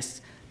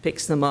EMS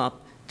picks them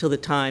up till the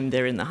time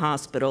they're in the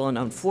hospital, and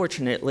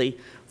unfortunately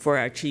for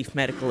our chief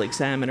medical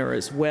examiner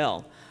as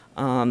well.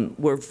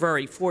 We're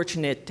very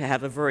fortunate to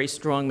have a very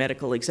strong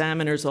medical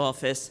examiner's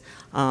office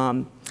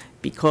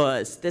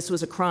because this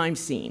was a crime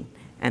scene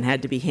and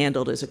had to be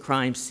handled as a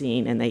crime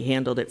scene, and they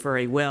handled it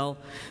very well.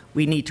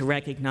 We need to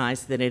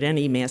recognize that at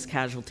any mass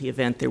casualty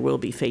event there will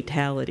be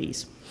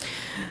fatalities.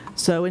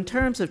 So in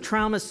terms of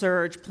trauma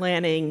surge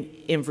planning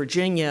in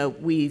Virginia,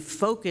 we've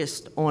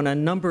focused on a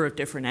number of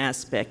different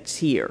aspects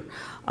here.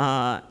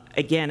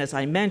 Again, as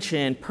I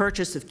mentioned,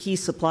 purchase of key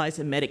supplies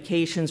and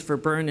medications for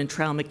burn and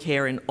trauma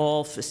care in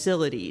all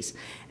facilities.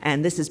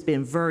 And this has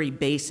been very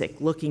basic,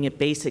 looking at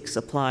basic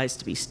supplies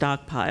to be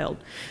stockpiled.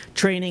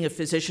 Training of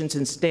physicians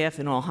and staff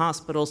in all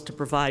hospitals to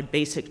provide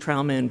basic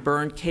trauma and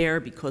burn care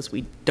because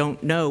we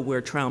don't know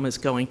where trauma is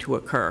going to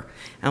occur,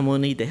 and we'll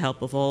need the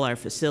help of all our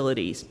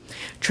facilities.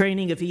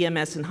 Training of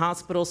EMS and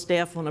hospital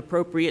staff on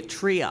appropriate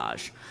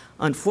triage.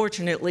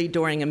 Unfortunately,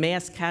 during a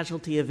mass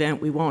casualty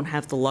event, we won't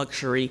have the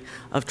luxury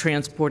of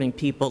transporting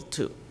people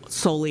to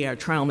solely our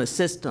trauma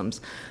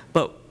systems,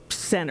 but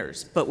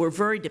centers. But we're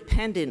very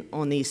dependent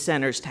on these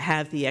centers to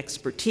have the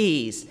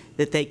expertise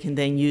that they can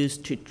then use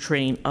to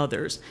train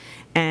others.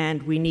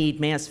 And we need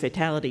mass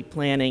fatality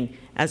planning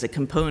as a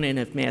component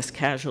of mass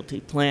casualty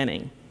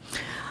planning.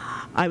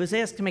 I was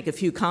asked to make a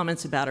few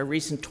comments about our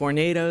recent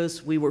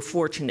tornadoes. We were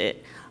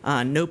fortunate.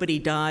 Nobody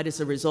died as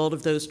a result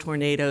of those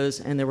tornadoes,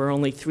 and there were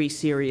only 3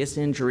 serious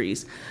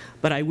injuries.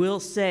 But I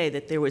will say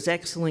that there was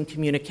excellent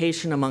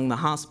communication among the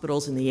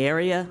hospitals in the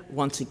area.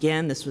 Once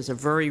again, this was a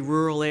very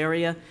rural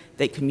area.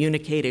 They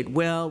communicated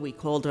well. We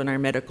called on our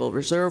Medical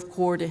Reserve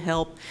Corps to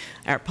help.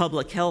 Our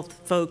public health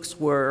folks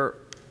were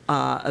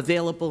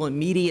available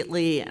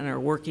immediately and are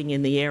working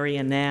in the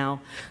area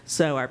now.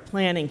 So our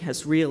planning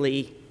has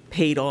really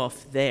paid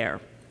off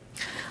there.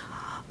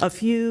 A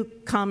few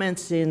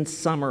comments in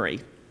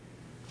summary.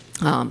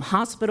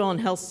 Hospital and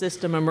health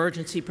system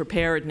emergency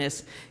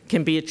preparedness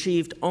can be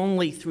achieved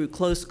only through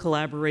close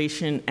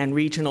collaboration and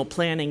regional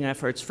planning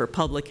efforts for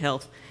public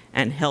health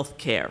and health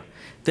care.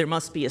 There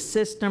must be a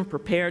system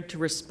prepared to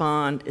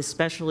respond,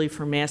 especially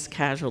for mass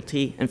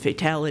casualty and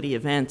fatality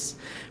events.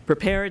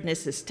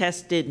 Preparedness is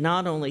tested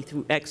not only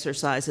through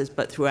exercises,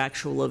 but through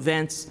actual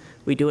events.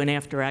 We do an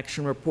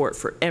after-action report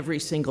for every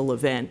single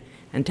event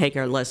and take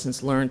our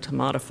lessons learned to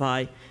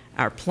modify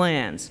our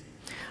plans.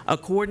 A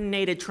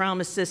coordinated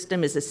trauma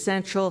system is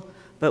essential,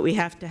 but we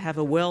have to have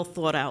a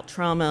well-thought-out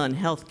trauma and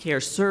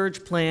healthcare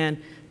surge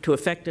plan to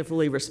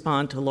effectively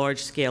respond to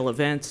large-scale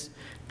events.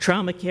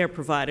 Trauma care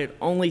provided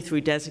only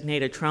through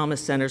designated trauma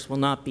centers will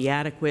not be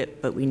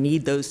adequate, but we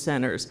need those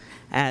centers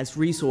as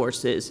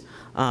resources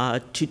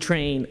to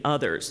train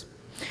others.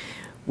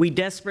 We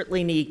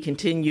desperately need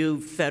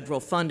continued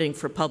federal funding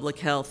for public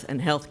health and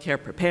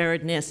healthcare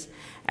preparedness.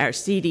 Our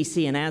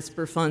CDC and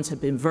ASPR funds have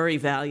been very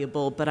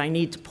valuable, but I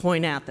need to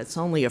point out that's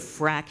only a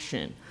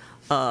fraction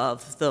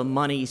of the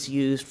monies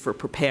used for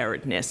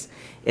preparedness.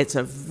 It's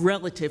a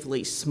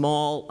relatively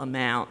small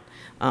amount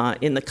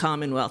in the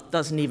Commonwealth.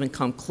 Doesn't even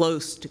come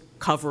close to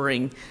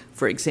covering,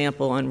 for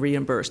example,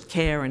 unreimbursed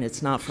care, and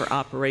it's not for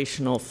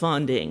operational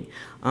funding.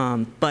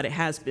 But it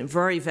has been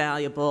very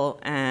valuable,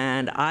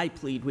 and I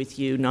plead with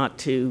you not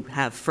to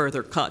have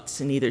further cuts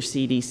in either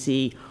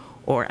CDC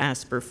or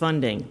ASPR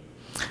funding.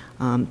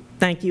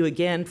 Thank you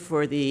again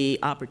for the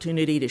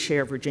opportunity to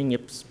share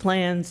Virginia's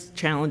plans,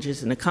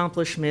 challenges, and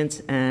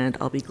accomplishments, and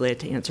I'll be glad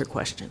to answer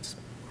questions.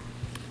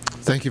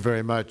 Thank you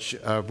very much.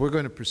 We're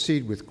going to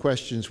proceed with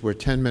questions where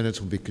 10 minutes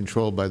will be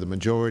controlled by the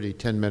majority,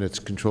 10 minutes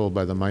controlled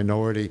by the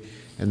minority,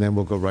 and then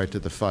we'll go right to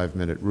the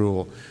 5-minute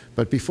rule.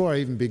 But before I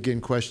even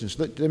begin questions,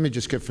 let me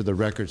just get for the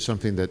record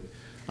something that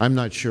I'm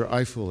not sure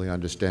I fully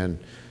understand,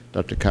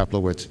 Dr.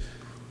 Kaplowitz.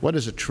 What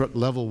is a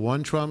level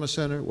 1 trauma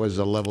center? What is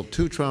a level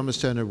 2 trauma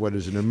center? What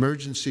is an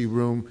emergency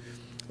room?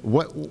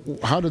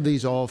 How do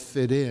these all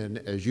fit in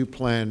as you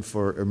plan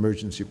for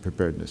emergency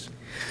preparedness?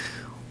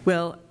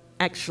 Well,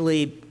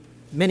 actually,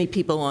 many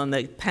people on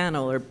the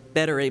panel are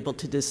better able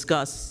to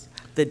discuss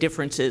the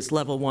differences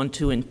level 1,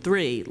 2, and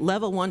 3.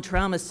 Level 1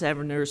 trauma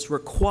centers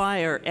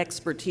require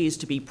expertise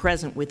to be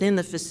present within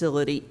the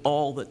facility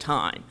all the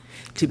time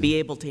to be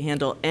able to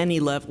handle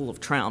any level of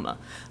trauma.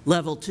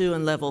 Level 2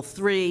 and level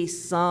 3,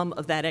 some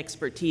of that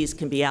expertise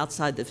can be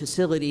outside the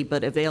facility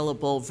but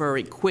available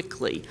very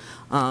quickly.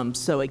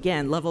 So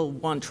again, level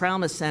 1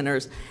 trauma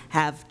centers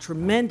have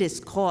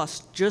tremendous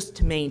costs just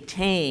to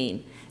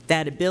maintain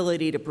that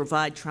ability to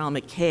provide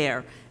trauma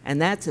care,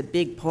 and that's a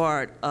big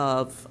part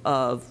of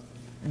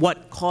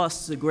what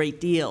costs a great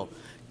deal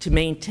to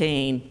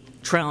maintain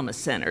trauma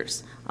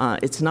centers.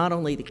 It's not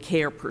only the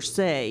care per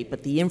se,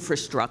 but the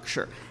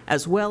infrastructure,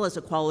 as well as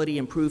a quality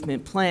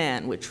improvement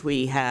plan, which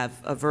we have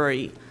a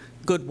very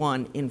good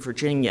one in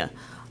Virginia.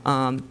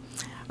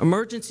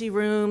 Emergency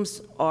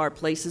rooms are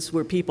places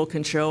where people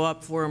can show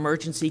up for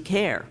emergency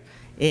care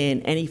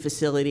in any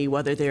facility,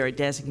 whether they're a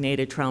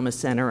designated trauma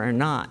center or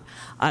not.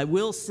 I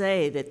will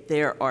say that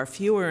there are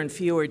fewer and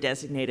fewer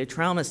designated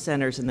trauma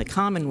centers in the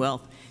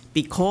Commonwealth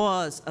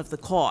because of the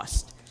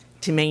cost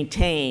to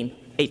maintain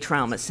a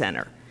trauma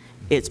center.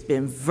 It's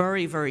been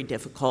very, very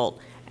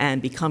difficult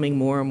and becoming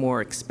more and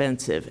more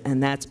expensive,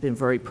 and that's been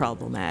very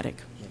problematic.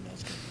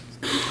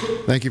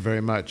 Thank you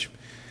very much.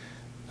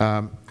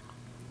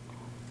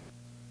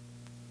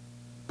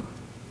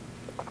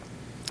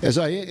 As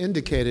I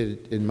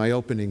indicated in my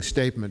opening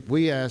statement,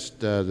 we asked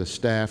the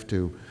staff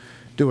to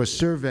do a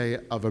survey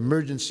of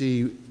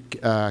emergency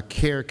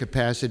care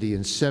capacity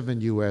in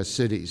 7 U.S.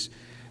 cities.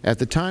 At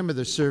the time of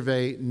the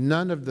survey,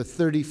 none of the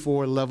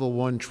 34 Level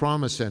 1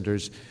 trauma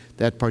centers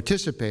that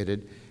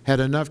participated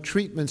had enough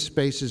treatment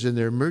spaces in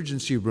their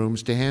emergency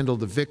rooms to handle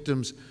the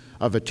victims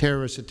of a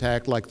terrorist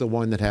attack like the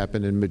one that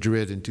happened in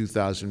Madrid in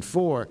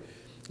 2004.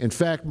 In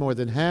fact, more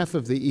than half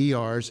of the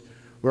ERs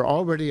were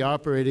already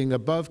operating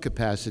above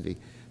capacity.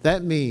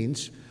 That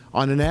means,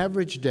 on an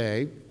average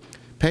day,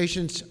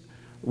 patients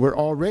were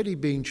already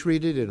being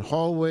treated in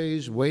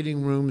hallways,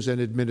 waiting rooms,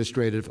 and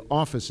administrative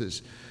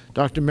offices.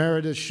 Dr.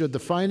 Meredith, should the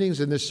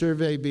findings in this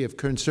survey be of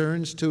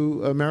concerns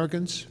to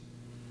Americans?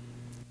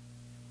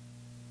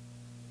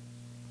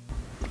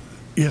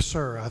 Yes,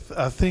 sir.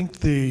 I think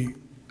the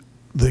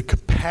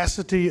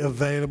capacity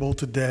available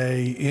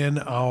today in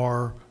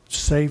our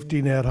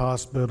safety net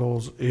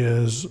hospitals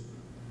is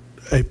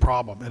a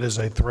problem. It is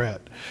a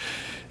threat.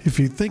 If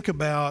you think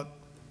about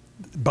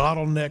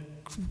bottleneck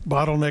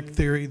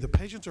theory, the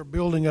patients are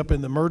building up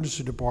in the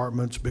emergency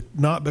departments, but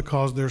not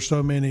because there's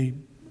so many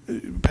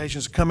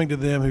patients coming to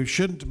them who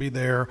shouldn't be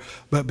there,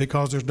 but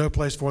because there's no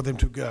place for them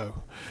to go.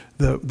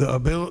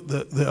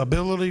 The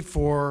ability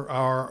for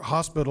our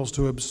hospitals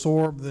to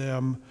absorb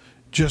them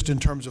just in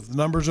terms of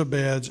numbers of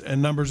beds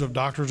and numbers of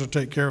doctors to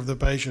take care of the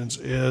patients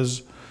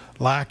is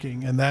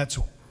lacking, and that's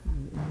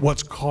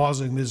what's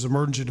causing this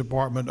emergency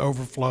department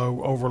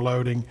overflow,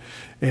 overloading,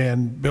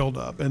 and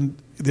buildup.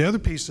 And the other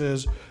piece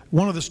is,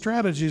 one of the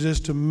strategies is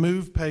to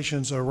move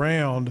patients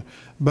around,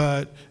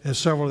 but as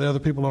several of the other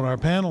people on our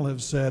panel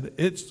have said,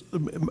 it's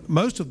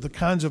most of the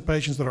kinds of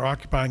patients that are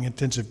occupying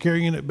intensive care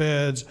unit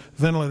beds,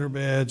 ventilator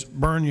beds,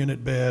 burn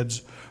unit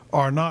beds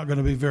are not going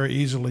to be very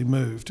easily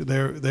moved.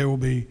 They will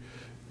be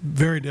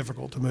very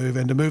difficult to move,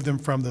 and to move them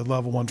from the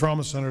Level 1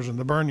 trauma centers and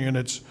the burn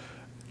units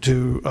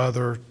to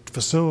other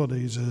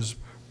facilities is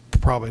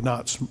probably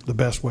not the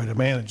best way to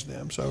manage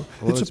them. So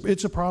well,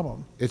 it's a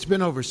problem. It's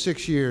been over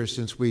 6 years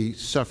since we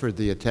suffered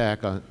the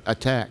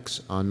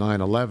attacks on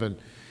 9/11.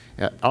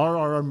 Are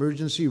our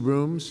emergency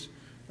rooms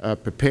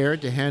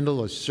prepared to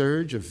handle a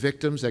surge of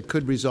victims that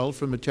could result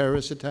from a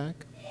terrorist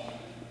attack?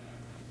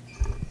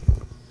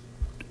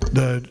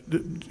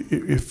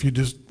 If you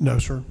just, no,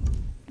 sir.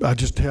 I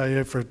just tell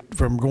you,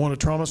 from going to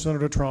trauma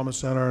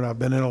center, and I've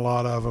been in a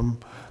lot of them,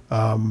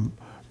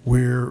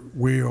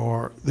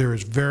 there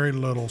is very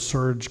little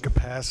surge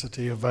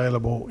capacity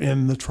available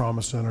in the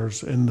trauma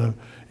centers, in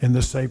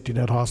the safety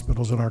net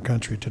hospitals in our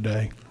country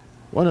today.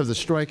 One of the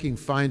striking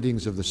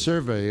findings of the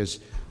survey is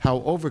how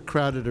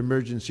overcrowded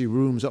emergency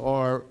rooms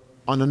are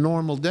on a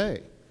normal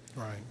day.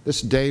 Right.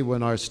 This day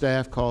when our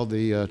staff called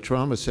the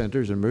trauma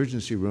centers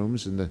emergency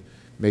rooms in the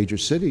major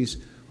cities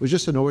was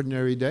just an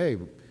ordinary day.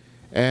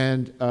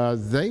 And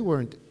they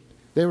were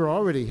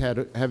already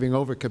having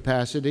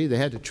overcapacity. They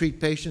had to treat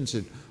patients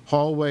in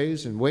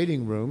hallways and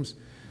waiting rooms.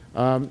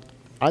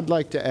 I'd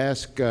like to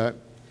ask,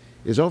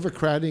 is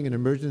overcrowding in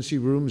emergency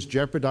rooms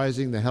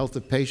jeopardizing the health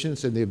of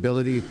patients and the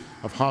ability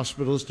of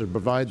hospitals to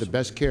provide the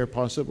best care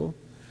possible?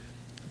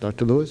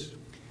 Dr. Lewis?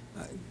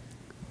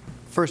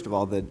 First of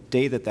all, the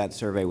day that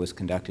survey was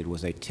conducted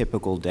was a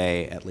typical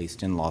day, at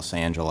least in Los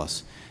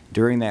Angeles.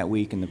 During that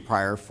week, in the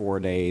prior 4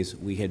 days,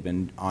 we had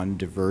been on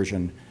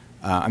diversion.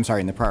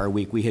 In the prior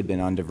week, we had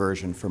been on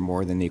diversion for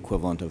more than the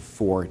equivalent of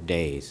 4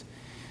 days.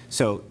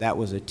 So that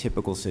was a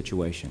typical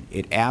situation.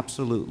 It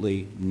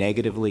absolutely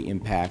negatively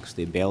impacts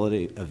the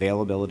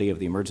availability of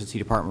the emergency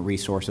department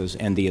resources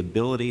and the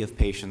ability of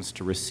patients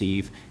to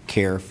receive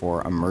care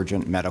for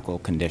emergent medical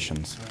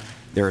conditions.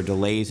 There are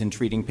delays in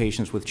treating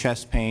patients with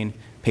chest pain,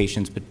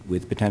 patients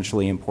with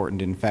potentially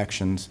important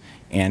infections,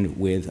 and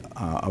with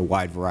a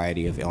wide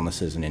variety of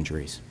illnesses and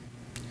injuries.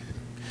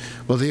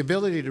 Well, the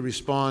ability to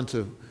respond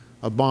to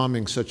a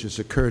bombing such as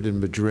occurred in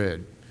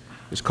Madrid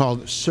is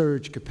called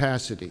surge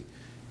capacity.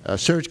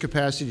 Surge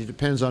capacity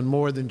depends on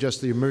more than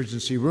just the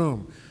emergency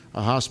room.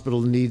 A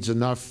hospital needs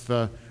enough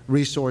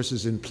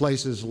resources in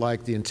places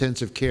like the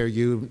intensive care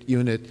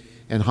unit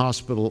and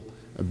hospital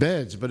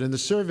beds. But in the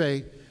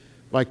survey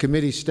by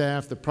committee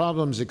staff, the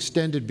problems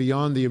extended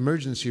beyond the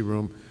emergency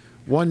room.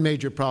 One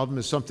major problem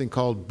is something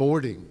called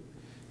boarding.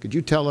 Could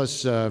you tell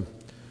us, well,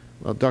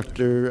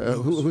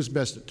 who's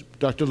best?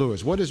 Dr.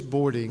 Lewis, what is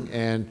boarding,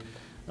 and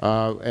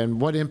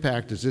what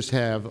impact does this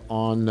have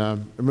on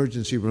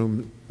emergency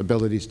room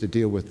abilities to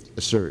deal with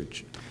a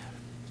surge?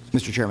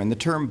 Mr. Chairman, the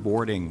term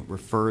boarding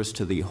refers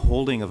to the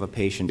holding of a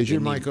patient. Is your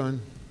mic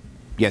on?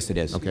 Yes, it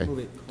is. Okay.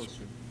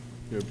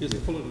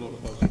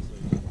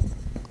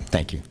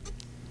 Thank you.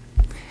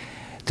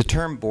 The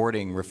term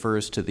boarding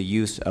refers to the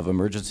use of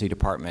emergency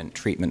department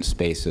treatment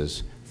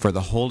spaces for the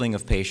holding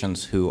of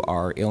patients who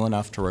are ill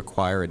enough to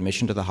require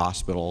admission to the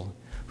hospital,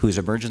 whose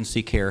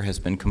emergency care has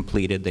been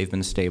completed, they've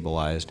been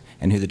stabilized,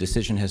 and who the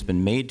decision has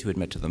been made to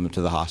admit them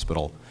to the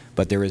hospital,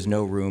 but there is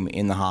no room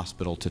in the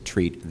hospital to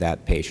treat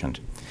that patient.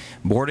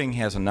 Boarding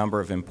has a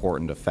number of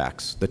important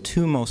effects. The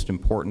two most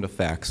important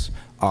effects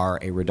are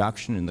a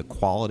reduction in the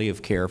quality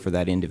of care for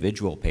that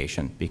individual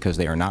patient because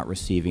they are not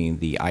receiving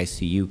the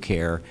ICU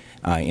care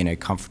in a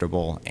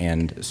comfortable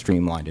and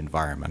streamlined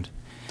environment.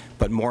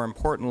 But more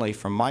importantly,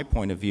 from my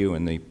point of view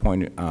and the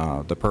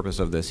purpose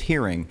of this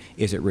hearing,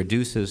 is it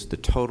reduces the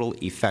total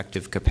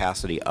effective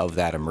capacity of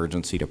that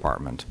emergency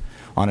department.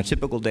 On a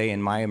typical day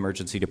in my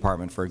emergency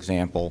department, for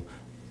example,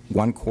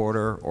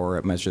 1/4 or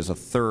as much as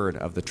 1/3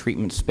 of the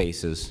treatment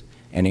spaces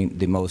and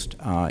the most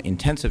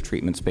intensive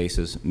treatment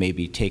spaces may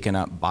be taken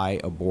up by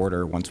a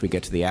boarder once we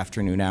get to the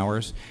afternoon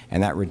hours,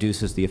 and that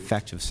reduces the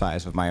effective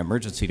size of my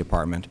emergency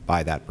department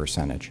by that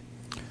percentage.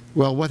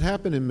 Well, what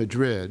happened in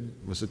Madrid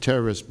was a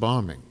terrorist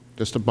bombing,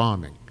 just a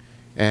bombing,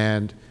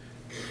 and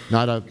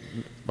not a,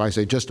 I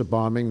say just a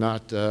bombing,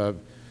 not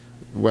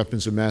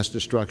weapons of mass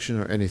destruction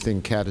or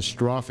anything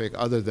catastrophic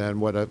other than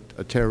what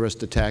a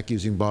terrorist attack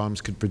using bombs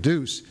could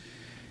produce.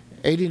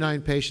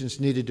 89 patients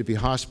needed to be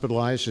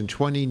hospitalized and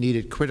 20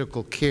 needed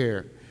critical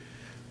care.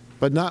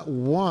 But not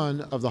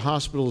one of the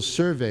hospitals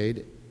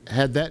surveyed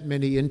had that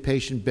many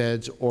inpatient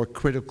beds or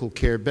critical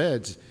care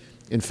beds.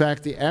 In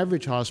fact, the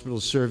average hospital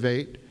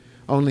surveyed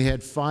only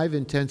had 5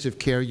 intensive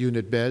care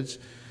unit beds,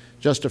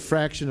 just a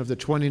fraction of the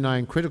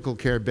 29 critical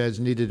care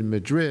beds needed in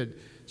Madrid.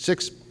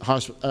 Six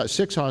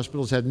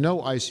hospitals had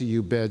no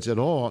ICU beds at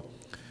all.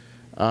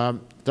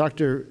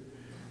 Dr.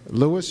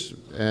 Lewis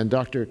and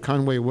Dr.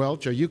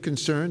 Conway-Welch, are you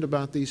concerned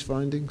about these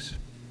findings?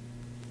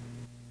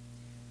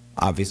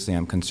 Obviously,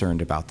 I'm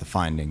concerned about the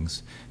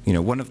findings. You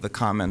know, one of the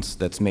comments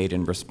that's made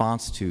in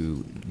response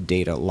to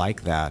data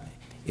like that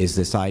is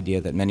this idea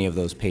that many of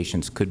those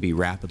patients could be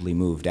rapidly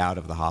moved out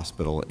of the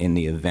hospital in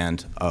the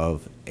event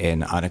of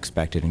an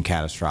unexpected and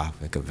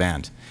catastrophic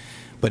event.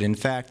 But in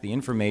fact, the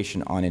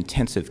information on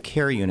intensive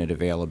care unit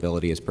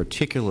availability is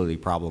particularly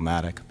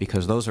problematic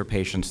because those are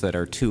patients that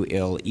are too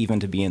ill even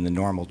to be in the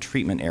normal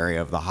treatment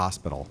area of the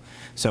hospital.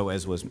 So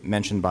as was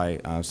mentioned by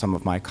some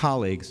of my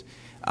colleagues,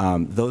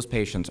 those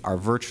patients are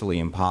virtually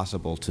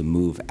impossible to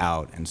move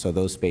out, and so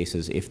those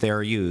spaces, if they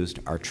are used,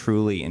 are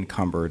truly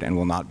encumbered and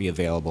will not be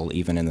available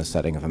even in the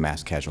setting of a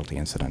mass casualty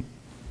incident.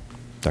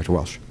 Dr.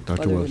 Welsh.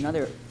 Dr. Welsh.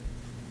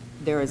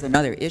 There is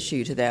another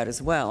issue to that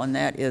as well, and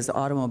that is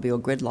automobile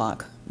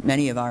gridlock.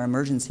 Many of our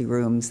emergency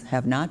rooms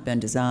have not been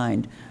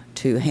designed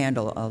to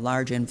handle a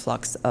large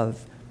influx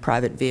of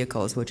private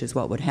vehicles, which is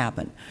what would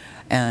happen.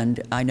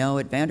 And I know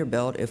at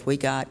Vanderbilt, if we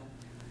got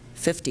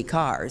 50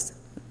 cars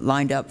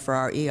lined up for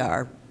our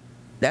ER,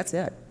 that's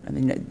it. I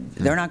mean,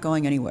 they're not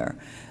going anywhere.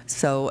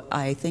 So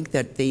I think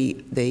that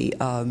the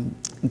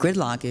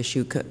gridlock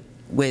issue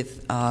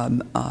with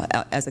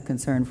as a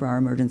concern for our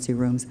emergency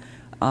rooms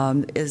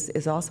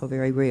is also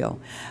very real.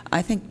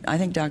 I think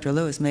Dr.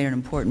 Lewis made an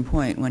important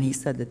point when he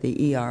said that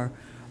the ER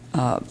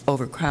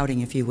overcrowding,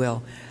 if you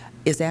will,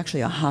 is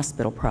actually a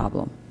hospital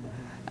problem.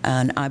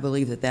 And I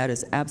believe that that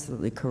is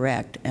absolutely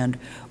correct. And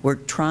we're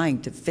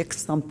trying to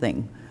fix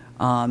something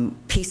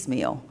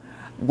piecemeal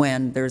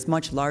when there's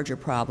much larger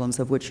problems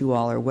of which you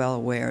all are well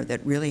aware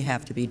that really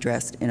have to be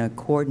addressed in a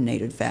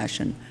coordinated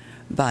fashion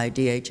by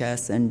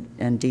DHS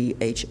and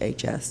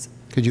DHHS.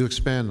 Could you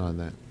expand on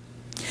that?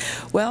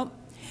 Well,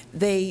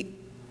 the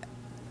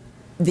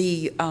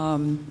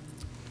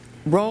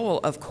role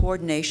of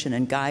coordination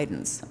and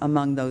guidance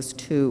among those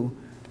two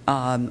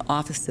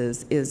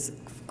offices is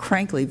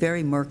frankly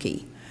very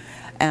murky.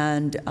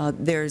 And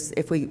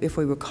if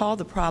we recall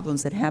the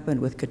problems that happened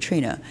with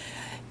Katrina,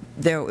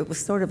 it was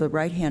sort of the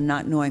right hand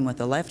not knowing what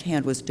the left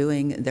hand was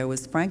doing. There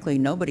was frankly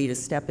nobody to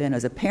step in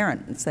as a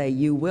parent and say,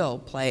 you will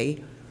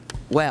play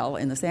well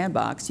in the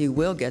sandbox, you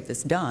will get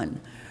this done.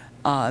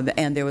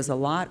 And there was a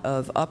lot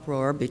of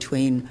uproar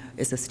between,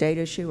 is a state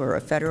issue or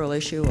a federal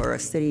issue or a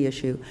city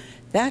issue.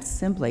 That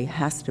simply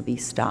has to be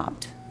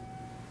stopped.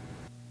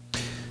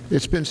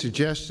 It's been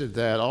suggested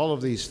that all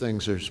of these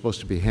things are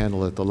supposed to be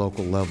handled at the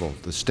local level.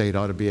 The state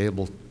ought to be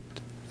able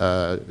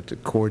to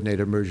coordinate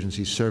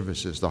emergency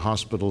services. The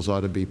hospitals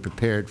ought to be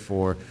prepared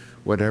for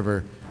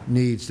whatever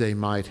needs they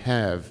might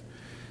have.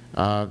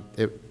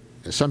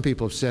 Some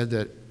people have said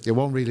that it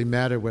won't really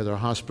matter whether a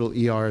hospital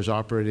ER is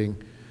operating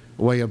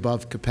way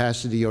above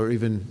capacity or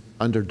even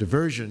under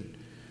diversion.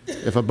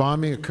 If a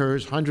bombing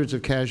occurs, hundreds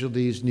of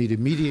casualties need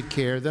immediate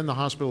care, then the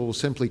hospital will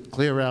simply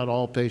clear out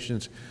all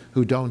patients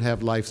who don't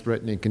have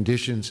life-threatening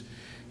conditions.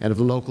 And if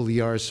the local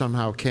ER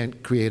somehow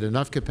can't create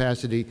enough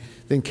capacity,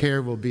 then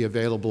care will be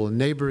available in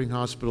neighboring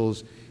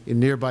hospitals, in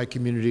nearby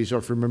communities,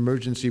 or from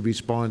emergency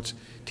response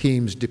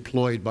teams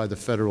deployed by the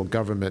federal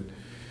government.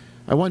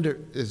 I wonder,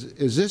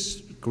 is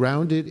this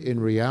grounded in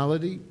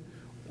reality,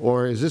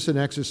 or is this an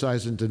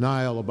exercise in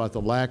denial about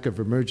the lack of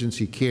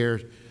emergency care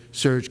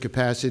surge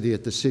capacity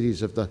at the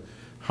cities of the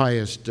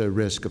highest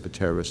risk of a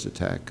terrorist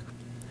attack?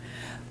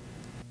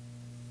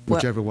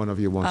 Whichever one of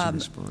you wants to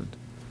respond.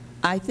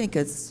 I think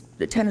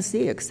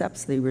Tennessee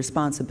accepts the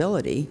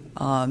responsibility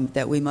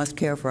that we must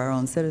care for our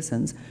own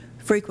citizens.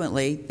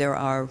 Frequently, there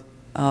are,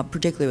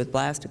 particularly with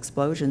blast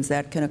explosions,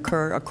 that can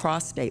occur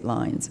across state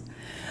lines.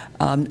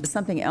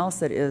 Something else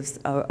that is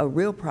a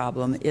real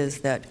problem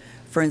is that,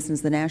 for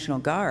instance, the National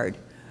Guard,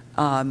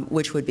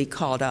 which would be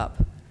called up,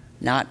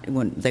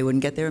 they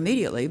wouldn't get there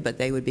immediately, but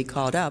they would be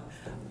called up,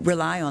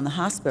 rely on the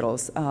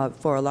hospitals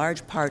for a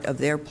large part of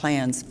their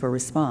plans for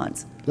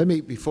response. Let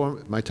me,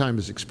 before my time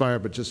has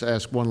expired, but just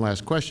ask one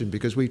last question,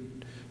 because we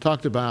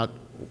talked about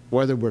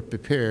whether we're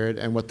prepared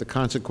and what the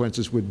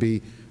consequences would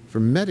be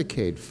for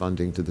Medicaid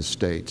funding to the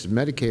states.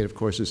 Medicaid, of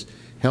course, is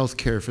health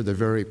care for the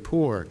very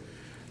poor.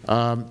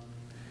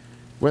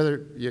 Whether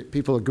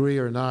people agree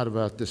or not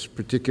about this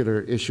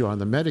particular issue on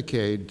the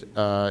Medicaid,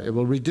 it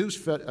will reduce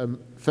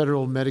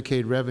federal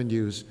Medicaid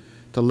revenues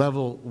to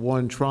level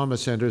 1 trauma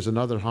centers and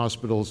other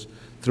hospitals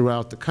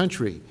throughout the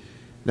country.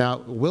 Now,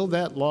 will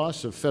that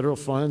loss of federal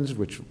funds,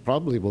 which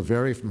probably will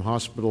vary from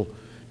hospital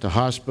to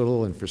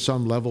hospital and for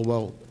some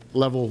level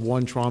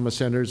 1 trauma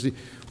centers,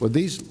 will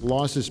these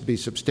losses be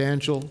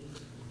substantial,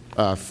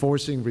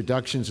 forcing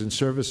reductions in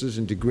services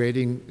and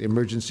degrading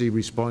emergency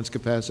response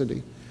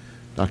capacity?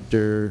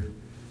 Dr.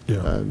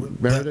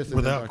 Meredith?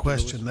 Without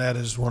question, that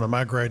is one of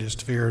my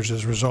greatest fears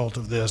as a result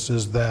of this,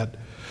 is that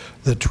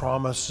the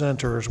trauma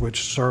centers,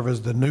 which serve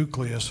as the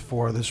nucleus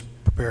for this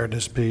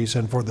preparedness piece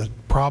and for the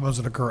problems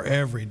that occur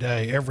every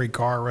day, every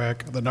car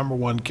wreck, the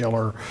 #1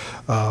 killer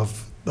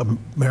of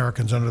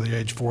Americans under the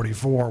age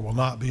 44, will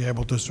not be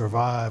able to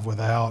survive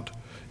without,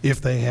 if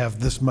they have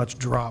this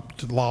much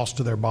loss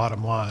to their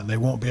bottom line. They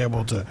won't be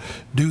able to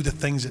do the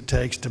things it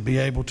takes to be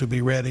able to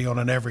be ready on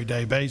an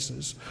everyday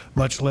basis,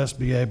 much less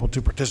be able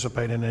to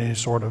participate in any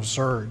sort of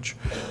surge.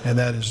 And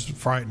that is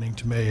frightening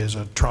to me as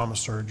a trauma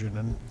surgeon.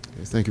 And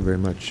thank you very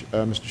much.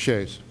 Mr.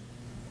 Shays.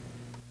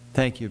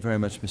 Thank you very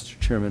much, Mr.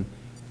 Chairman.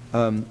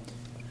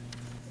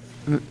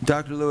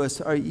 Dr. Lewis,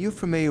 are you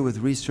familiar with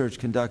research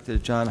conducted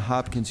at Johns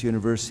Hopkins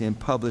University and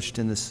published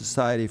in the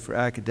Society for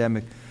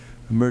Academic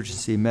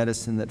Emergency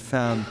Medicine that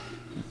found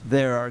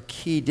there are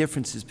key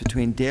differences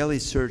between daily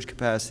surge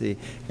capacity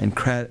and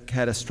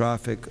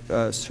catastrophic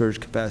surge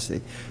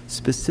capacity?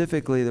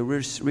 Specifically, the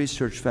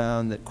research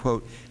found that,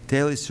 quote,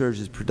 daily surge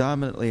is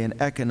predominantly an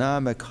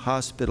economic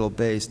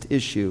hospital-based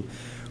issue,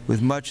 with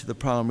much of the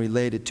problem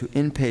related to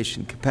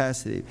inpatient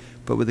capacity,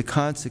 but with the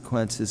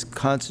consequences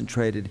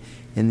concentrated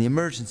in the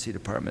emergency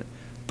department.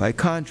 By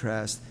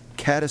contrast,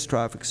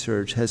 catastrophic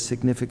surge has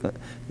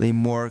significantly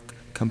more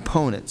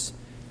components.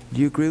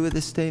 Do you agree with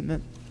this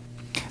statement?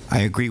 I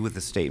agree with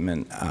the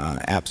statement,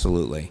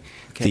 absolutely.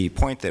 Okay. The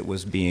point that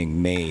was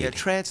being made— Yeah,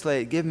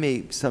 translate, give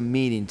me some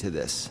meaning to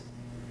this.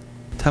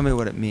 Tell me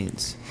what it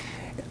means.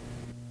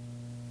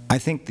 I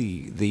think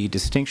the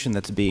distinction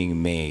that's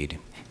being made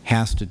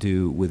has to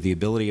do with the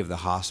ability of the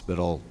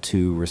hospital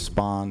to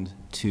respond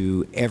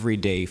to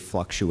everyday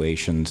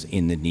fluctuations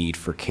in the need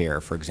for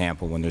care. For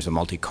example, when there's a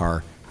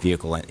multi-car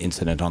vehicle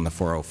incident on the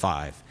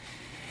 405.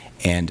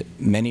 And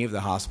many of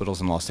the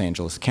hospitals in Los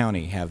Angeles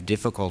County have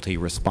difficulty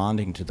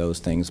responding to those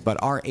things, but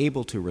are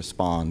able to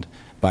respond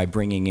by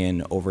bringing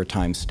in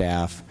overtime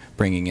staff,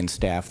 bringing in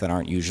staff that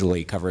aren't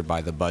usually covered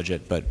by the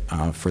budget, but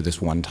for this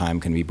one time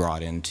can be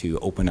brought in to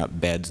open up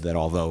beds that,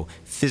 although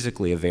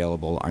physically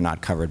available, are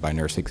not covered by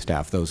nursing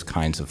staff, those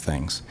kinds of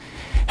things.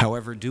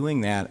 However, doing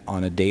that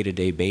on a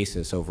day-to-day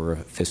basis over a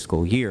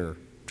fiscal year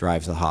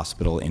drives the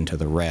hospital into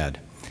the red.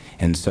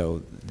 And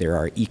so there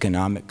are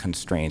economic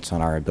constraints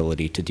on our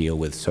ability to deal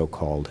with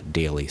so-called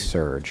daily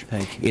surge.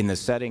 Thank you. In the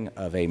setting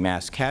of a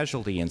mass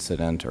casualty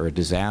incident or a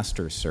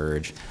disaster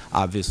surge,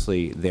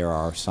 obviously there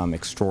are some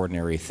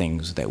extraordinary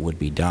things that would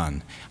be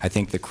done. I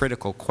think the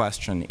critical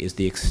question is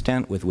the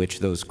extent with which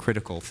those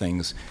critical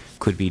things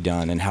could be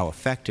done and how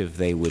effective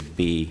they would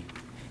be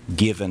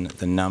given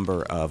the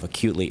number of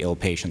acutely ill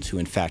patients who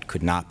in fact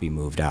could not be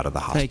moved out of the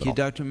hospital. Thank you.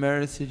 Dr.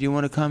 Meredith, did you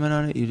want to comment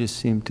on it? You just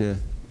seem to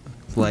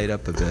light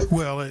up a bit.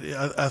 Well,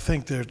 I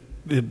think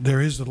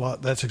there is a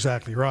lot. That's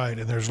exactly right,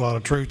 and there's a lot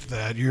of truth to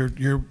that.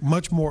 You're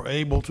much more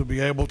able to be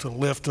able to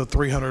lift a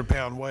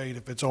 300-pound weight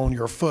if it's on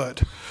your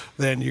foot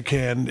than you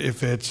can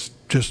if it's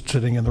just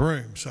sitting in the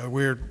room. So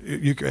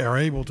you are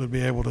able to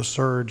be able to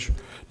surge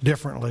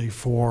differently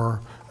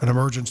for an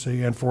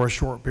emergency and for a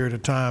short period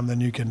of time than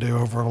you can do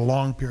over a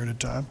long period of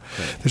time.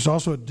 Okay. There's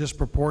also a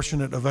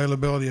disproportionate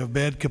availability of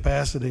bed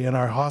capacity in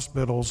our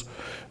hospitals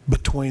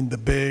between the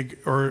big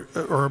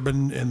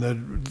urban and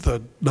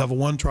the level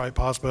 1 type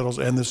hospitals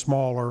and the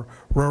smaller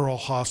rural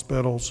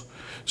hospitals,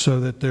 so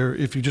that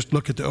if you just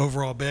look at the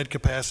overall bed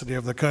capacity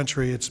of the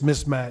country, it's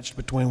mismatched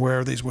between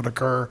where these would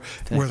occur,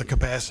 where the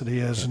capacity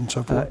is, and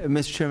so forth.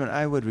 Mr. Chairman,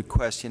 I would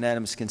request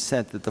unanimous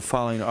consent that the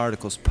following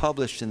articles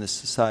published in the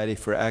Society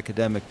for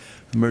Academic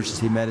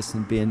Emergency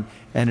Medicine being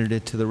entered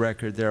into the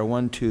record. There are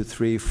 1, 2,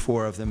 3,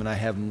 4 of them, and I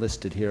have them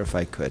listed here if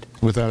I could.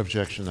 Without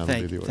objection, that will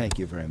be the order. Thank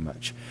you very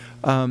much.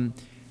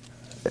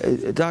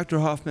 Dr.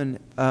 Hoffman,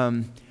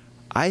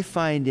 I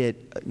find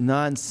it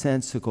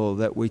nonsensical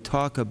that we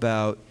talk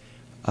about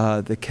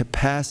the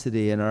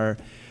capacity in our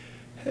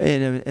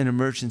in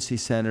emergency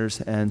centers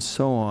and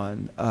so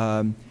on,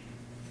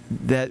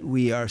 that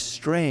we are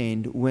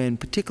strained when,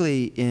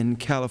 particularly in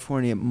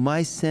California,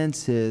 my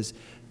sense is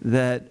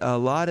that a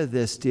lot of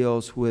this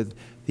deals with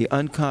the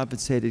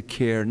uncompensated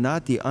care,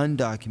 not the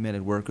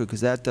undocumented worker,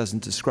 because that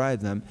doesn't describe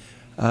them.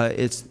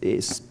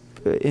 It's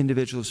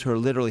individuals who are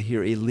literally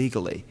here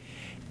illegally.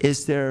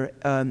 Is there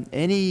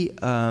any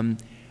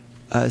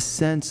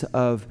sense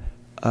of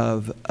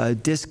a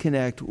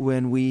disconnect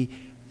when we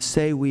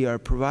say we are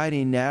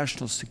providing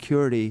national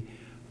security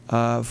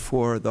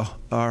for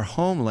our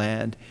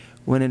homeland,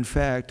 when in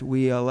fact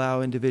we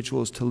allow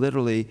individuals to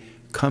literally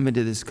come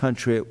into this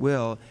country at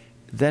will,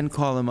 then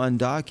call them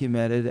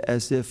undocumented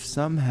as if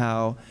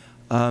somehow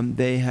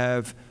they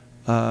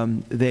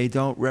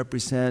don't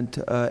represent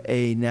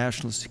a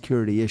national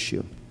security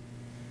issue?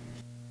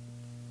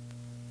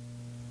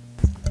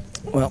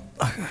 Well,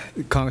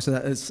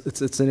 Congressman,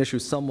 it's an issue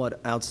somewhat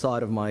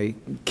outside of my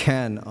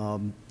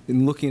ken.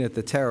 In looking at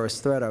the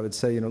terrorist threat, I would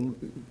say,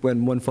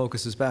 when one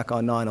focuses back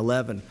on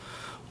 9/11,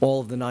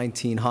 all of the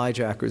 19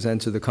 hijackers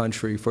entered the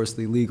country,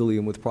 firstly legally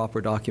and with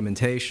proper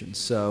documentation.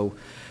 So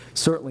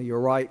certainly you're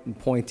right in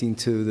pointing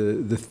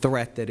to the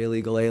threat that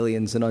illegal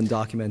aliens and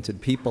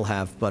undocumented people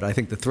have, but I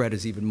think the threat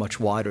is even much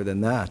wider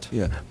than that.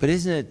 Yeah, but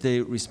isn't it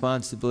the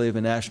responsibility of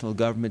a national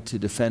government to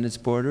defend its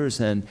borders?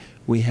 And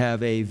we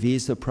have a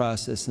visa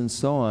process and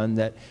so on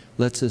that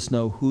lets us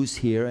know who's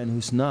here and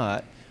who's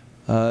not.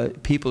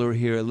 People who are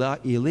here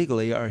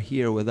illegally are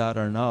here without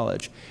our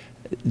knowledge.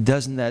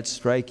 Doesn't that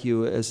strike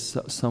you as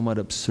somewhat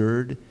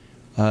absurd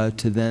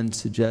to then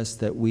suggest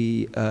that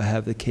we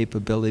have the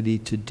capability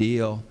to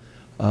deal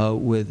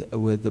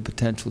with the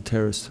potential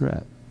terrorist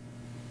threat?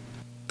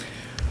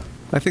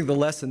 I think the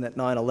lesson that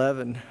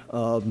 9/11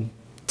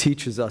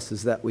 teaches us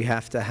is that we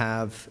have to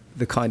have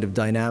the kind of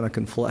dynamic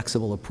and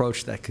flexible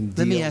approach that can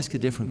deal Let me ask a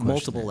different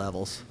question. Multiple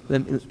levels.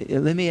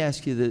 Let me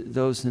ask you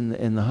those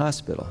in the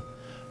hospital.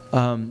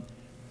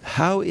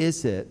 How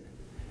is it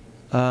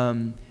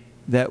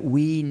that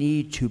we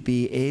need to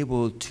be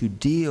able to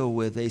deal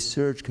with a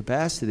surge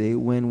capacity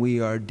when we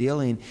are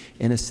dealing,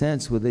 in a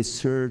sense, with a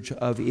surge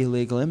of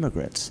illegal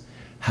immigrants?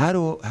 How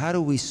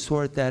do we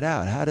sort that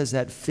out? How does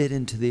that fit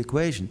into the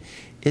equation?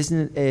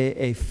 Isn't it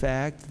a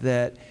fact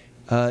that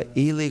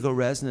illegal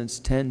residents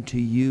tend to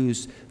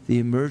use the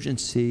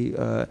emergency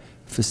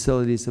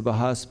facilities of a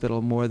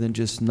hospital more than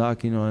just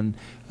knocking on,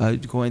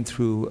 going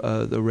through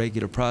the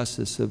regular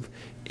process of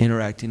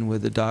interacting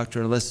with the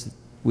doctor, unless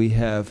we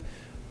have,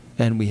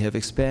 and we have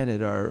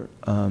expanded our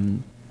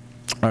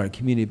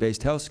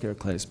community-based health care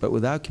clinics. But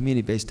without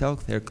community-based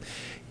health care,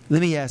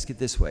 let me ask it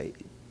this way.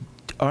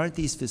 Aren't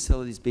these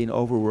facilities being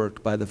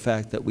overworked by the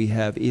fact that we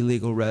have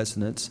illegal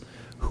residents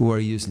who are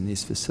using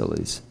these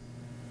facilities?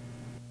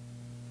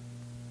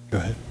 Go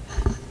ahead.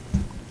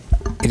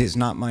 It is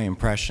not my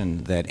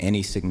impression that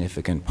any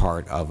significant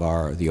part of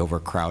the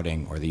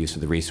overcrowding or the use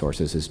of the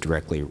resources is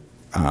directly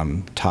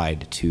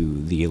tied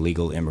to the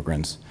illegal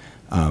immigrants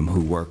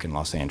who work in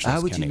Los Angeles County.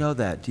 How would you know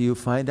that? Do you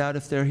find out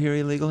if they're here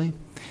illegally?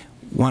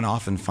 One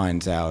often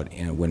finds out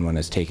when one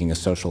is taking a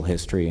social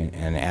history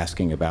and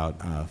asking about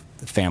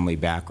family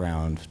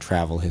background,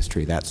 travel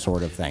history, that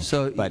sort of thing.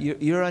 So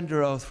you're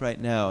under oath right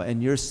now,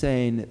 and you're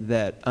saying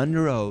that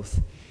under oath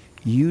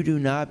you do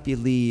not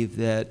believe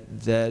that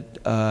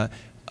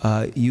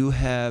you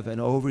have an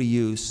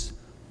overuse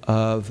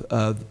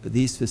of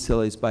these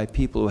facilities by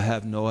people who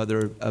have no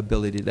other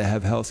ability to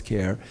have health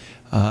care,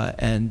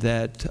 and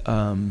that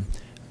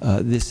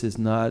this is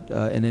not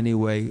in any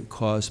way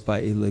caused by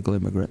illegal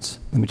immigrants.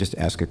 Let me just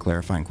ask a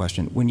clarifying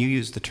question. When you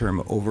use the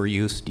term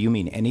overuse, do you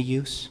mean any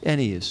use?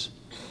 Any use.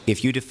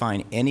 If you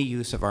define any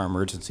use of our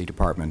emergency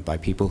department by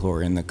people who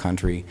are in the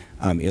country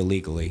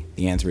illegally,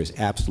 the answer is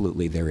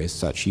absolutely there is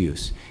such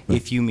use. Right.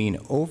 If you mean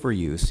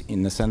overuse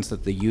in the sense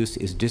that the use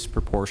is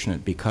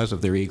disproportionate because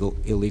of their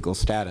illegal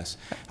status,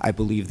 I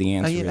believe the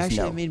answer is no.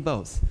 Actually, I mean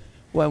both.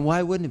 Well,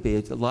 why wouldn't it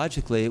be?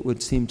 Logically, it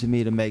would seem to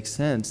me to make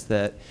sense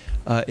that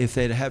if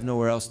they have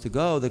nowhere else to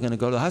go, they're going to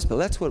go to the hospital.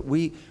 That's what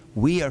we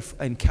are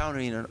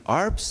encountering on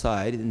our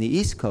side in the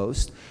East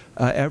Coast.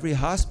 Every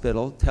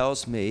hospital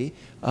tells me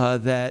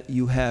that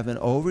you have an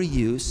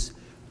overuse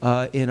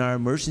in our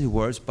emergency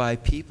wards by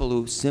people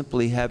who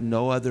simply have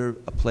no other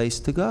place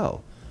to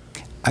go.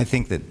 I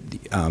think that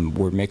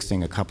we're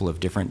mixing a couple of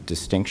different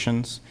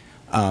distinctions.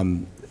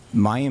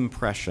 My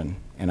impression,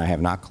 and I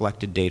have not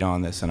collected data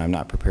on this and I'm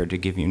not prepared to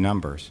give you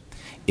numbers,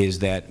 is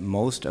that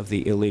most of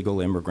the illegal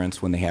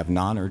immigrants, when they have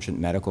non-urgent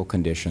medical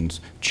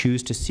conditions,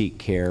 choose to seek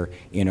care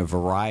in a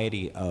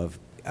variety of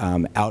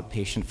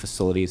outpatient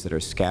facilities that are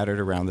scattered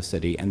around the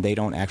city, and they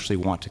don't actually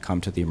want to come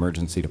to the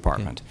emergency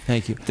department. Okay.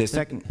 Thank you. The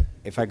second,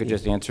 if I could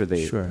just answer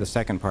the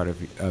second part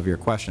of your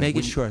question. Make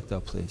it short,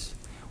 though, please.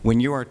 When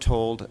you are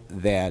told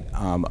that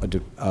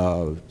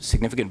a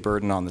significant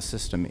burden on the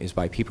system is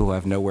by people who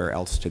have nowhere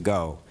else to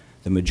go,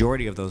 the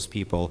majority of those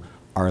people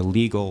are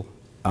legal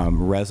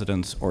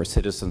residents or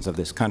citizens of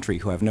this country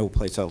who have no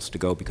place else to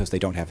go because they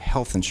don't have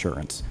health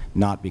insurance,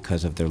 not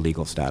because of their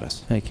legal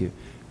status. Thank you.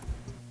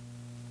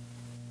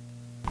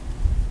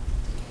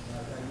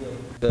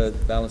 The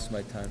balance of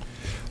my time.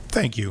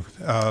 Thank you.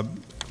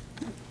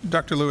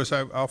 Dr. Lewis,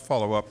 I'll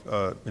follow up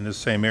in the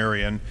same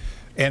area,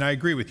 and I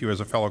agree with you as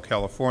a fellow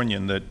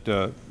Californian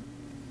that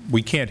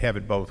we can't have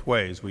it both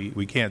ways.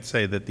 We can't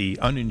say that the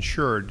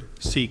uninsured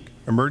seek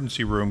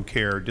emergency room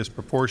care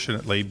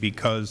disproportionately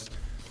because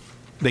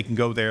they can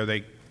go there.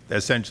 They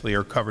essentially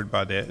are covered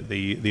by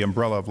the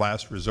umbrella of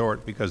last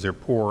resort because they're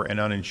poor and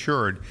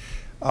uninsured,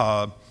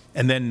 and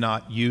then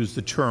not use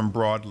the term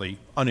broadly,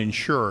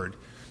 uninsured,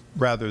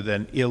 rather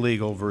than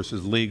illegal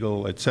versus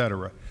legal, et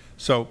cetera.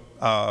 So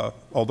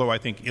although I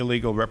think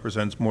illegal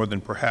represents more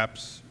than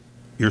perhaps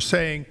you're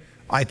saying,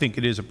 I think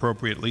it is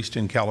appropriate, at least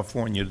in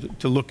California,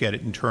 to look at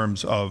it in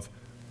terms of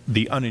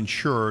the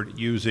uninsured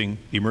using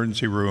the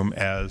emergency room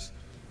as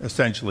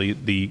essentially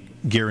the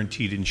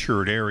guaranteed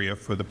insured area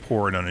for the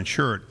poor and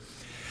uninsured.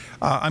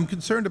 I'm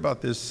concerned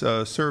about this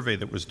survey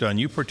that was done.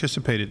 You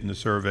participated in the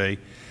survey,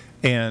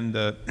 and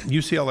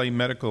UCLA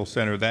Medical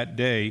Center that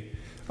day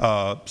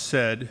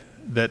said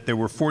that there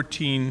were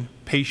 14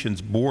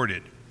 patients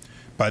boarded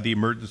by the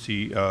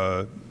emergency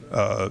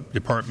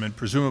department,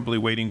 presumably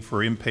waiting for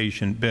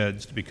inpatient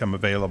beds to become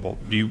available.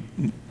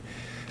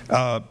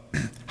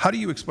 How do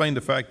you explain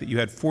the fact that you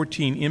had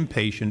 14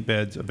 inpatient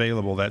beds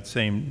available that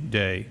same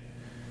day?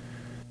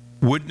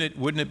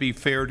 Wouldn't it be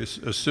fair to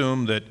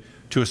assume that,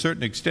 to a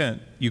certain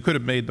extent, you could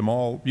have made them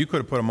all, you could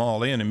have put them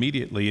all in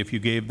immediately if you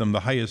gave them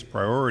the highest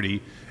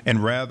priority,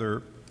 and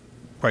rather,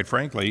 quite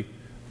frankly,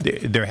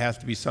 there has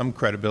to be some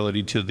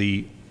credibility to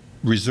the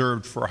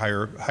reserved for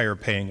higher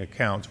paying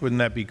accounts. Wouldn't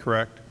that be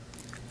correct?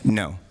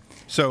 No.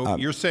 So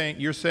you're saying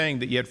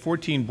that you had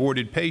 14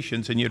 boarded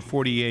patients and you had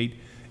 48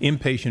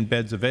 inpatient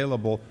beds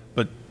available,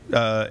 but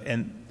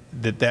and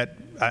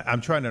I'm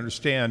trying to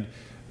understand.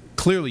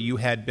 Clearly, you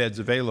had beds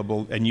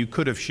available and you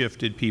could have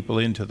shifted people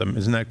into them.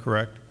 Isn't that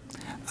correct?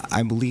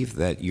 I believe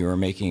that you're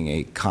making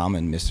a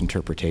common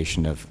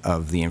misinterpretation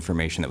of the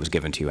information that was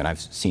given to you, and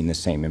I've seen the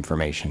same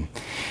information.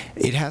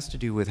 It has to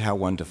do with how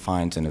one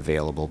defines an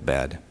available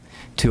bed.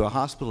 To a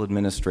hospital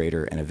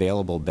administrator, an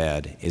available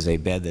bed is a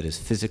bed that is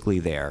physically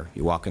there.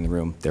 You walk in the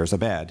room, there's a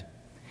bed,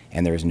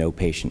 and there is no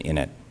patient in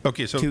it.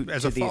 Okay, so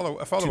as a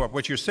follow-up,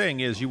 what you're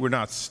saying is you were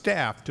not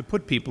staffed to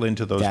put people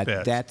into those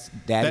beds.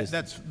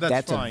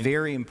 That's a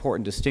very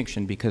important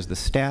distinction because the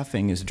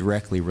staffing is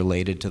directly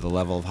related to the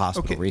level of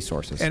hospital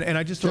resources. And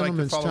I just like to follow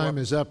up. Gentleman's time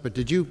is up, but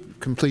did you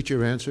complete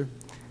your answer?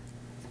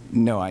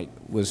 No, I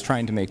was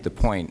trying to make the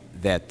point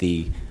that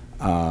the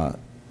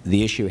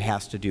issue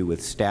has to do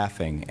with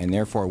staffing, and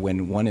therefore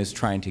when one is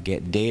trying to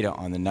get data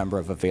on the number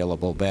of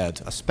available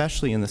beds,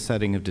 especially in the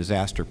setting of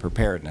disaster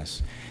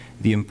preparedness,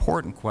 the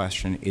important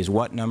question is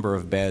what number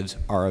of beds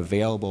are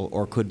available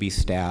or could be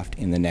staffed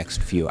in the next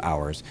few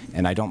hours,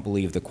 and I don't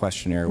believe the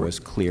questionnaire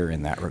was clear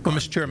in that regard. Well,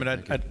 Mr. Chairman,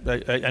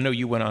 I know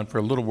you went on for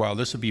a little while.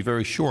 This will be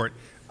very short.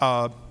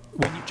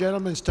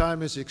 Gentleman's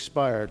time has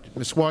expired.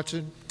 Ms.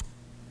 Watson?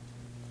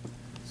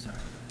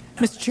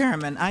 Mr.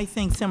 Chairman, I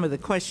think some of the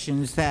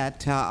questions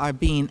that are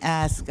being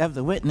asked of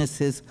the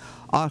witnesses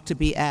ought to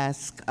be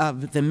asked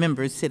of the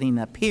members sitting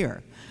up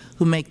here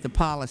who make the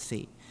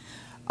policy.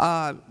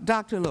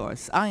 Dr.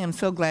 Lewis, I am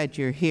so glad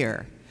you're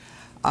here.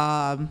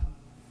 I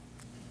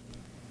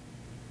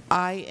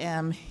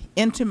am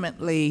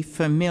intimately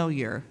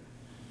familiar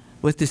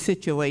with the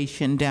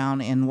situation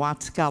down in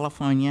Watts,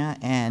 California,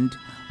 and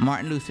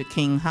Martin Luther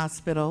King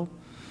Hospital.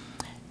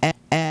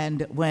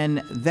 And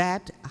when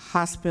that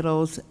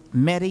hospital's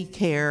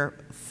Medicare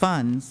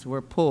funds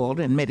were pulled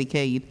and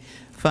Medicaid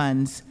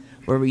funds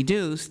were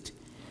reduced,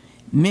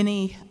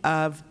 many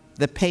of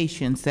the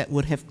patients that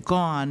would have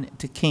gone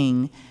to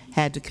King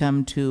had to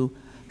come to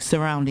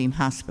surrounding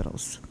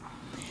hospitals.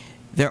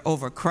 They're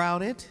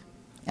overcrowded,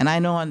 and I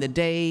know on the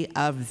day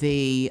of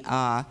the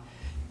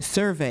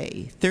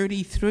survey,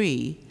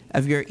 33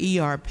 of your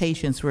ER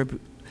patients were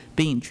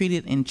being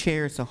treated in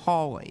chairs or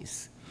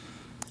hallways.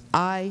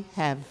 I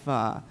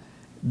have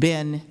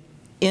been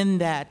in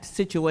that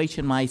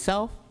situation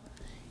myself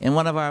in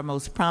one of our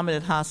most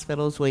prominent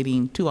hospitals,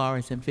 waiting 2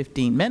 hours and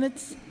 15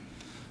 minutes,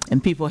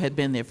 and people had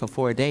been there for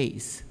 4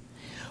 days.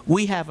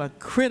 We have a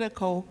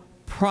critical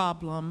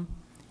problem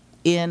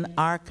in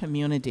our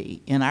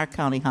community, in our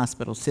county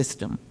hospital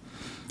system,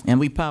 and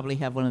we probably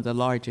have one of the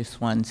largest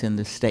ones in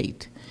the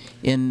state,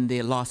 in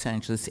the Los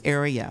Angeles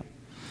area.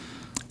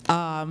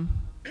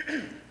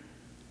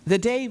 The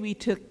day we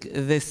took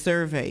this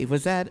survey,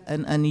 was that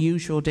an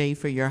unusual day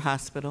for your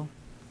hospital?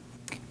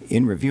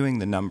 In reviewing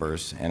the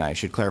numbers, and I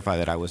should clarify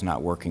that I was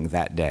not working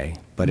that day,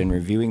 but in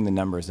reviewing the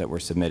numbers that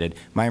were submitted,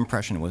 my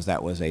impression was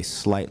that was a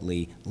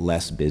slightly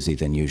less busy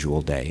than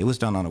usual day. It was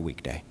done on a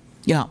weekday.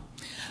 Yeah.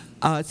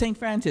 St.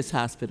 Francis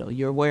Hospital,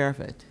 you're aware of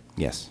it?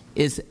 Yes.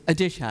 Is a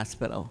dish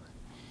hospital,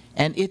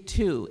 and it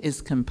too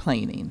is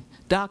complaining.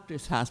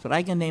 Doctors Hospital,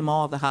 I can name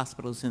all the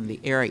hospitals in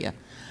the area.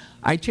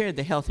 I chaired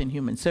the Health and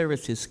Human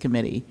Services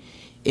Committee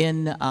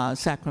in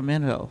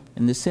Sacramento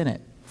in the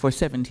Senate for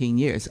 17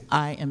 years.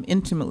 I am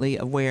intimately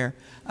aware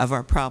of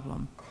our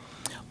problem.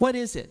 What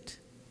is it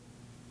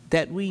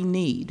that we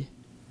need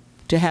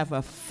to have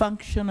a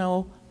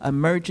functional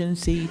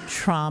emergency,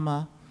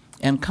 trauma,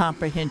 and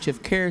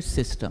comprehensive care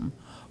system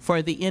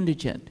for the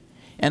indigent?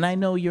 And I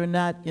know you're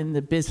not in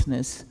the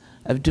business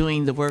of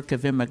doing the work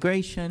of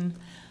immigration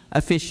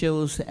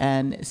officials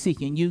and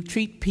seeking. You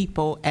treat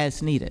people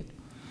as needed.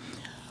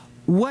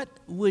 What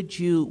would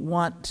you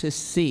want to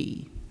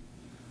see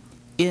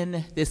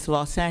in this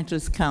Los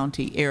Angeles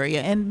County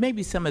area, and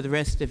maybe some of the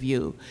rest of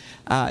you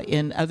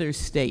in other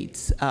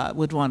states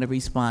would want to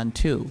respond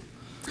to,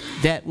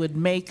 that would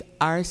make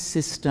our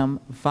system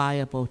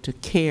viable to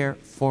care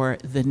for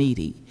the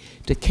needy,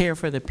 to care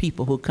for the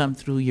people who come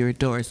through your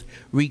doors,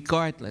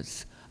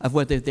 regardless of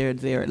whether they're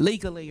there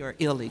legally or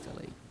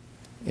illegally?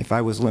 If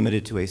I was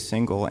limited to a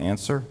single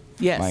answer,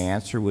 yes, my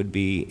answer would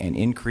be an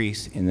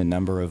increase in the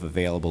number of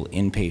available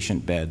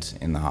inpatient beds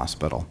in the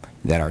hospital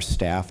that are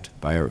staffed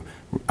by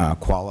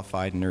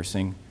qualified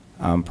nursing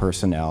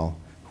personnel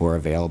who are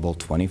available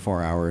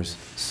 24 hours,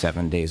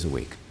 7 days a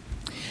week.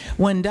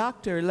 When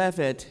Dr.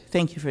 Levitt,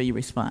 thank you for your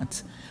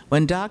response,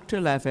 when Dr.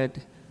 Levitt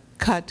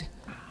cut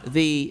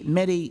the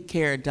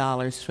Medicare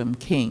dollars from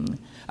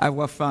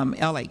from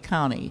LA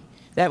County,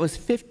 that was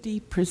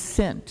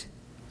 50%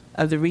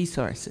 of the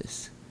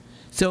resources.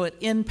 So it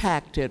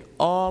impacted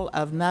all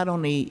of not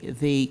only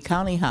the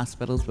county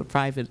hospitals, but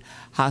private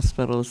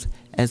hospitals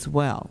as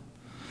well.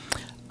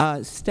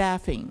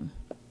 Staffing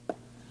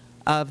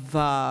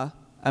of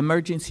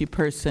emergency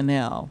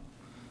personnel,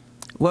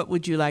 what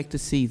would you like to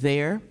see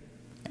there?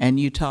 And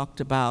you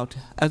talked about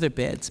other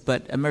beds,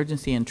 but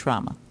emergency and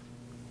trauma.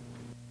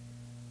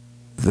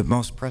 The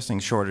most pressing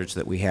shortage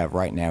that we have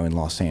right now in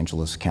Los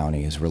Angeles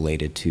County is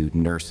related to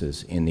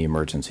nurses in the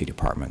emergency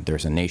department.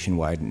 There's a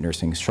nationwide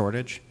nursing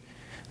shortage.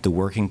 The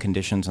working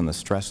conditions and the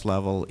stress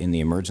level in the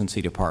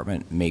emergency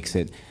department makes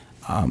it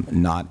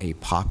not a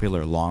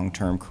popular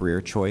long-term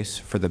career choice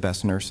for the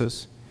best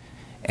nurses,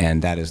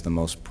 and that is the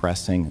most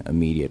pressing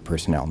immediate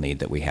personnel need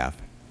that we have.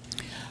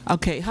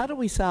 Okay, how do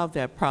we solve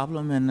that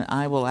problem? And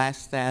I will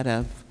ask that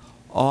of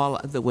all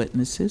of the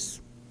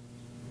witnesses.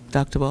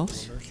 Dr.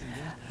 Walsh?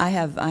 I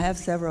have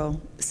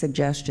several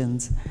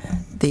suggestions.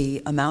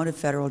 The amount of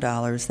federal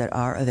dollars that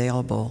are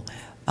available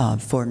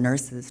for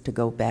nurses to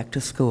go back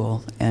to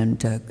school and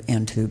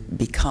to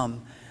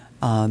become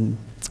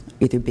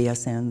either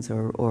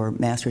BSNs or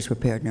master's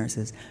prepared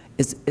nurses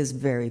is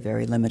very,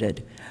 very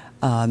limited.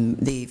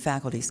 The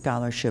faculty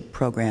scholarship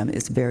program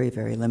is very,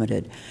 very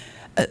limited.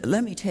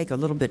 Let me take a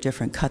little bit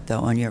different cut,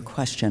 though, on your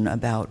question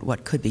about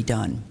what could be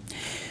done.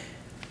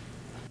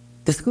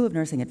 The School of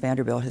Nursing at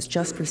Vanderbilt has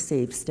just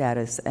received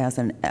status as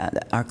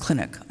our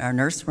clinic, our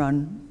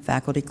nurse-run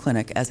faculty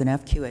clinic, as an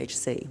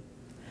FQHC.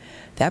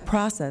 That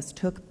process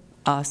took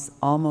us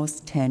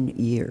almost 10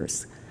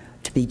 years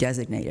to be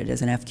designated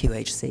as an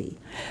FQHC.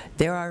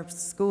 There are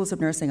schools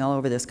of nursing all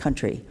over this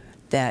country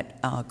that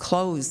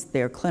close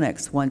their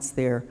clinics once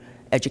their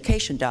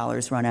education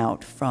dollars run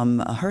out from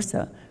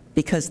HRSA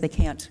because they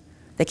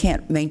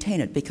can't maintain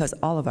it, because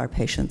all of our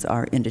patients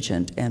are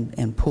indigent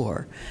and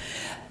poor.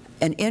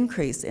 An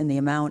increase in the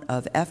amount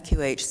of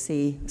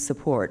FQHC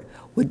support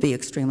would be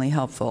extremely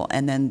helpful.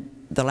 And then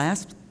the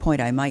last point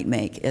I might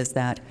make is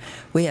that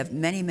we have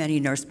many, many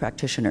nurse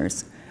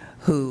practitioners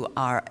who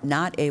are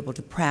not able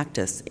to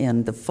practice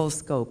in the full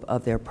scope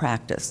of their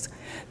practice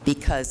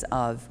because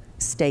of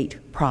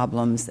state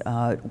problems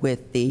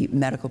with the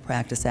Medical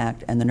Practice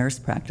Act and the Nurse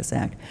Practice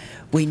Act.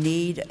 We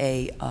need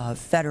a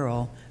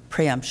federal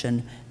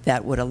preemption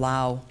that would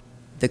allow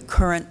the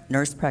current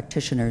nurse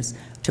practitioners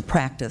to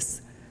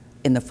practice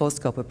in the full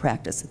scope of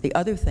practice. The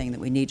other thing that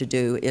we need to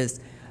do is,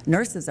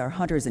 nurses are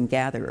hunters and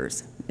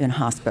gatherers in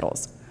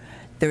hospitals.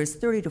 There is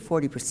 30 to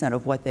 40%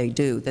 of what they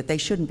do that they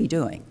shouldn't be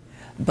doing,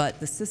 but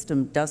the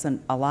system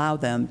doesn't allow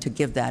them to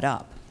give that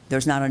up.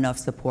 There's not enough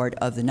support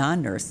of the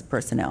non-nurse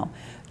personnel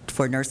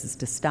for nurses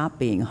to stop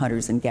being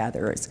hunters and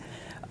gatherers.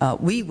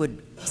 We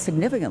would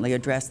significantly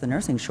address the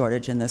nursing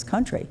shortage in this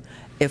country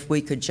if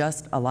we could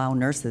just allow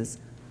nurses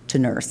to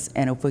nurse,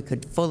 and if we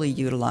could fully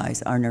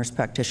utilize our nurse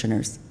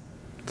practitioners.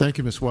 Thank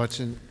you, Ms.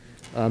 Watson.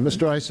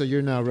 Mr. Issa,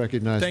 you're now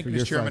recognized Thank for you,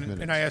 your Mr. Chairman, 5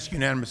 minutes. and I ask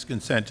unanimous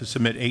consent to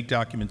submit 8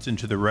 documents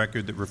into the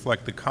record that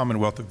reflect the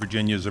Commonwealth of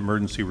Virginia's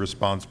emergency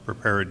response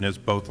preparedness,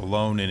 both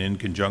alone and in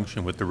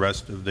conjunction with the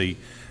rest of the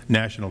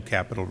National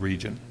Capital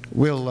Region.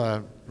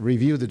 We'll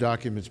review the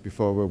documents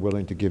before we're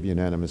willing to give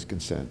unanimous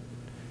consent,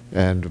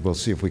 and we'll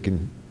see if we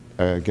can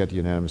get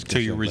unanimous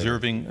consent. So you're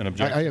reserving an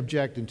objection? I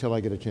object until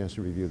I get a chance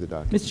to review the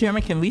documents. Mr.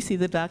 Chairman, can we see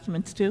the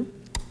documents too?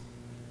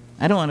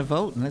 I don't want to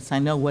vote unless I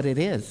know what it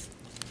is.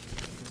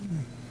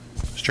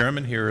 Mr.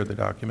 Chairman, here are the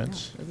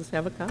documents. Does this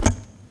have a copy?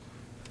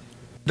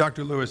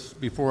 Dr. Lewis,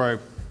 before I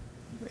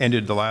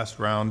ended the last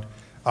round,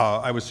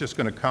 I was just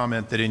going to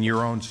comment that in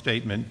your own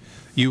statement,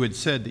 you had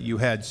said that you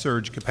had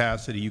surge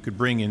capacity. You could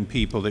bring in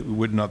people that we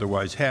wouldn't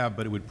otherwise have,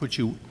 but it would put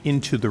you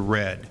into the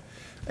red.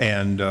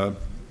 And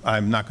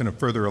I'm not going to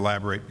further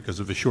elaborate because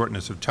of the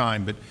shortness of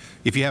time, but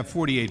if you have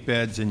 48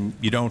 beds and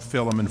you don't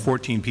fill them and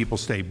 14 people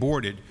stay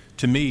boarded,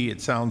 to me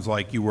it sounds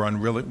like you were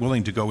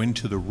unwilling to go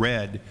into the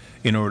red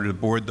in order to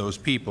board those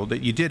people,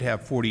 that you did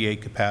have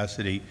 48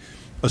 capacity,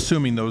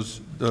 assuming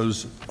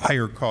those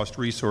higher cost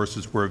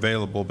resources were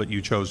available, but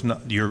you chose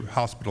not, your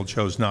hospital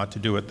chose not to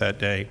do it that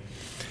day.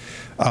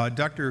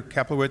 Dr.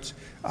 Kaplowitz,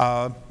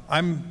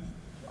 I'm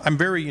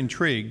very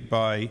intrigued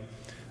by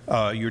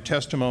your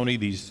testimony,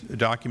 these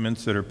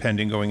documents that are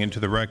pending going into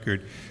the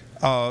record.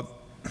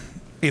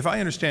 If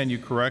I understand you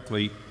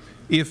correctly,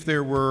 if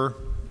there were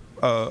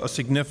a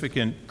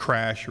significant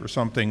crash or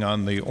something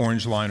on the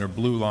orange line or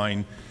blue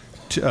line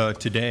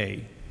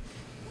today,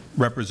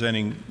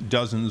 representing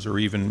dozens or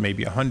even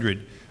maybe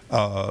 100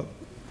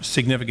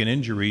 significant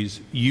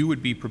injuries, you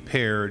would be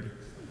prepared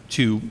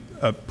to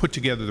put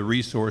together the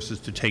resources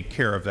to take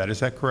care of that. Is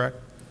that correct?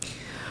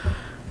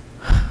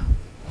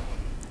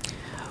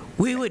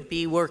 We would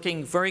be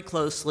working very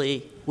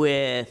closely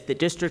with the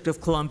District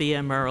of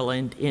Columbia,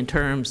 Maryland, in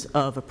terms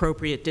of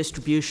appropriate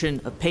distribution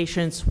of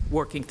patients,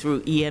 working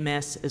through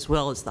EMS as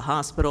well as the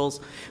hospitals.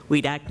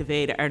 We'd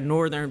activate our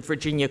Northern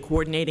Virginia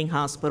Coordinating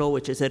Hospital,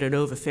 which is at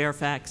Inova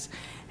Fairfax,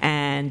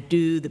 and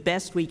do the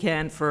best we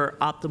can for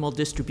optimal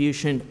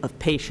distribution of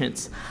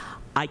patients.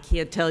 I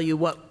can't tell you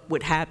what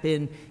would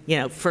happen. You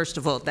know, first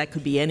of all, that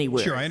could be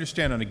anywhere. Sure, I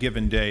understand on a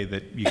given day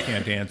that you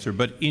can't answer,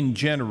 but in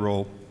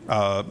general,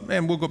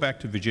 and we'll go back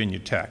to Virginia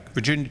Tech.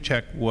 Virginia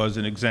Tech was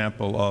an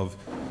example of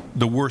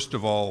the worst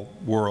of all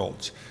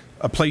worlds.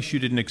 A place you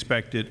didn't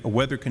expect it, a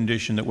weather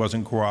condition that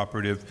wasn't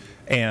cooperative,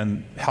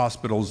 and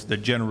hospitals that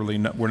generally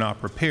were not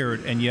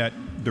prepared, and yet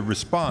the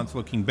response,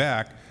 looking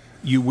back,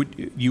 you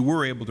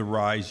were able to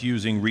rise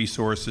using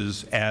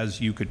resources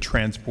as you could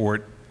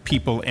transport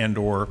people and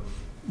or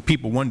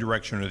people one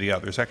direction or the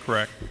other. Is that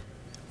correct?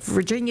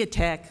 Virginia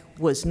Tech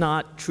was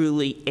not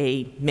truly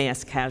a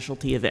mass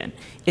casualty event.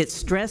 It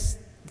stressed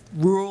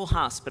rural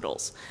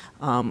hospitals,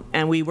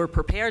 and we were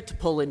prepared to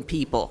pull in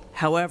people.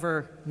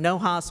 However, no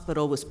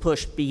hospital was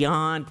pushed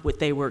beyond what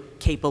they were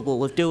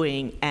capable of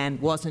doing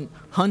and wasn't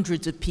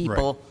hundreds of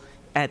people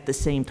at the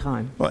same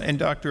time. Well, and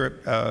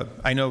Doctor,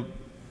 I know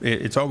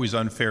it's always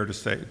unfair to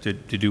say to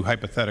do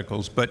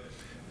hypotheticals, but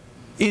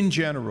in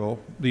general,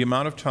 the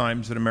amount of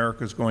times that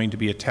America is going to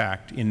be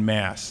attacked in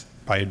mass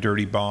by a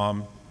dirty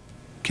bomb,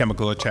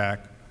 chemical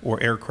attack,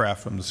 or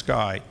aircraft from the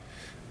sky,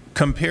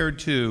 compared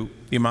to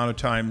the amount of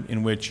time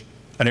in which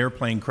an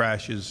airplane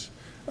crashes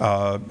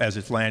as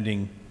it's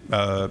landing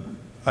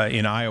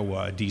in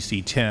Iowa,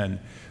 DC-10,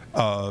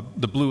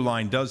 the blue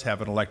line does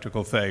have an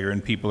electrical failure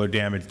and people are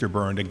damaged or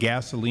burned. A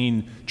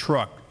gasoline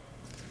truck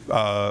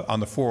on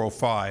the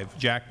 405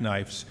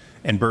 jackknifes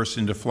and bursts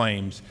into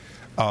flames.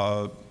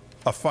 A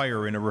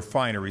fire in a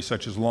refinery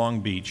such as Long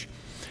Beach.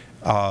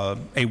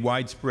 A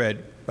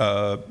widespread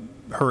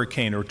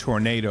hurricane or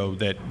tornado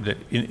that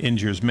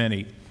injures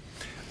many.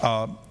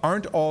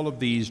 Aren't all of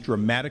these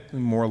dramatically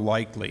more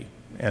likely,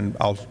 and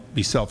I'll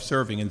be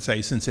self-serving and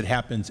say since it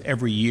happens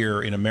every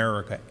year in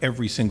America,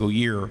 every single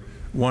year,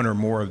 one or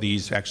more of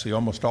these, actually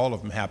almost all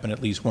of them happen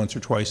at least once or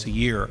twice a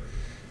year,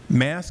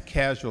 mass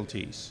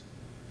casualties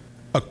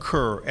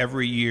occur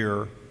every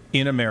year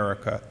in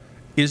America.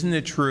 Isn't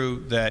it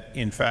true that,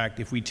 in fact,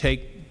 if we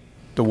take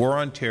the war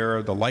on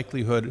terror, the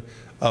likelihood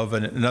of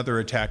another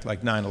attack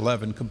like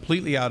 9/11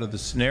 completely out of the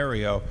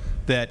scenario,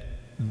 that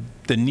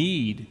the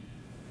need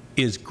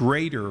is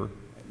greater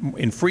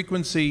in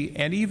frequency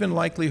and even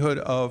likelihood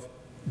of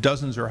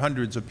dozens or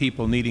hundreds of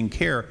people needing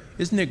care?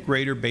 Isn't it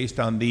greater based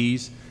on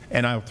these?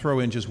 And I'll throw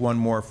in just one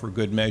more for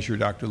good measure,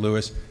 Dr.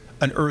 Lewis,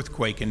 an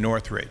earthquake in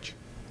Northridge.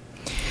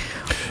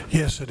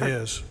 Yes, it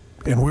is.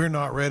 And we're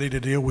not ready to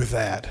deal with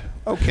that.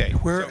 Okay.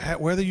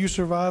 Whether you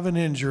survive an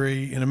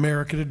injury in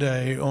America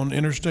today on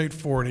Interstate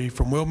 40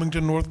 from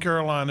Wilmington, North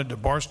Carolina to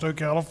Barstow,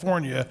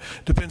 California,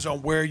 depends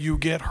on where you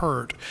get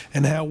hurt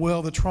and how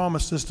well the trauma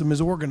system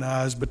is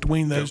organized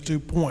between those 2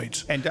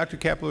 points. And Dr.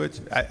 Kaplowitz,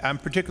 I'm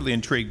particularly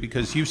intrigued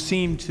because you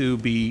seem to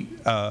be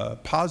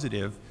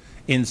positive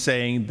in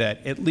saying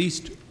that at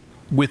least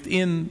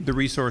within the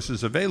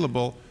resources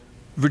available,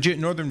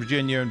 Northern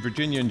Virginia and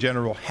Virginia in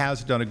general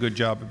has done a good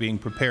job of being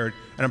prepared,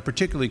 and I'm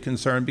particularly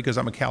concerned because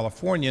I'm a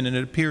Californian and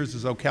it appears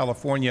as though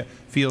California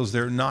feels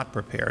they're not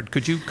prepared.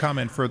 Could you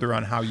comment further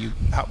on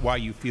why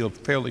you feel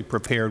fairly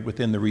prepared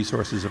within the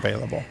resources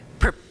available?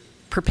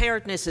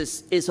 Preparedness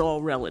is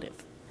all relative.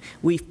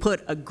 We've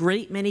put a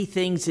great many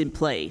things in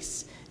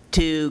place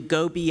to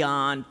go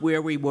beyond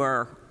where we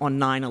were on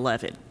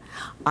 9/11.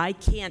 I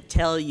can't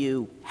tell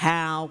you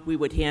how we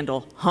would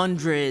handle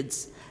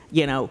hundreds,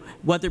 you know,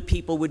 whether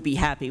people would be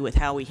happy with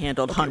how we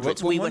handled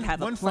hundreds. We would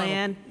have a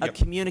plan, a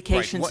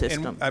communication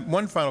system. And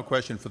one final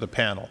question for the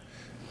panel.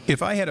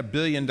 If I had $1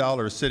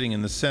 billion sitting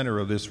in the center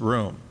of this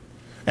room,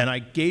 and I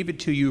gave it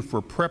to you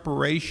for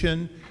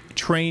preparation,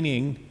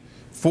 training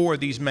for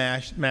these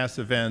mass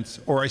events,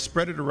 or I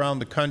spread it around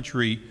the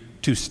country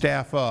to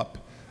staff up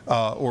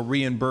or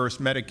reimburse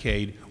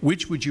Medicaid,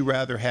 which would you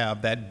rather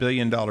have that $1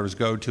 billion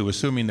go to,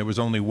 assuming there was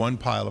only one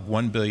pile of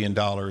 $1 billion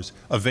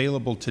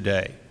available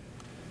today?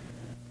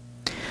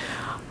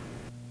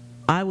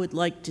 I would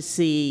like to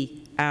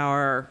see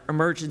our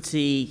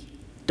emergency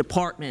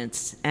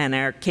departments and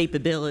our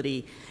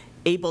capability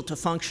able to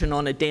function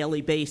on a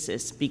daily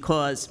basis,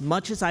 because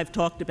much as I've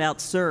talked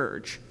about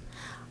surge,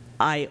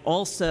 I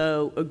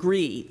also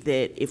agree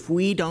that if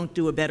we don't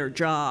do a better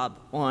job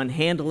on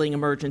handling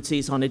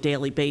emergencies on a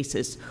daily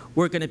basis,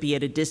 we're going to be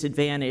at a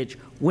disadvantage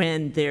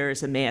when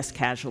there's a mass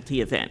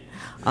casualty event.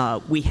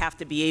 We have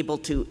to be able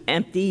to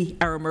empty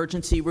our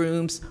emergency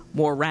rooms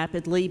more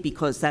rapidly,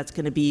 because that's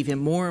going to be even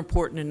more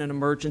important in an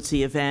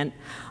emergency event.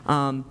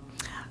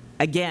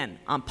 Again,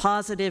 I'm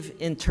positive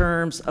in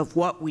terms of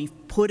what we've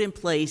put in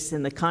place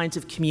and the kinds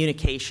of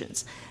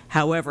communications.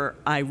 However,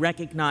 I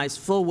recognize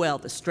full well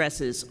the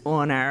stresses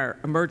on our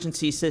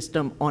emergency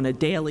system on a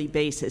daily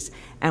basis,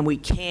 and we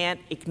can't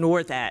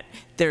ignore that.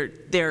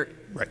 They're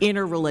right.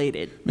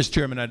 Interrelated. Mr.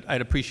 Chairman,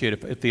 I'd appreciate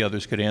if the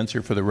others could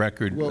answer for the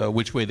record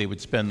which way they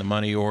would spend the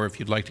money, or if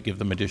you'd like to give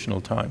them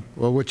additional time.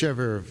 Well,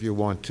 whichever of you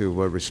want to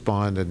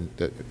respond. And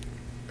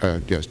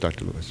yes,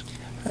 Dr. Lewis.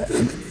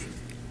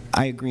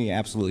 I agree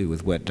absolutely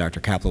with what Dr.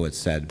 Kaplowitz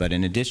said, but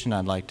in addition,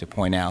 I'd like to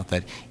point out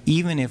that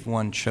even if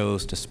one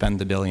chose to spend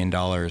the $1 billion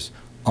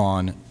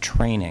on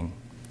training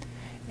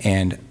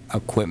and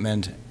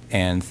equipment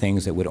and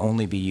things that would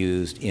only be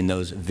used in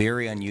those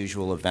very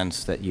unusual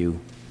events that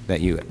you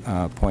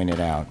pointed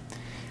out,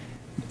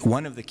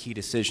 one of the key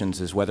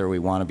decisions is whether we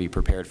want to be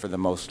prepared for the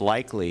most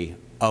likely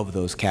of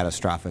those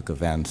catastrophic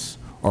events,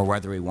 or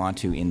whether we want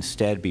to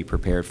instead be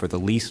prepared for the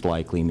least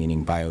likely,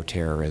 meaning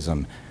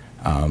bioterrorism,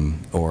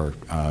 or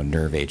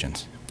nerve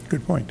agents.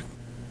 Good point.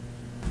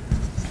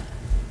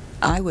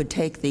 I would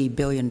take the $1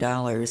 billion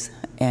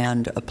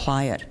and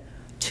apply it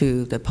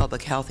to the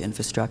public health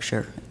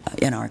infrastructure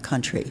in our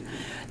country.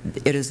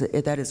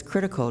 That is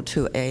critical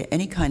to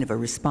any kind of a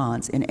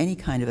response in any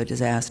kind of a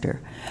disaster.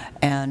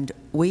 And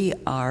we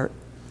are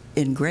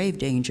in grave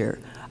danger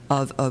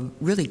of a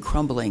really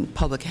crumbling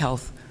public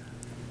health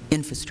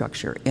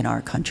infrastructure in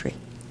our country.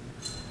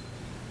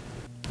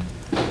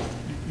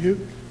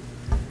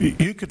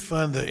 You could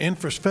fund the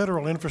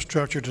federal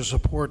infrastructure to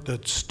support the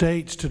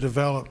states to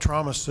develop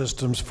trauma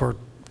systems for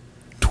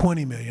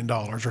 $20 million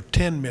or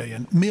 $10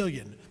 million.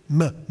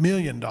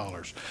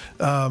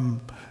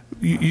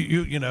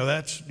 You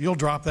know, you'll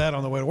drop that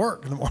on the way to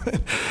work in the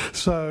morning.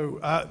 So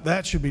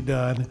that should be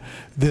done.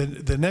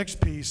 The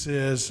next piece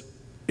is,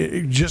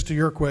 just to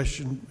your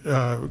question,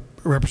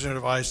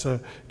 Representative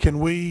Issa, can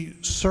we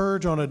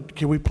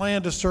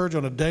plan to surge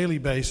on a daily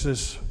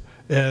basis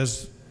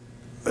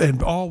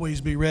and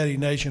always be ready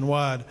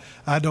nationwide?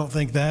 I don't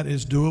think that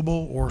is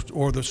doable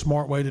or the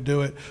smart way to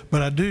do it,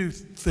 but I do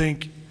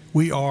think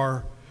we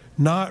are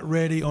not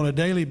ready on a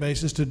daily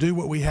basis to do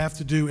what we have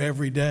to do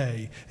every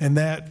day, and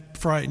that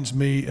frightens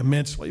me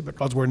immensely,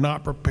 because we're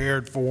not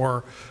prepared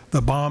for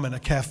the bomb in a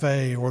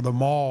cafe or the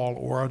mall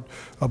or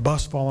a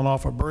bus falling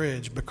off a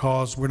bridge,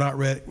 because we're not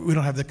ready. We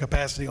don't have the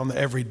capacity on the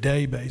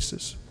everyday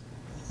basis.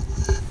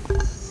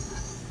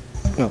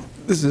 Well,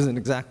 this isn't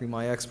exactly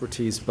my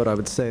expertise, but I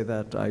would say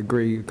that I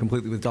agree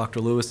completely with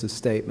Dr. Lewis's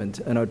statement,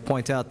 and I would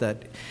point out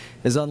that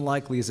as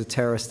unlikely as a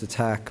terrorist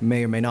attack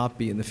may or may not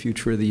be in the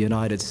future of the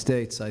United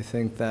States, I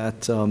think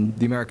that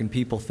the American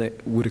people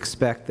would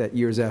expect that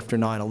years after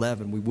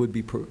 9/11 we would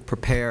be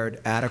prepared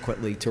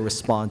adequately to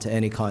respond to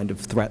any kind of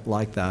threat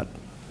like that.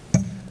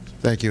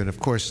 Thank you. And of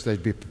course,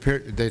 they'd be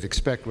prepared. They'd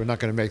expect we're not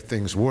going to make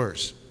things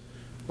worse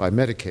by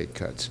Medicaid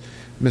cuts.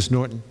 Ms.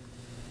 Norton.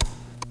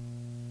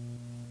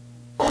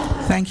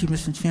 Thank you,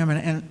 Mr. Chairman.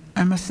 And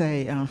I must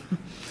say,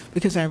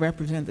 because I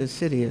represent the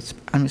city,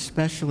 I'm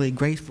especially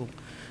grateful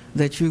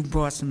that you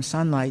brought some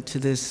sunlight to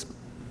this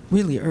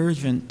really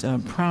urgent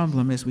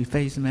problem as we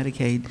face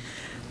Medicaid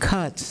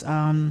cuts.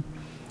 I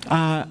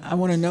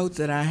want to note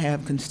that I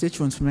have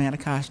constituents from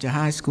Anacostia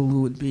High School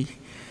who would be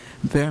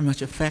very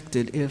much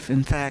affected if,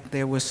 in fact,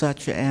 there was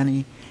such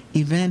an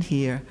event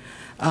here.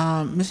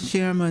 Mr.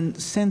 Chairman,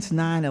 since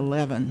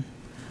 9/11,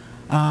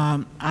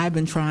 I've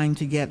been trying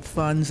to get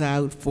funds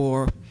out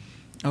for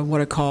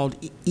what are called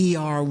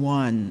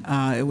ER1.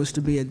 It was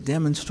to be a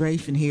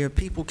demonstration here.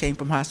 People came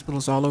from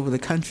hospitals all over the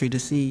country to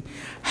see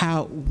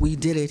how we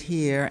did it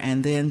here,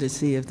 and then to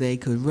see if they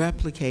could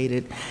replicate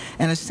it.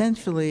 And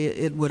essentially,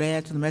 it would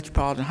add to the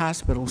Metropolitan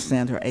Hospital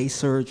Center a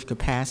surge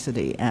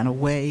capacity and a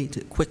way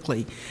to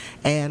quickly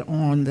add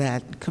on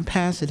that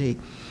capacity.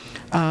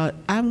 I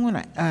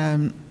want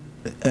to,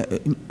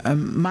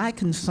 my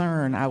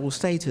concern, I will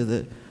say to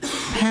the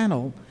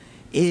panel,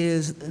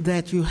 is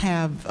that you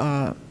have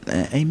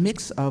a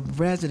mix of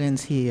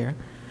residents here.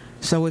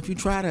 So if you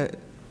try to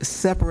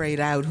separate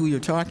out who you're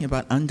talking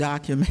about,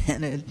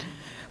 undocumented,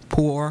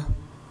 poor,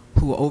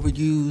 who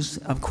overuse,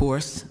 of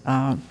course,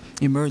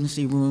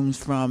 emergency rooms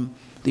from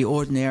the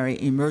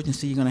ordinary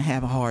emergency, you're going to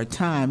have a hard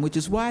time, which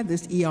is why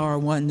this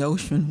ER1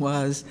 notion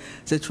was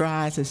to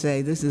try to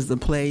say this is the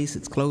place,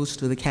 it's close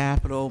to the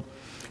Capitol,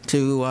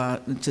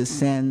 to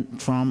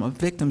send trauma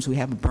victims. We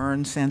have a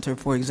burn center,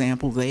 for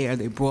example, there.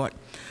 They brought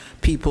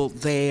people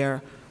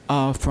there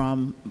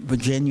from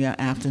Virginia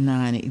after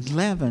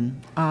 9/11.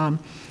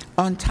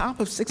 On top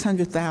of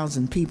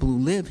 600,000 people who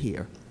live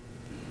here,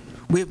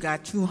 we've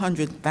got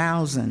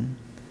 200,000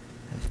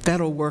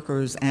 federal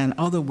workers and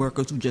other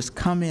workers who just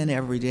come in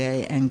every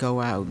day and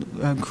go out,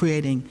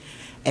 creating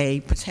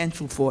a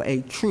potential for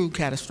a true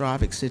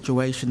catastrophic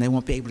situation. They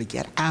won't be able to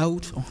get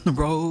out on the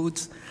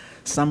roads.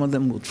 Some of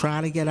them will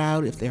try to get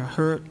out if they're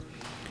hurt.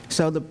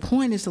 So the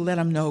point is to let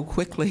them know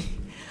quickly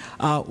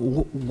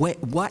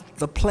what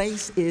the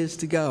place is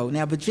to go.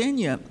 Now,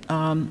 Virginia,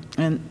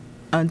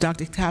 and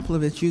Dr.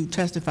 Kaplowitz, you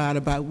testified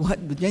about what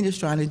Virginia's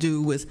trying to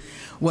do with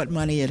what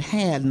money it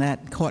had, and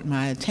that caught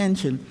my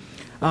attention,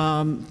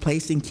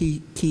 placing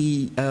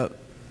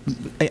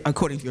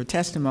according to your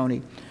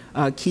testimony,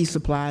 key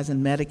supplies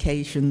and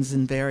medications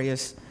in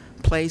various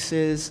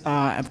places.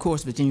 Of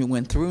course, Virginia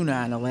went through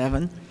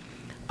 9/11.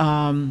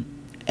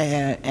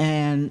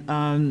 And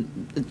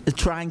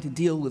trying to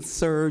deal with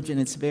surge in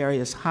its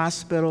various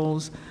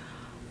hospitals.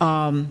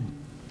 I'd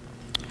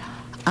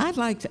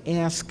like to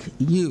ask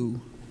you,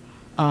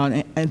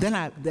 and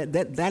then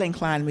that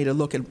inclined me to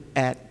look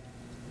at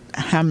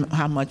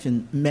how much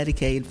in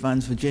Medicaid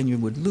funds Virginia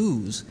would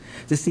lose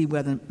to see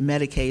whether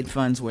Medicaid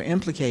funds were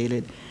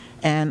implicated.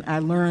 And I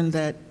learned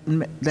that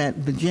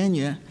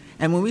Virginia,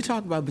 and when we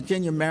talk about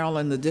Virginia,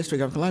 Maryland, the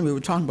District of Columbia, we're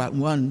talking about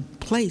one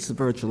place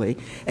virtually,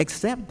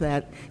 except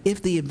that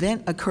if the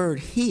event occurred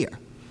here,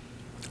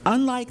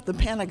 unlike the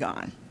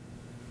Pentagon,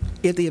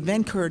 if the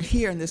event occurred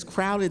here in this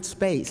crowded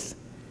space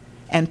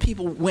and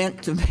people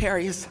went to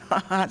various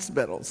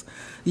hospitals,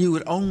 you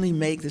would only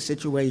make the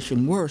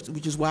situation worse,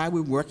 which is why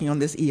we're working on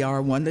this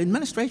ER1. The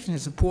administration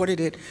has supported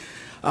it.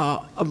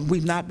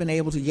 We've not been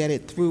able to get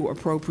it through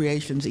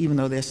appropriations, even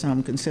though there's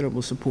some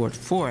considerable support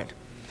for it.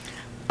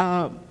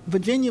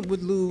 Virginia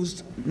would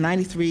lose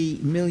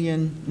 $93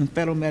 million in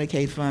federal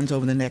Medicaid funds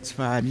over the next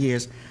 5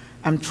 years.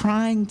 I'm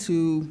trying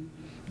to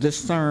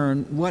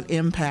discern what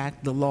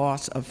impact the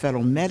loss of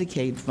federal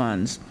Medicaid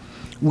funds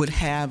would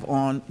have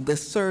on the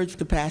surge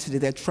capacity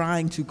they're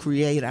trying to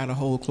create out of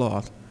whole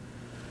cloth.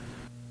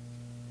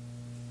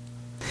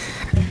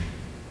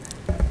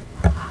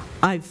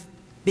 I've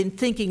been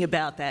thinking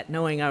about that,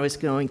 knowing I was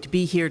going to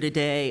be here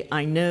today.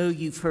 I know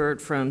you've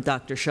heard from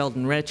Dr.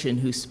 Sheldon Retchen,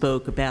 who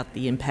spoke about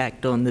the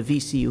impact on the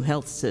VCU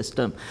health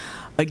system.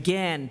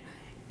 Again,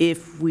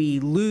 if we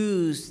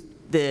lose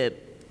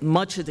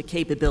much of the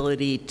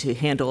capability to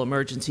handle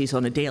emergencies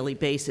on a daily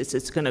basis,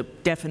 it's going to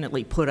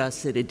definitely put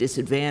us at a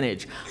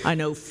disadvantage. I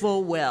know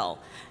full well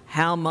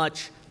how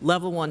much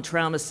Level 1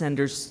 trauma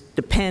centers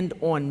depend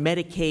on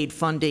Medicaid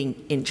funding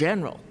in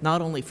general,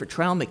 not only for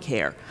trauma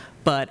care,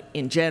 but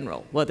in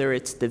general, whether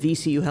it's the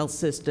VCU health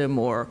system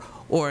or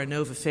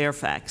Inova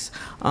Fairfax.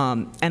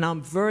 And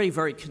I'm very,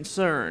 very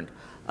concerned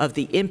of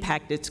the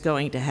impact it's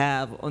going to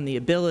have on the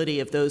ability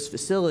of those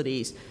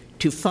facilities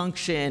to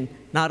function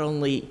not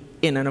only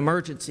in an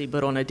emergency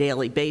but on a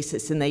daily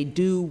basis, and they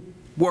do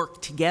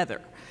work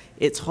together.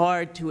 It's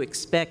hard to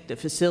expect a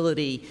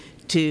facility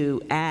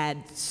to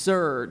add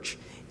surge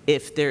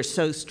if they're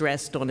so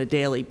stressed on a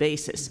daily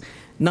basis.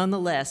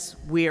 Nonetheless,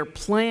 we're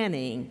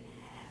planning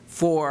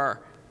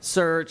for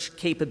surge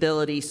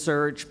capability,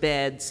 surge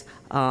beds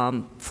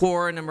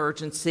for an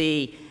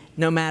emergency,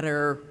 no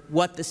matter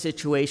what the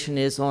situation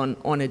is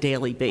on a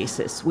daily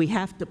basis. We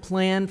have to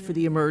plan for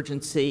the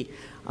emergency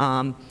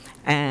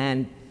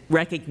and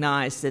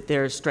recognize that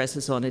there are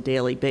stresses on a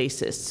daily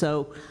basis.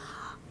 So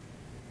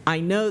I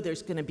know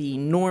there's going to be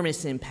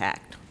enormous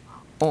impact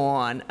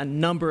on a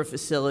number of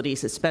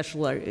facilities,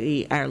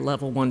 especially our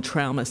Level 1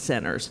 trauma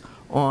centers,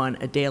 on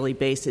a daily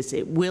basis.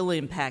 It will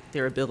impact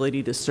their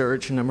ability to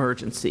surge in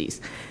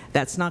emergencies.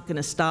 That's not going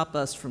to stop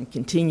us from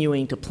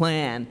continuing to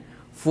plan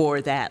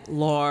for that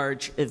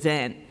large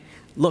event,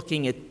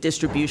 looking at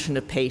distribution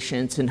of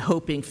patients and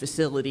hoping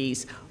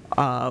facilities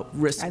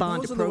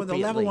respond appropriately.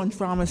 The Level 1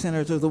 trauma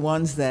centers are the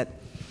ones that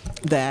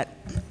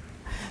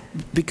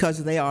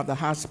because they are the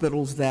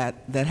hospitals that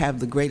have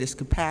the greatest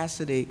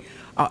capacity,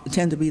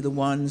 tend to be the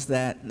ones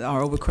that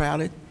are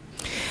overcrowded?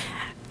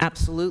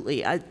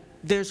 Absolutely.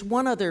 There's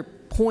one other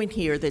point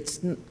here that's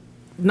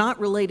not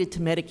related to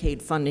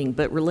Medicaid funding,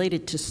 but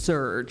related to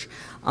surge,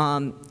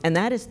 and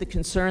that is the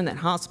concern that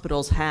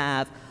hospitals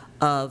have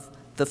of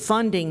the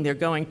funding they're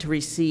going to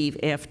receive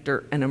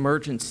after an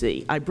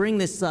emergency. I bring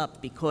this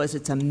up because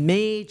it's a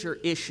major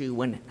issue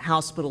when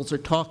hospitals are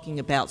talking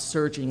about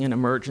surging in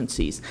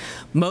emergencies.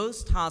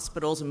 Most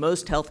hospitals and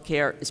most health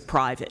care is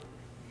private,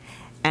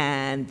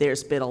 and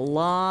there's been a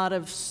lot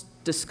of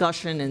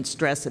discussion and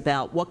stress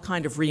about what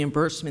kind of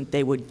reimbursement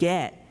they would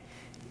get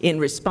in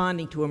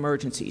responding to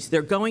emergencies.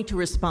 They're going to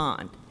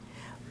respond,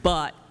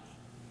 but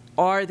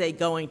are they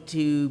going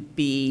to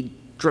be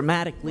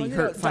dramatically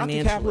hurt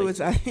financially?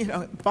 Dr.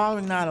 Kaplowitz,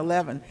 following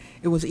 9/11,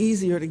 it was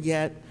easier to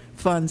get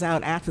funds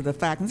out after the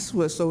fact. And this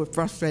was so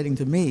frustrating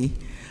to me,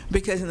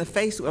 because in the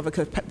face of a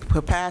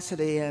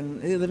capacity,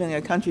 and living in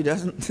a country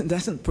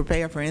doesn't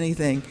prepare for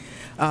anything,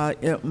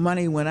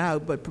 money went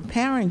out. But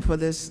preparing for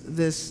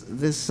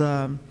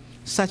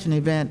such an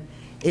event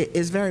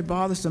is very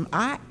bothersome.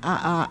 I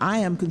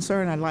am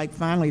concerned. I'd like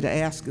finally to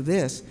ask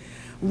this: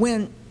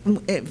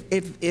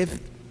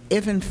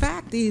 if in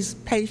fact these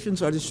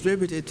patients are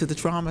distributed to the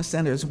trauma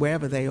centers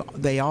wherever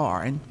they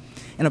are, and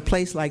in a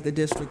place like the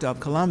District of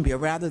Columbia,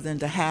 rather than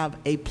to have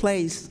a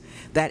place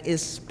that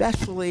is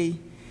specially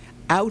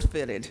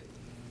outfitted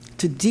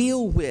to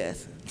deal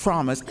with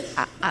traumas.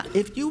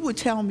 If you would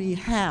tell me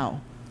how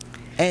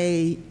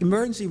an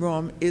emergency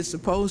room is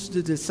supposed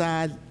to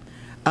decide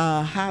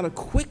how to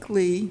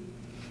quickly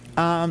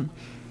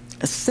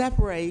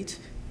separate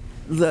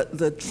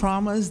the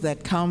traumas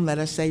that come, let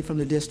us say, from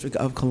the District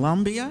of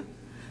Columbia,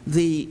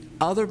 the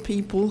other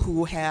people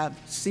who have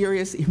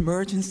serious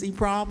emergency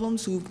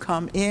problems who've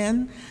come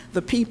in,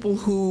 the people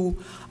who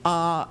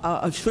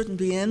shouldn't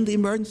be in the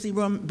emergency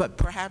room but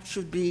perhaps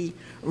should be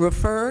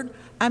referred.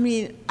 I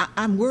mean,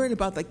 I'm worried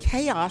about the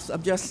chaos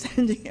of just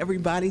sending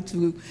everybody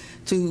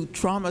to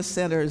trauma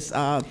centers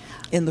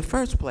in the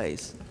first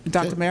place.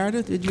 Dr.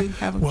 Meredith, did you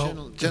have a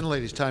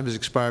Gentlelady's time has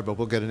expired, but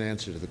we'll get an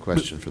answer to the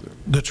question for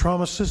the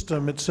trauma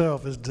system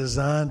itself is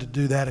designed to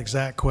do that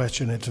exact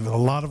question. A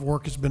lot of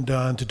work has been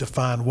done to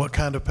define what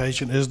kind of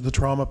patient is the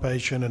trauma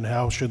patient and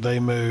how should they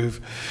move,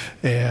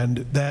 and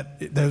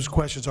those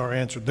questions are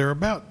answered. There are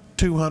about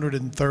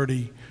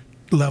 230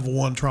 level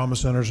 1 trauma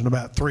centers and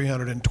about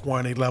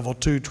 320 level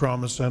 2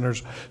 trauma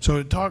centers.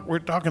 So we're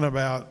talking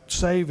about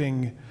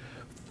saving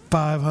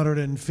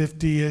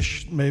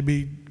 550-ish,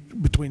 maybe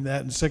between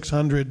that and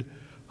 600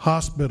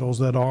 hospitals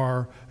that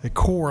are a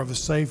core of the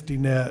safety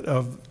net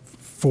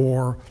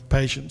for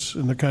patients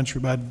in the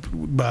country by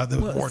the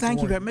moratorium.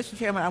 Thank you very much, Mr.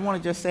 Chairman. I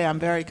want to just say I'm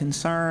very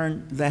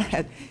concerned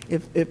that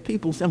if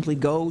people simply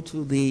go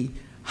to the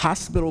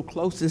hospital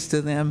closest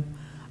to them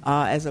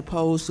as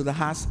opposed to the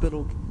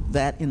hospital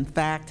that in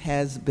fact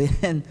has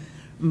been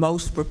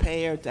most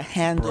prepared to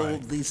handle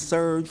the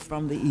surge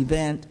from the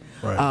event,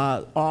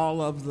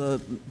 all of the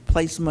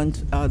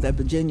placement that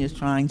Virginia is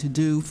trying to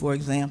do, for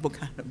example,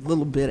 kind of a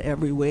little bit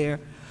everywhere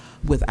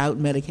without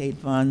Medicaid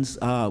funds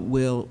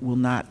will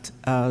not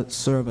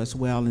serve us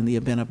well in the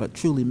event of a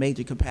truly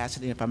major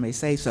capacity, if I may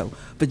say so.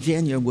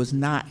 Virginia was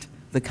not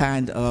the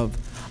kind of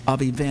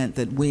event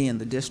that we in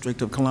the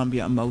District of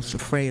Columbia are most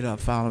afraid of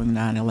following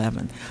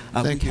 9/11.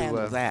 We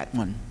handled that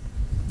one.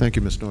 Thank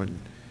you, Ms. Norton.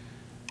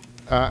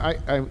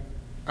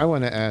 I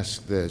want to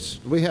ask this.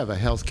 We have a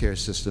health care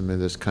system in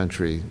this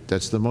country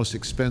that's the most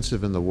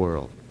expensive in the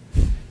world,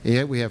 and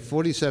yet we have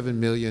 47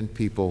 million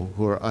people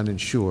who are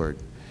uninsured.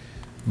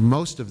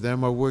 Most of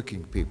them are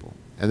working people,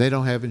 and they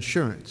don't have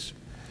insurance.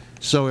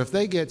 So if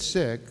they get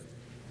sick,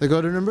 they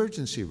go to an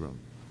emergency room.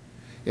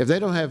 If they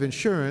don't have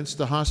insurance,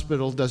 the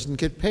hospital doesn't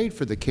get paid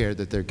for the care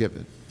that they're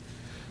given.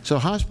 So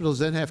hospitals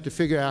then have to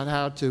figure out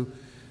how to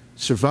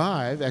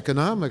survive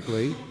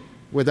economically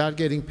without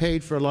getting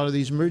paid for a lot of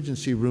these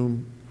emergency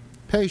room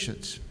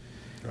patients.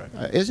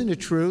 Isn't it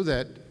true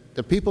that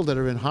the people that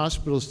are in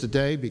hospitals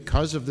today,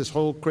 because of this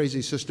whole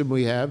crazy system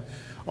we have,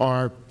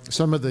 are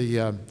some of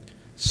the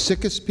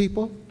sickest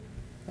people?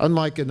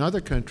 Unlike in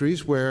other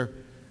countries where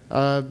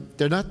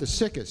they're not the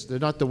sickest. They're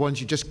not the ones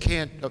you just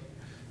can't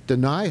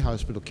deny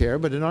hospital care,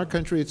 but in our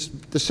country it's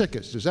the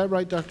sickest. Is that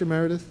right, Dr.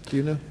 Meredith? Do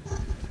you know?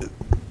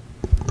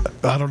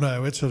 I don't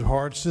know. It's a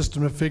hard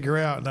system to figure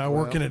out, and I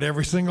work in it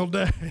every single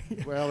day.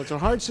 Well, it's a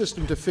hard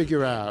system to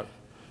figure out,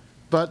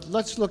 but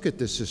let's look at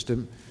this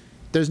system.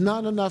 There's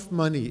not enough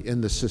money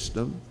in the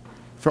system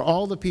for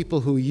all the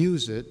people who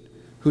use it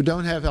who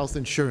don't have health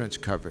insurance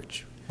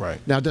coverage.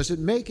 Now, does it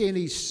make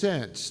any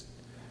sense,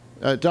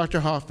 Dr.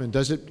 Hoffman,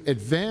 does it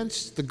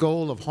advance the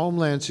goal of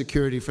Homeland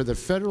Security for the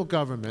federal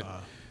government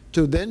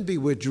to then be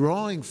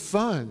withdrawing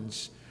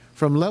funds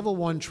from level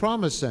 1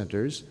 trauma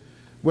centers,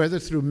 whether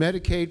through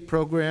Medicaid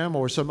program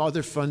or some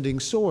other funding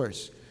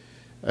source?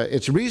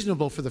 It's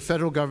reasonable for the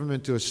federal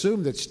government to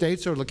assume that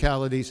states or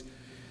localities,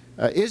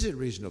 is it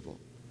reasonable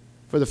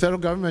for the federal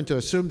government to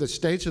assume that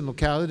states and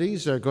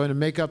localities are going to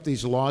make up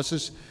these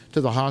losses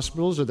to the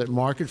hospitals, or that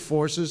market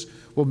forces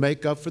will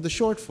make up for the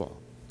shortfall?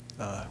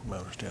 I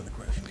understand the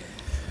question.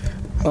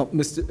 Well,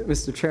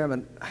 Mr.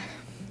 Chairman,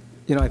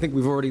 you know, I think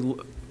we've already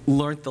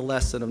learned the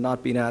lesson of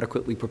not being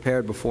adequately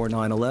prepared before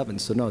 9/11.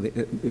 So no,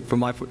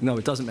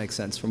 it doesn't make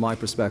sense from my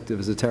perspective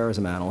as a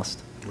terrorism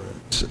analyst.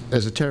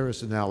 As a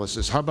terrorist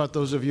analysis, how about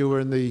those of you who are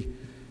in the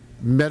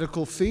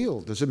medical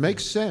field? Does it make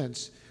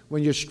sense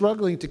when you're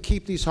struggling to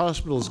keep these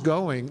hospitals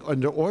going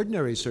under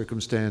ordinary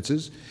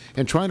circumstances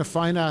and trying to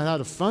find out how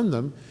to fund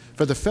them,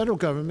 for the federal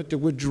government to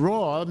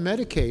withdraw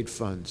Medicaid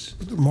funds?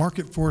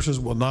 Market forces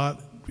will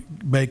not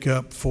make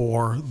up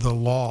for the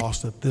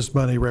loss that this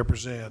money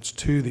represents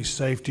to these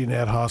safety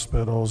net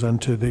hospitals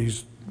and to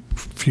these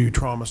few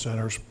trauma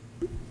centers,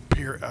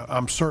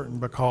 I'm certain,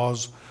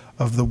 because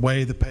of the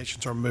way the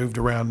patients are moved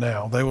around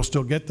now. They will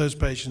still get those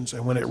patients,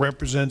 and when it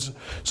represents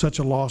such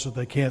a loss that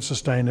they can't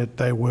sustain it,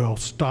 they will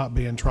stop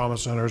being trauma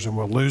centers and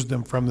we'll lose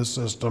them from the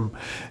system,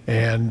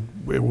 and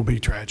it will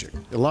be tragic.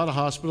 A lot of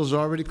hospitals are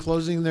already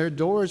closing their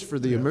doors for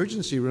the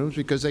emergency rooms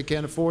because they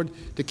can't afford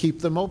to keep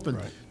them open.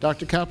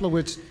 Dr.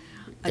 Kaplowitz,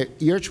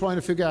 you're trying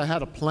to figure out how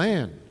to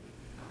plan.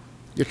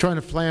 You're trying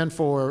to plan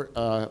for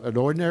an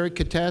ordinary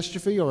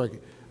catastrophe or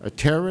a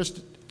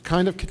terrorist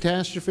kind of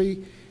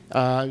catastrophe.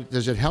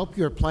 Does it help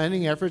your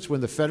planning efforts when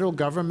the federal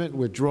government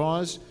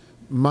withdraws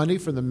money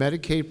from the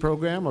Medicaid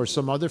program or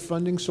some other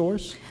funding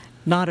source?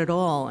 Not at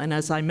all. And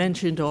as I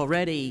mentioned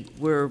already,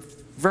 we're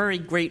very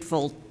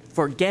grateful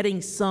for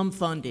getting some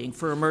funding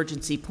for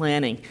emergency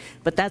planning,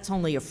 but that's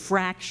only a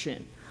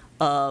fraction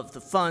of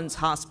the funds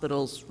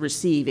hospitals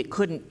receive. It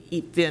couldn't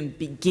even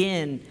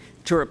begin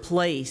to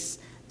replace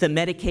the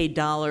Medicaid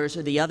dollars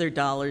or the other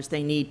dollars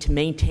they need to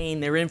maintain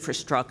their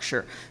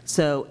infrastructure.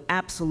 So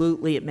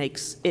absolutely it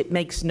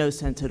makes no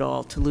sense at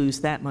all to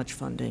lose that much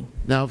funding.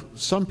 Now,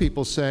 some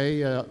people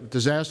say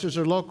disasters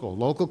are local.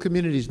 Local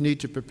communities need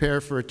to prepare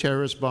for a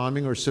terrorist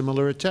bombing or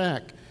similar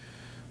attack.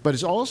 But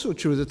it's also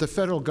true that the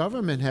federal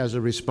government has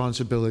a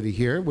responsibility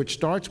here, which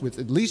starts with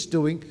at least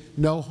doing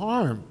no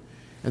harm.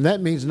 And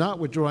that means not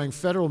withdrawing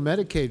federal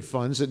Medicaid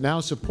funds that now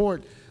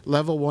support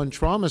level 1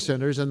 trauma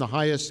centers in the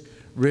highest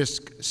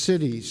risk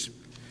cities.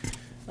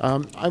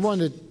 I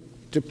wanted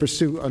to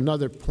pursue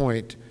another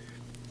point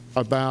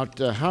about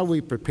how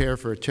we prepare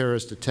for a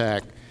terrorist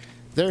attack.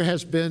 There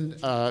has been,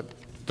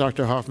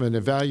 Dr. Hoffman,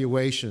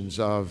 evaluations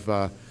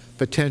of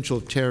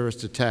potential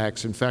terrorist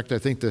attacks. In fact, I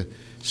think the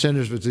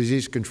Centers for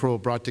Disease Control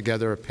brought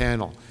together a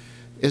panel.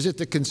 Is it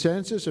the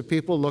consensus of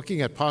people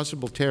looking at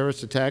possible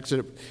terrorist attacks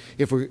that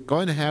if we're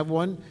going to have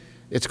one,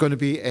 it's going to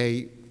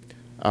be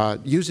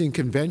using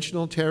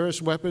conventional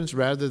terrorist weapons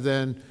rather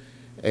than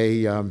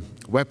a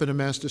weapon of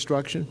mass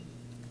destruction?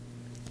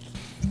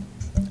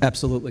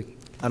 Absolutely.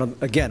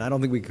 Again, I don't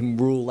think we can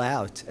rule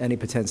out any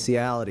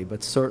potentiality,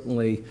 but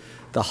certainly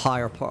the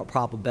higher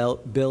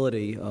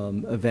probability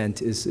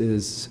event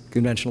is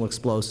conventional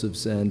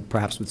explosives and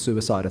perhaps with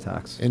suicide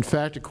attacks. In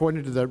fact,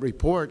 according to that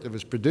report that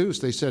was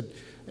produced, they said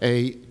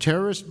a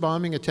terrorist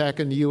bombing attack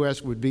in the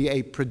U.S. would be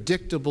a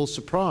predictable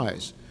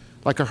surprise,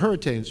 like a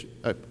hurricane's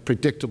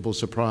predictable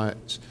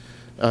surprise,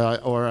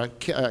 or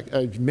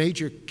a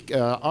major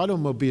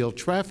automobile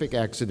traffic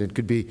accident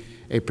could be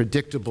a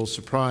predictable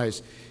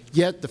surprise.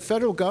 Yet the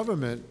federal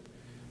government,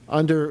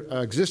 under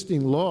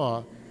existing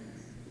law,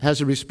 has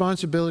a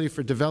responsibility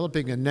for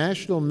developing a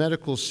national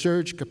medical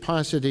surge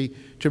capacity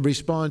to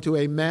respond to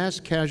a mass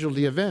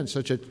casualty event,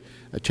 such as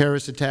a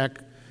terrorist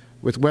attack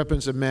with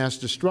weapons of mass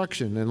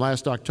destruction. And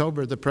last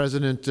October, the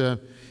President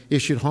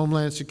issued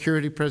Homeland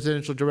Security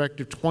Presidential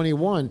Directive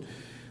 21,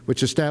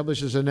 which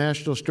establishes a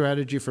national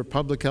strategy for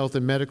public health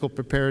and medical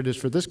preparedness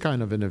for this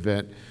kind of an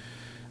event.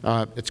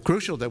 It's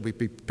crucial that we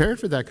be prepared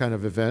for that kind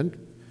of event,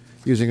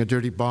 using a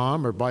dirty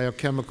bomb or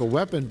biochemical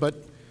weapon,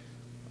 but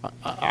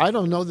I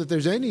don't know that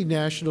there's any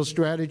national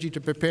strategy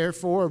to prepare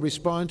for or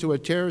respond to a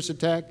terrorist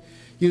attack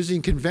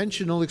using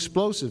conventional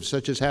explosives,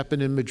 such as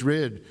happened in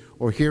Madrid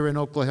or here in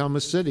Oklahoma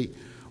City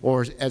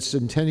or at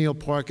Centennial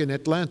Park in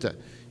Atlanta.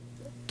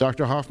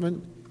 Dr.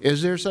 Hoffman,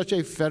 is there such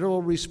a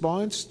federal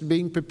response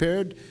being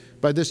prepared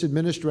by this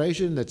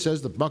administration that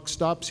says the buck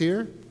stops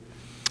here?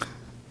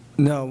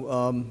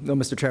 No, no,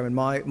 Mr. Chairman.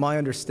 My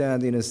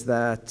understanding is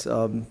that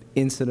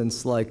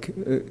incidents like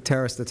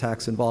terrorist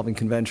attacks involving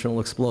conventional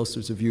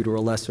explosives are viewed to a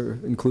lesser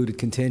included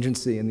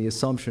contingency, and the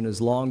assumption has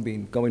long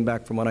been, going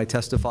back from when I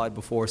testified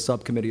before a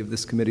subcommittee of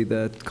this committee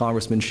that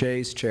Congressman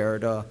Shays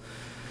chaired, in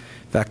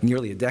fact,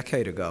 nearly a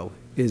decade ago,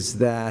 is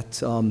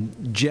that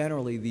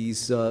generally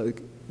these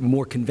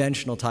more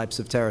conventional types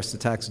of terrorist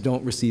attacks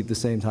don't receive the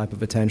same type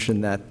of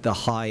attention that the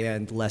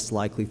high-end, less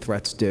likely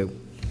threats do.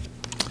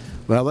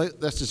 Well,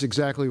 that's just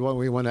exactly what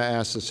we want to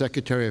ask the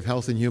Secretary of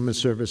Health and Human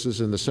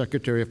Services and the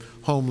Secretary of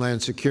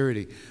Homeland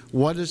Security.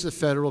 What is the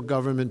federal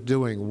government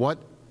doing? What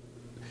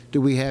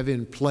do we have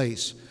in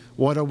place?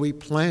 What are we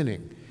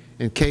planning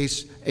in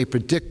case a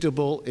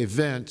predictable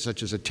event,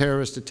 such as a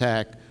terrorist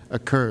attack,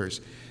 occurs?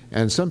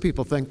 And some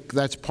people think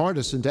that's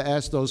partisan to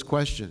ask those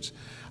questions.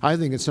 I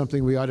think it's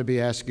something we ought to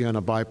be asking on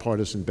a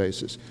bipartisan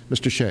basis.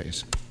 Mr.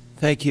 Shays.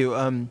 Thank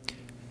you.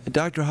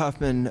 Dr.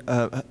 Hoffman,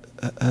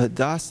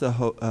 Hadassah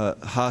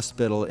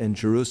Hospital in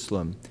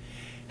Jerusalem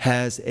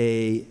has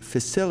a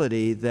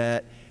facility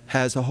that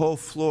has a whole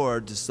floor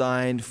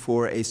designed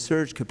for a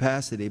surge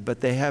capacity, but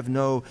they have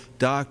no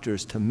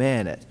doctors to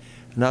man it.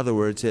 In other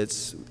words,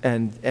 it's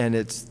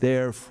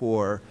there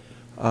for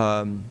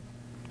a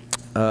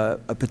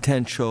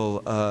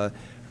potential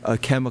a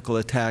chemical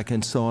attack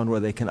and so on, where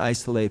they can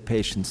isolate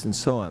patients and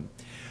so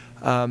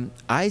on.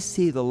 I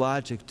see the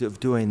logic of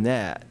doing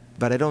that,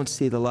 but I don't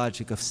see the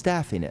logic of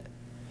staffing it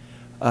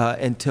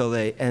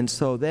and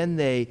so then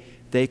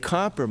they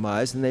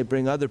compromise and they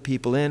bring other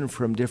people in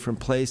from different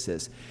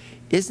places.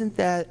 Isn't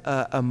that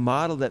a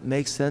model that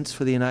makes sense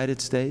for the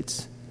United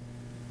States?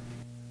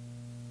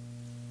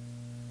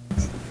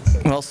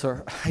 Well,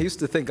 sir, I used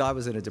to think I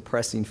was in a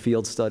depressing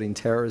field studying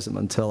terrorism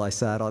until I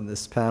sat on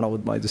this panel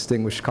with my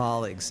distinguished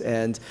colleagues.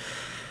 And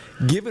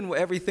given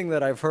everything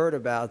that I've heard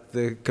about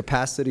the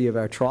capacity of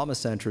our trauma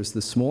centers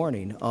this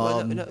morning,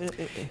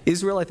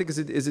 Israel, I think,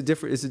 is a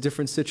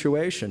different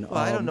situation. Well,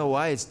 I don't know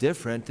why it's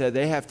different.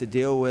 They have to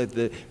deal with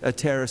a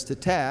terrorist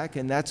attack,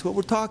 and that's what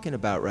we're talking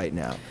about right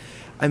now.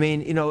 I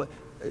mean, you know,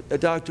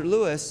 Dr.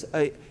 Lewis,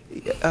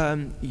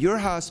 your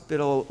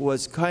hospital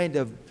was kind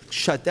of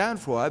shut down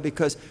for a while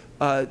because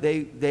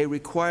they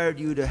required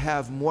you to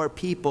have more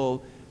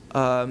people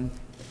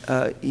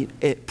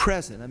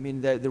present. I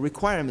mean, the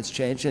requirements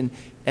changed,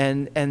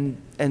 and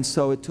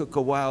so it took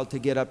a while to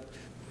get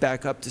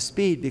back up to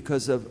speed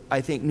because of,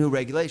 I think, new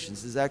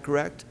regulations. Is that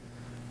correct?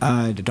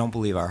 I don't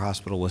believe our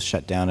hospital was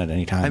shut down at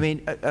any time. I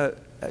mean,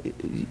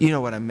 you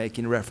know what I'm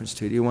making reference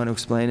to. Do you want to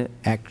explain it?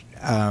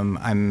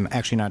 I'm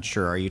actually not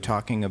sure. Are you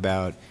talking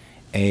about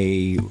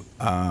a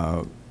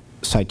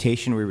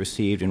citation we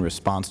received in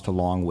response to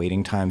long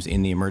waiting times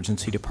in the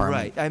emergency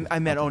department? Right. I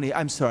meant only,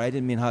 I'm sorry, I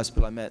didn't mean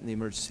hospital. I meant in the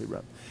emergency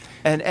room.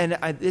 And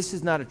this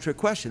is not a trick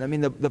question. I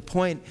mean, the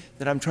point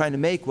that I'm trying to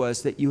make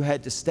was that you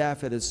had to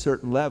staff at a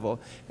certain level,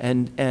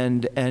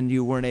 and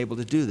you weren't able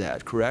to do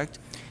that, correct?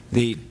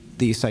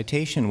 The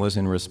citation was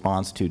in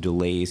response to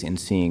delays in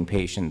seeing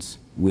patients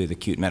with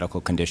acute medical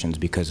conditions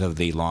because of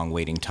the long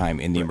waiting time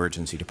in the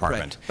emergency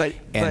department. Right.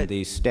 And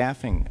the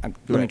staffing,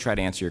 let me try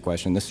to answer your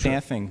question. The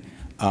staffing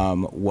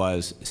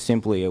was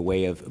simply a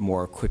way of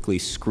more quickly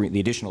the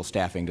additional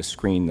staffing to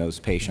screen those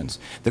patients.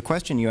 The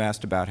question you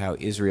asked about how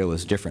Israel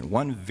is different,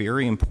 one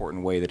very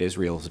important way that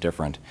Israel is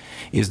different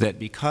is that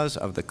because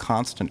of the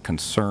constant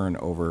concern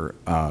over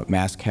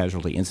mass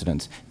casualty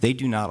incidents, they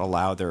do not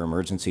allow their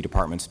emergency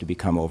departments to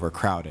become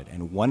overcrowded.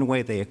 And one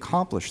way they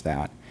accomplish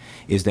that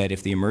is that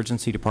if the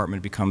emergency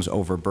department becomes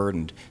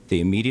overburdened, they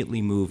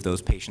immediately move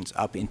those patients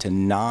up into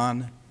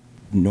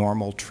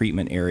non-normal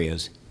treatment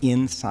areas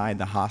inside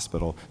the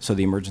hospital so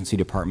the emergency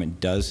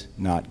department does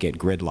not get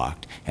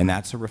gridlocked. And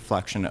that's a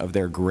reflection of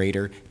their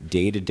greater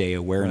day-to-day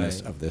awareness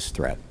of this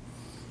threat.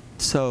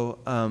 So,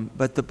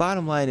 but the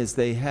bottom line is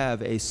they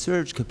have a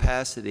surge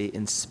capacity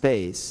in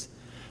space,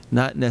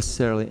 not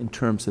necessarily in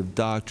terms of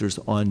doctors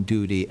on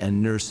duty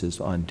and nurses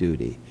on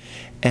duty.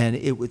 And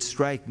it would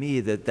strike me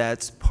that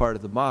that's part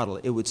of the model.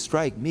 It would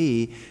strike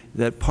me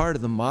that part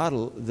of the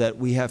model that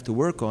we have to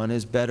work on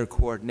is better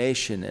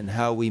coordination and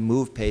how we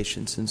move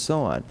patients and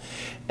so on.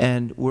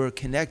 And we're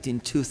connecting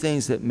two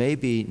things that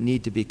maybe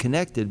need to be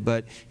connected,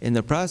 but in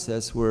the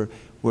process we're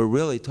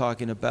really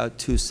talking about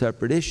two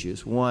separate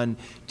issues. One,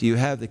 do you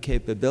have the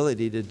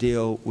capability to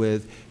deal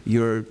with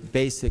your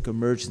basic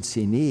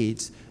emergency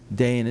needs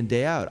day in and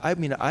day out? I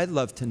mean, I'd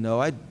love to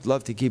know, I'd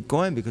love to keep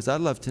going because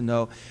I'd love to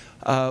know,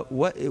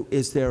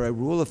 is there a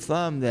rule of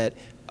thumb that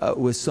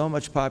with so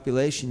much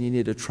population you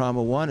need a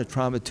trauma 1, a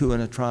trauma 2,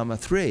 and a trauma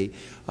 3?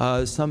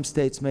 Some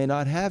states may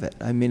not have it.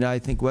 I mean, I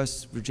think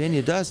West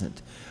Virginia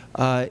doesn't.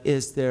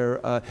 Is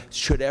there,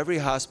 should every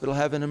hospital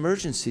have an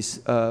emergency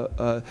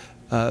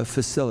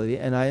facility?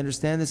 And I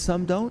understand that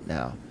some don't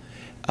now.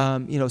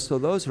 You know, so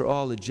those are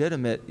all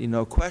legitimate, you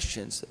know,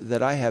 questions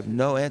that I have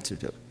no answer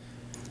to.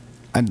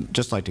 I'd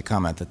just like to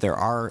comment that there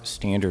are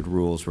standard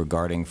rules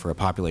regarding, for a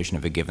population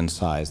of a given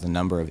size, the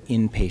number of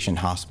inpatient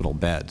hospital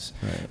beds.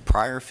 Right.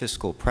 Prior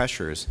fiscal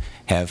pressures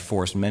have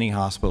forced many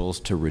hospitals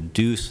to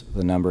reduce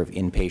the number of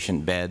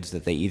inpatient beds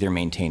that they either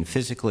maintain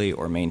physically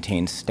or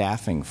maintain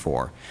staffing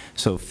for.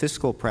 So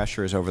fiscal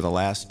pressures over the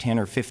last 10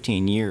 or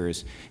 15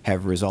 years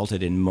have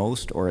resulted in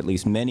most, or at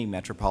least many,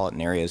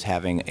 metropolitan areas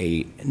having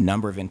a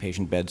number of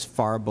inpatient beds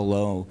far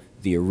below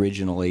the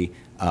originally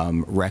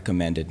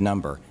recommended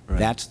number. Right.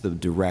 That's the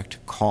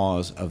direct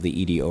cause of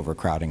the ED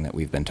overcrowding that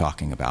we've been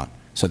talking about.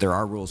 So there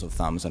are rules of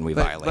thumbs, and we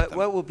violate them. But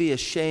what will be a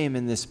shame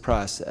in this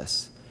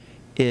process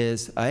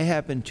is I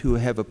happen to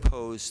have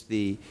opposed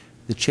the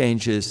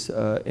changes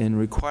in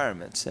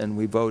requirements, and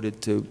we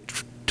voted to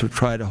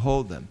try to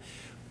hold them.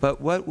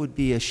 But what would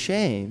be a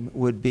shame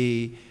would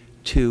be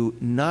to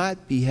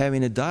not be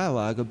having a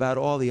dialogue about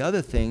all the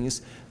other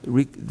things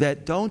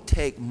that don't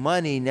take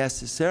money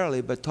necessarily,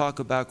 but talk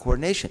about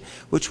coordination,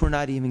 which we're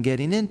not even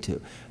getting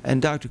into.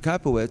 And Dr.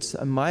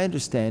 Kopowitz, my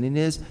understanding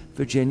is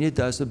Virginia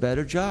does a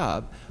better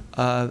job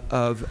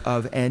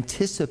of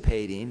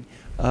anticipating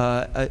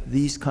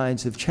these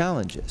kinds of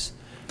challenges.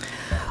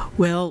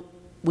 Well,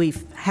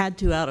 we've had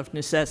to out of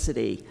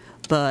necessity,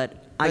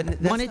 but I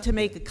wanted to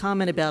make a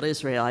comment about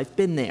Israel. I've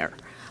been there.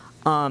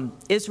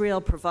 Israel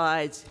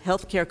provides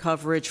health care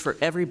coverage for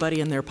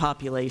everybody in their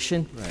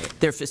population. Right.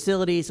 Their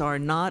facilities are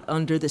not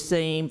under the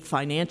same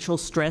financial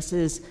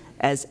stresses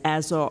as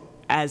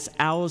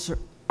ours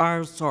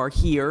are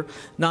here.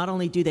 Not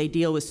only do they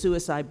deal with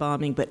suicide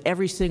bombing, but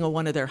every single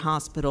one of their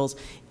hospitals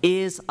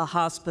is a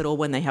hospital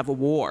when they have a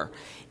war.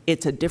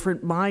 It's a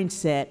different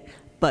mindset,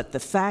 but the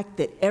fact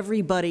that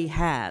everybody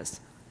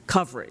has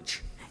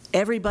coverage,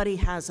 everybody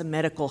has a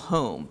medical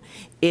home,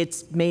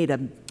 it's made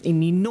an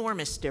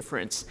enormous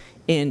difference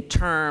in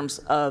terms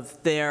of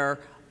their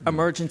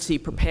emergency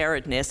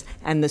preparedness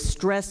and the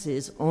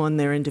stresses on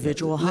their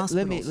individual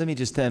hospitals. Let me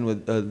just end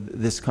with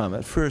this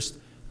comment. First,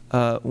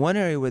 one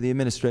area where the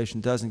administration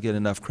doesn't get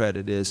enough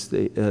credit is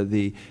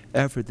the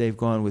effort they've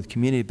gone with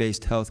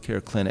community-based health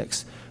care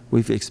clinics.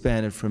 We've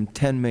expanded from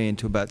 10 million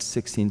to about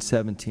 16,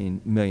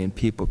 17 million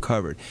people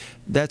covered.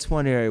 That's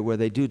one area where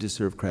they do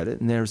deserve credit,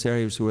 and there's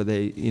areas where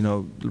they, you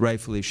know,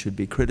 rightfully should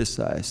be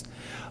criticized.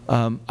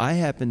 I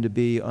happen to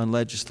be on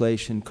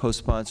legislation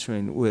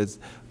co-sponsoring with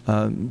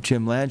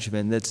Jim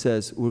Langevin that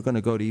says we're going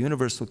to go to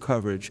universal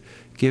coverage,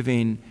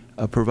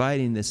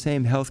 providing the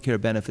same health care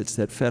benefits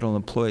that federal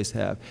employees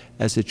have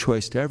as a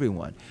choice to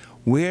everyone.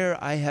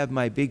 Where I have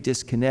my big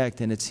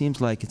disconnect, and it seems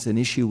like it's an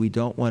issue we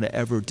don't want to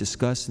ever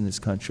discuss in this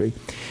country,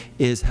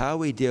 is how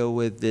we deal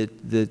with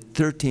the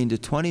 13 to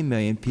 20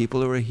 million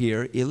people who are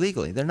here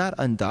illegally. They're not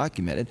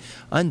undocumented.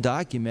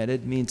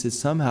 Undocumented means that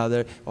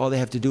somehow all they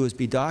have to do is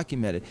be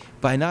documented.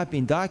 By not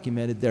being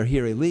documented, they're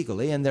here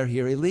illegally, and they're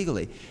here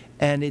illegally.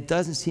 And it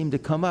doesn't seem to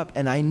come up.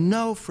 And I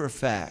know for a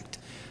fact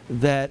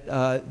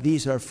that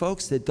these are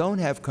folks that don't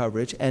have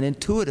coverage, and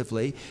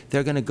intuitively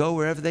they're going to go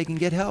wherever they can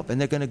get help,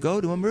 and they're going to go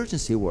to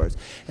emergency wards.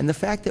 And the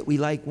fact that we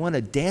want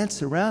to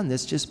dance around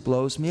this just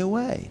blows me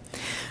away.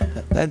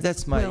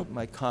 That's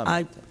my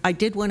comment. I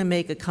did want to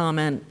make a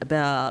comment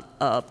about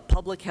a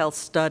public health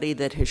study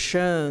that has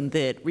shown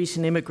that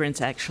recent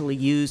immigrants actually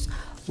use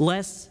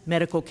less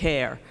medical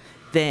care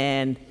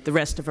than the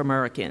rest of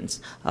Americans.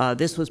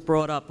 This was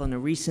brought up on a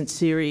recent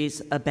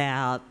series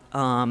about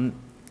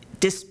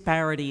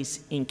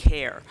disparities in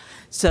care.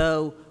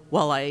 So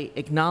while I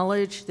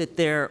acknowledge that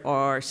there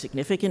are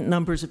significant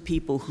numbers of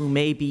people who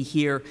may be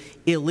here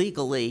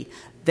illegally,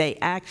 they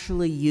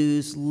actually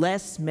use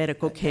less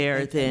medical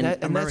care than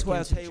Americans and that's why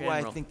I'll tell you why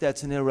I think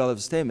that's an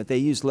irrelevant statement. They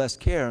use less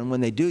care, and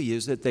when they do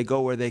use it, they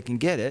go where they can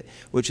get it,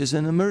 which is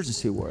an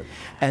emergency ward.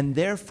 And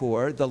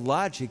therefore, the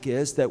logic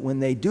is that when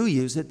they do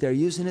use it, they're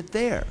using it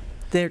there.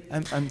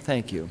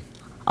 Thank you.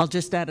 I'll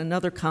just add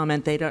another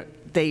comment.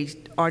 They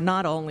are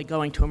not only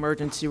going to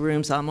emergency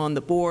rooms. I'm on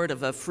the board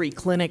of a free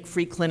clinic.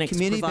 Free clinics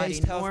provide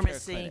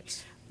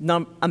enormous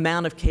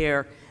amount of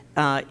care,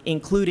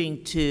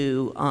 including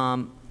to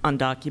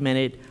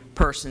undocumented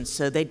persons.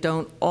 So they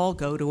don't all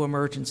go to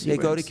emergency rooms.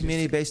 They go to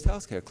community-based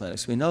health care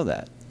clinics. We know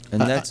that.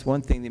 And that's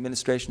one thing the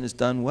administration has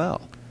done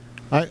well.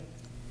 I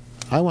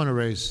want to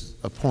raise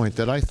a point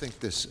that I think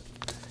this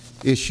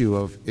issue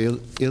of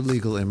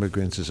illegal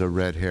immigrants is a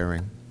red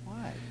herring.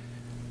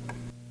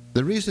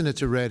 The reason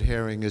it's a red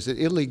herring is that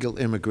illegal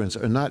immigrants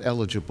are not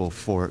eligible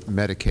for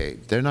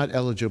Medicaid. They're not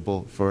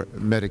eligible for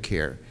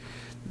Medicare.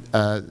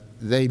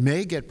 They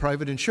may get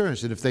private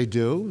insurance, and if they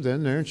do,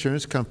 then their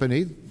insurance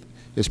company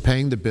is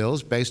paying the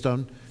bills based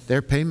on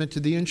their payment to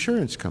the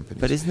insurance company.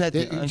 But isn't that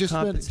the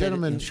uncompensated?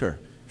 Gentlemen, sure.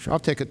 I'll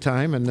take a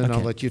time, and then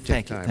I'll let you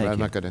take time. I'm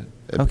not going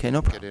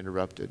to get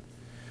interrupted.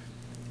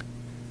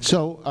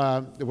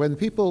 So when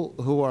people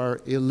who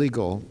are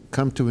illegal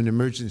come to an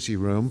emergency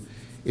room,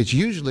 it's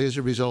usually as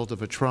a result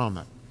of a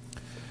trauma.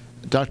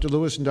 Dr.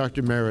 Lewis and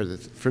Dr.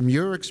 Meredith, from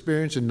your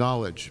experience and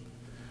knowledge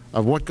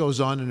of what goes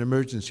on in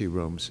emergency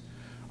rooms,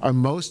 are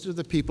most of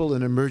the people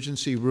in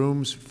emergency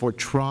rooms for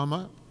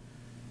trauma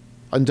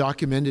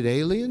undocumented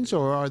aliens,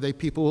 or are they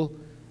people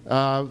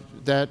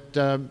that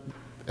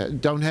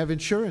don't have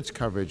insurance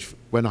coverage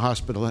when a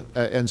hospital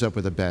ends up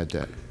with a bad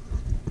day?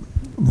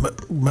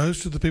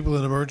 Most of the people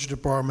in emergency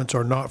departments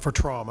are not for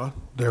trauma.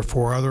 They're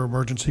for other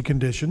emergency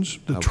conditions.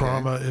 The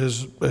trauma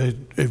is a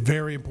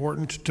very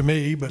important to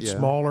me, but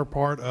smaller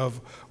part of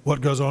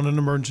what goes on in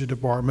emergency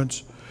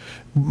departments.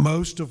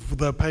 Most of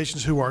the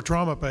patients who are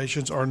trauma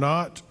patients are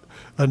not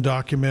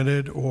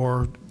undocumented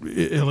or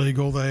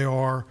illegal. They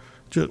are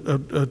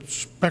a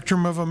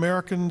spectrum of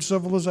American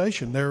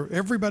civilization.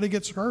 Everybody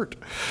gets hurt,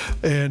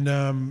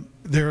 and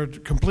they're a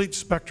complete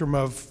spectrum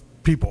of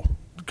people.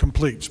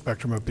 Complete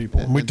spectrum of people.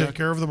 And we take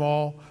care of them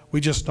all.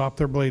 We just stop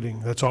their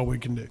bleeding. That's all we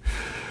can do.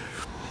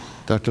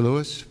 Dr.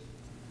 Lewis?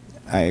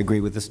 I agree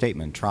with the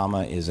statement.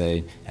 Trauma is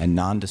a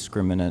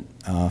non-discriminate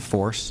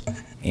force,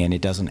 and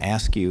it doesn't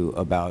ask you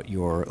about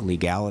your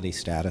legality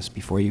status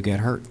before you get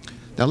hurt.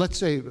 Now, let's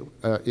say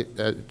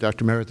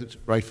Dr. Meredith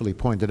rightfully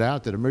pointed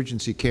out that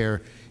emergency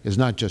care is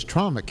not just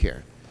trauma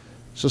care.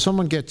 So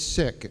someone gets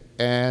sick,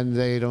 and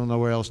they don't know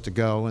where else to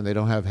go, and they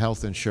don't have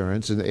health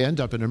insurance, and they end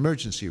up in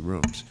emergency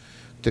rooms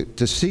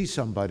to see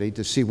somebody,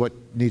 to see what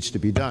needs to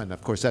be done.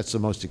 Of course, that's the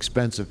most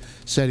expensive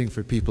setting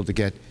for people to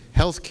get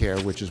health care,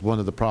 which is one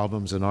of the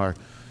problems in our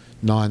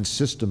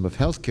non-system of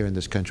health care in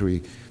this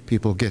country.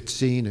 People get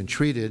seen and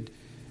treated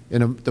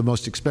in the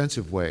most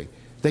expensive way.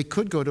 They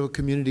could go to a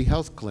community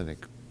health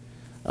clinic.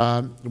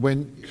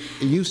 When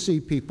you see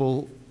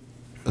people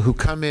who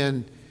come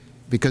in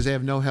because they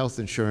have no health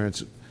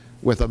insurance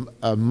with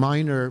a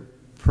minor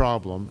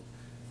problem,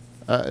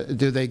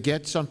 do they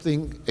get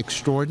something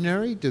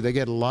extraordinary? Do they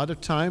get a lot of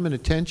time and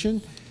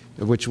attention,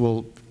 which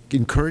will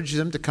encourage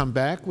them to come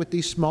back with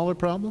these smaller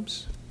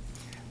problems?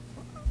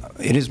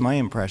 It is my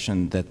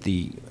impression that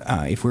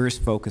if we're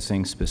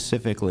focusing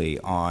specifically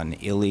on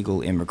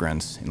illegal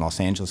immigrants in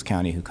Los Angeles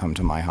County who come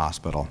to my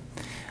hospital,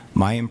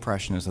 my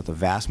impression is that the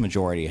vast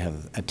majority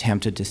have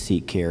attempted to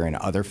seek care in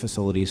other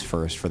facilities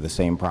first for the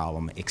same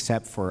problem,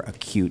 except for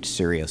acute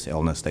serious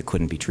illness that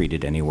couldn't be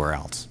treated anywhere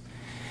else.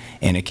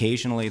 And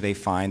occasionally they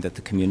find that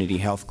the community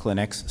health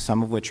clinics,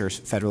 some of which are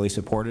federally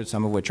supported,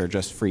 some of which are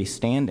just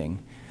freestanding,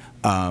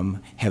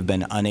 have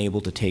been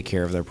unable to take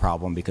care of their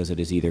problem because it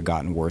has either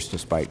gotten worse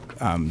despite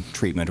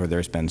treatment or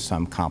there's been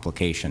some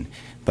complication.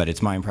 But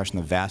it's my impression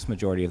the vast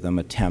majority of them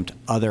attempt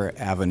other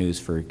avenues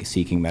for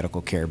seeking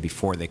medical care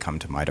before they come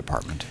to my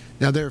department.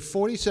 Now, there are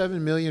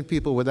 47 million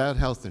people without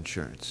health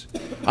insurance.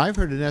 I've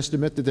heard an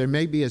estimate that there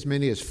may be as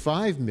many as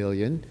 5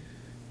 million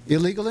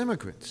illegal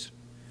immigrants.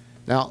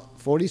 Now,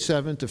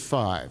 47 to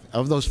 5.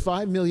 Of those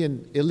 5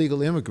 million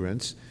illegal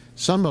immigrants,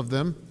 some of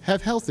them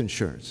have health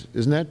insurance.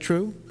 Isn't that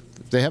true?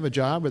 If they have a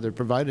job where they're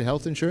provided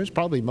health insurance,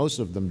 probably most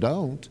of them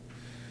don't.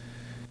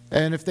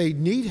 And if they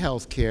need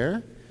health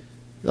care,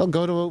 they'll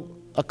go to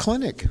a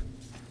clinic.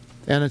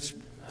 And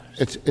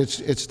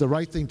it's the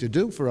right thing to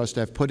do for us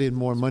to have put in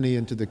more money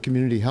into the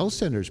community health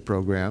centers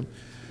program,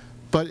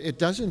 but it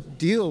doesn't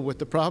deal with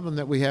the problem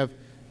that we have,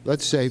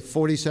 let's say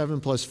 47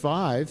 plus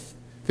 5,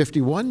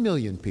 51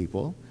 million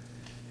people,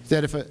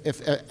 that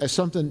if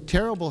something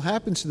terrible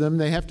happens to them,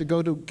 they have to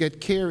go to get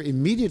care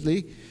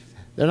immediately.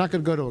 They're not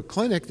going to go to a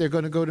clinic, they're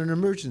going to go to an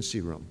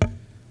emergency room.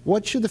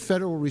 What should the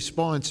federal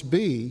response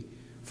be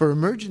for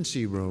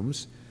emergency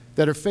rooms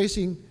that are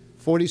facing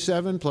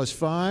 47 plus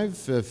 5,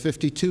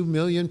 52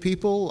 million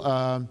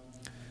people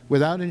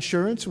without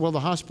insurance? Well,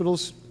 the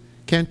hospitals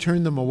can't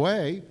turn them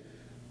away.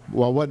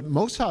 Well, what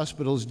most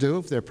hospitals do,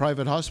 if they're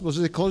private hospitals,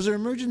 is they close their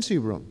emergency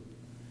room.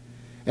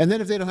 And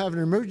then if they don't have an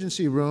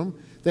emergency room,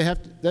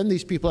 then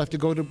these people have to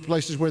go to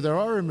places where there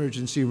are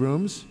emergency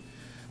rooms.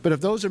 But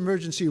if those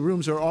emergency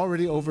rooms are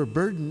already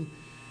overburdened,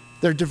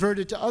 they're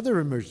diverted to other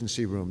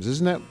emergency rooms.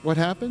 Isn't that what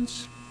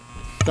happens?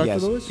 Dr.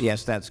 Lewis?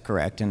 Yes, that's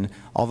correct. And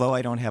although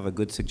I don't have a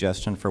good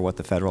suggestion for what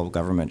the federal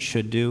government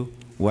should do,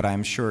 what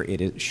I'm sure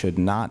it should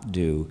not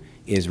do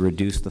is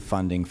reduce the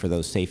funding for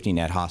those safety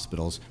net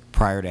hospitals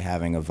prior to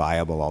having a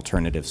viable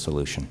alternative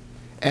solution.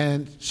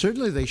 And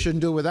certainly they shouldn't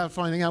do it without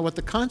finding out what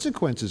the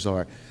consequences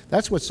are.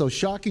 That's what's so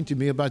shocking to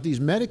me about these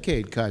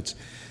Medicaid cuts.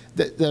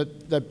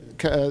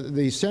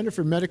 The Center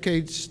for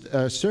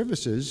Medicaid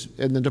Services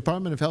and the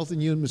Department of Health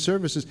and Human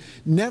Services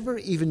never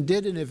even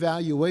did an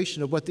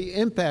evaluation of what the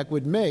impact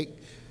would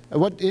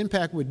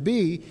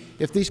be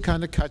if these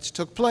kind of cuts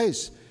took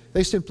place.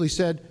 They simply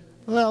said,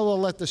 well, we'll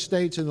let the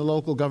states and the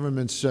local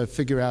governments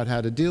figure out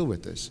how to deal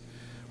with this.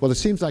 Well, it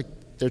seems like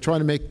they're trying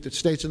to make the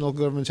states and local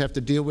governments have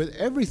to deal with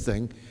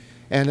everything.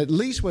 And at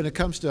least when it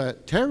comes to a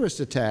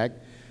terrorist attack,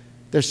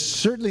 there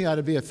certainly ought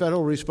to be a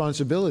federal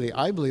responsibility.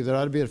 I believe there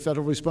ought to be a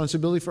federal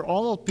responsibility for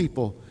all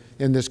people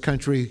in this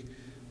country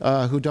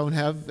who don't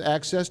have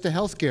access to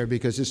health care,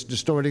 because it's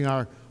distorting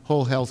our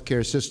whole health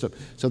care system.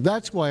 So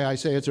that's why I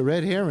say it's a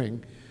red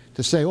herring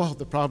to say, oh,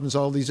 the problem is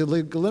all these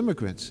illegal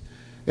immigrants.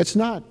 It's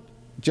not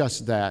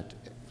just that.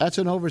 That's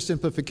an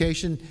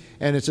oversimplification,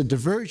 and it's a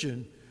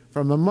diversion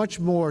from a much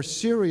more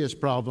serious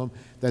problem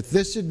that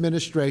this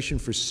administration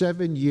for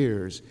 7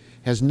 years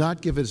has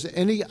not given us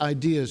any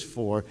ideas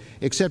for,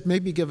 except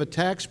maybe give a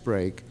tax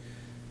break,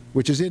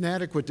 which is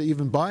inadequate to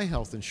even buy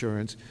health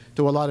insurance,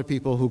 to a lot of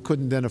people who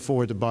couldn't then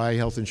afford to buy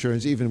health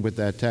insurance even with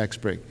that tax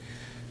break.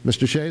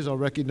 Mr. Shays, I'll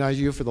recognize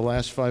you for the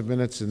last 5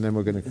 minutes, and then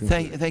we're going to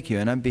conclude. Thank you,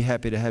 and I'd be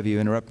happy to have you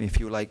interrupt me if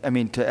you like. I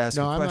mean, to ask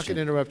a question. No, I'm not going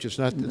to interrupt you. It's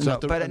not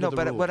the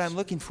rules. What I'm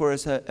looking for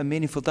is a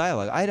meaningful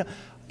dialogue.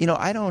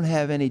 I don't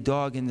have any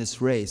dog in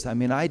this race. I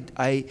mean,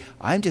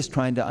 I'm just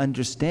trying to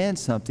understand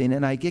something,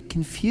 and I get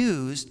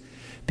confused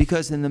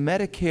because in the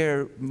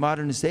Medicare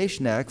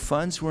Modernization Act,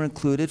 funds were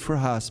included for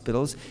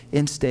hospitals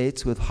in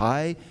states with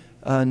high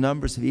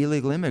numbers of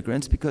illegal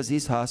immigrants, because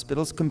these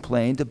hospitals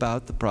complained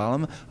about the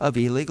problem of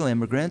illegal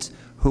immigrants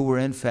who were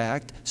in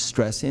fact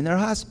stressing their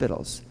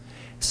hospitals.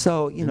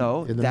 So, you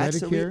know,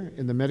 that's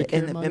in the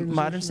Medicare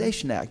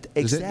Modernization Act.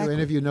 Exactly. Do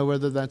any of you know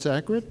whether that's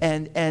accurate?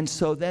 And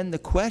so then the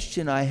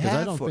question I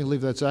have, I don't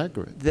believe that's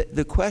accurate.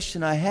 The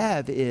question I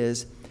have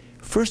is,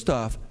 first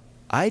off,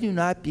 I do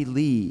not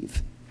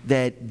believe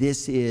that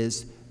this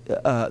is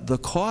the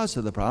cause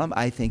of the problem.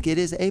 I think it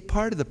is a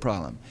part of the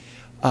problem.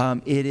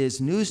 It is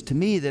news to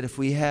me that if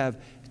we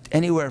have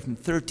anywhere from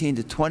 13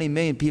 to 20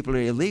 million people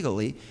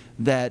illegally,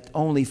 that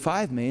only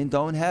 5 million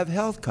don't have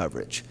health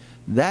coverage.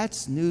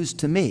 That's news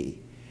to me.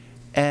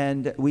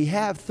 And we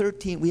have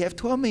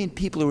 12 million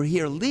people who are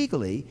here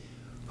legally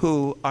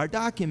who are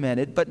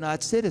documented but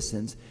not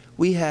citizens.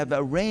 We have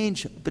a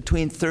range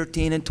between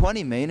 13 and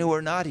 20 million who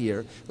are not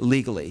here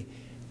legally.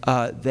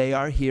 They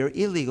are here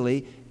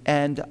illegally,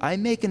 and I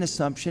make an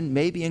assumption,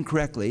 maybe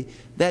incorrectly,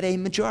 that a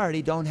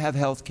majority don't have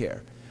health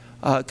care.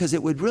 Because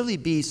it would really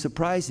be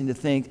surprising to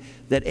think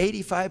that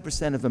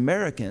 85% of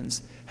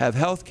Americans have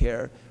health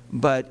care,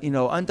 but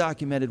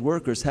undocumented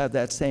workers have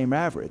that same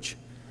average,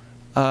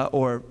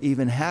 or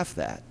even half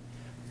that.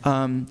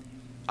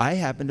 I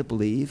happen to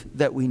believe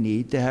that we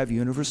need to have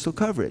universal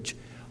coverage.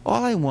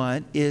 All I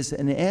want is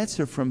an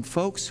answer from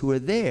folks who are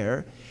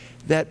there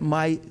that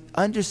my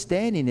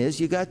understanding is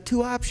you got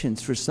two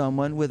options for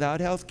someone without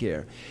health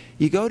care.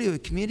 You go to a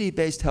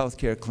community-based health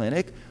care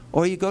clinic,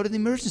 or you go to the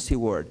emergency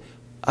ward.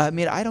 I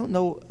mean, I don't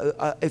know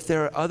if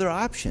there are other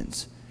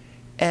options.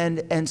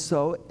 And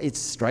so it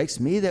strikes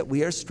me that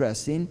we are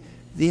stressing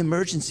the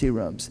emergency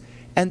rooms.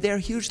 And they're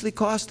hugely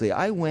costly.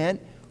 I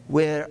went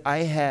where I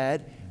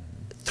had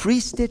 3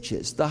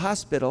 stitches. The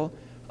hospital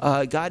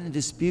got in a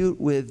dispute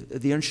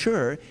with the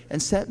insurer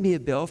and sent me a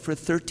bill for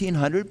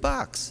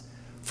 $1,300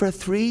 for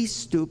 3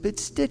 stupid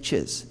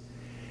stitches.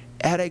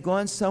 Had I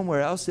gone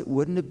somewhere else, it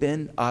wouldn't have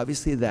been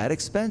obviously that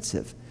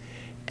expensive.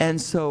 And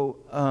so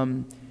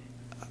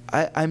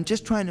I'm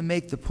just trying to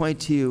make the point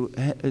to you,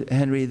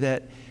 Henry,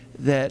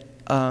 that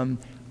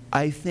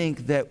I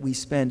think that we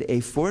spend a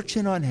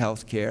fortune on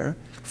health care,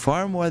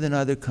 far more than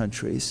other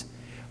countries,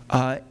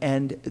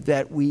 and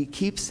that we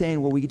keep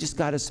saying, well, we just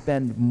got to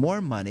spend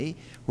more money.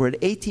 We're at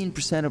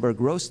 18% of our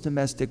gross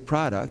domestic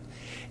product,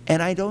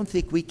 and I don't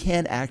think we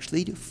can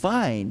actually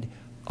find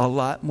a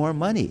lot more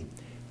money.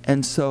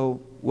 And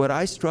so what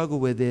I struggle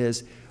with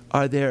is,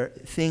 are there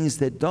things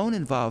that don't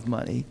involve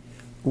money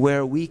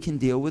where we can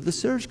deal with the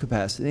surge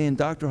capacity? And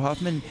Dr.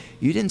 Hoffman,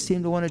 you didn't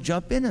seem to want to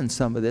jump in on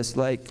some of this,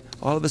 like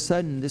all of a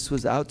sudden this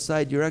was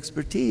outside your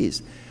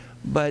expertise.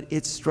 But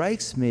it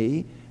strikes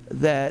me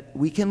that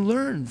we can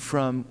learn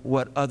from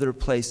what other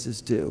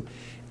places do.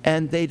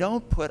 And they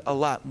don't put a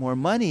lot more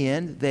money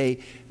in.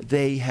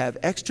 They have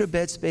extra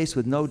bed space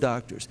with no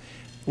doctors.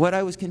 What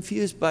I was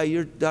confused by,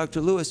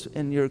 Dr. Lewis,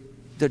 in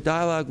the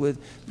dialogue with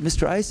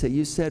Mr. Issa,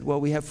 you said,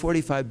 well, we have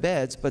 45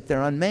 beds, but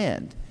they're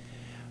unmanned.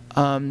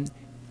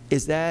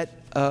 Is that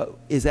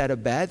a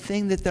bad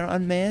thing that they're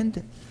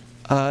unmanned?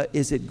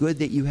 Is it good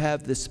that you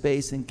have the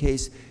space in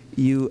case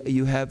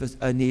you have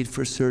a need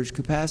for surge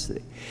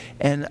capacity?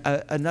 And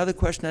another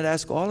question I'd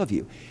ask all of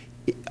you,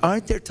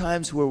 aren't there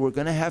times where we're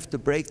going to have to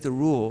break the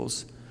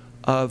rules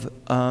of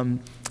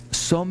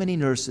so many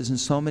nurses and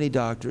so many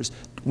doctors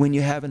when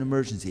you have an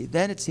emergency?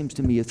 Then it seems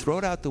to me you throw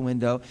it out the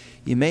window.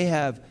 You may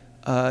have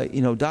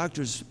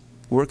doctors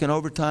working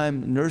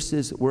overtime,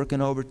 nurses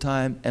working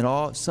overtime,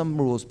 and some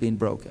rules being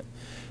broken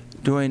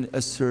during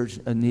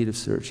a need of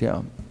surge.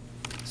 Yeah.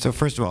 So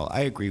first of all,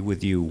 I agree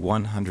with you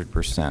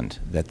 100%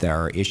 that there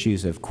are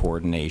issues of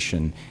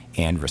coordination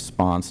and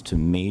response to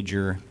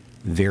major,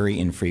 very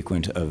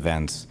infrequent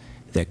events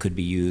that could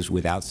be used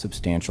without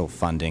substantial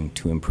funding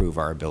to improve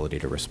our ability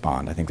to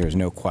respond. I think there's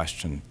no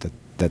question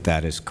that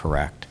that is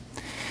correct.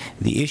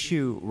 The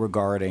issue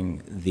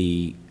regarding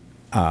the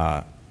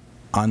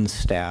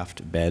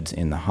unstaffed beds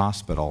in the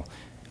hospital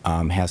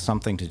has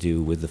something to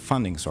do with the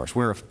funding source.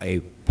 We're a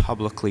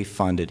publicly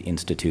funded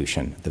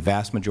institution. The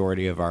vast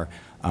majority of our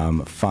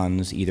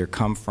funds either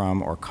come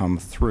from or come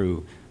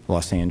through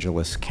Los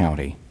Angeles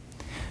County.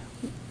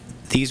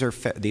 These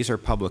are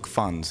public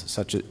funds,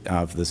 such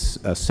of this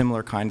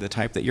similar kind, the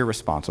type that you're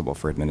responsible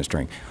for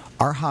administering.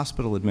 Our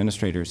hospital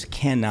administrators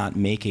cannot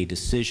make a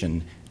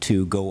decision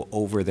to go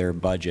over their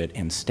budget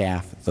and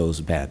staff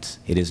those beds.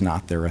 It is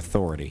not their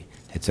authority.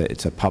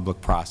 It's a public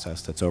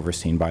process that's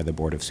overseen by the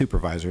Board of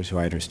Supervisors, who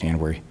I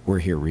understand were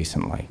here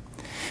recently.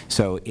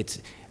 So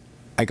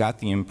I got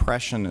the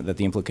impression that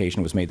the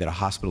implication was made that a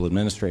hospital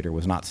administrator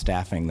was not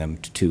staffing them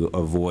to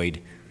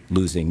avoid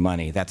losing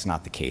money. That's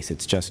not the case.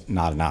 It's just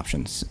not an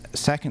option.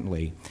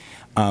 Secondly,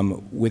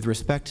 with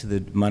respect to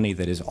the money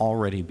that is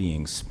already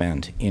being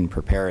spent in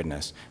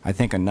preparedness, I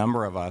think a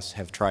number of us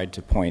have tried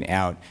to point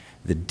out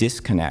the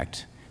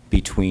disconnect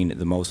between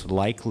the most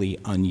likely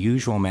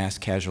unusual mass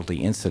casualty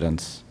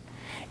incidents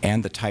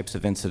and the types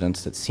of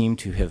incidents that seem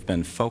to have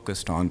been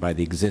focused on by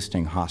the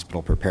existing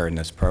hospital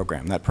preparedness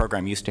program. That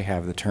program used to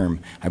have the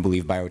term, I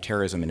believe,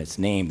 bioterrorism in its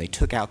name. They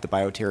took out the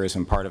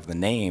bioterrorism part of the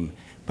name,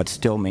 but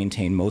still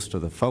maintain most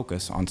of the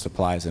focus on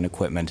supplies and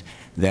equipment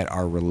that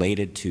are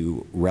related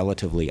to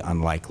relatively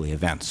unlikely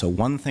events. So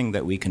one thing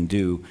that we can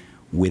do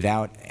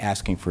without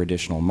asking for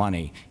additional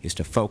money is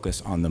to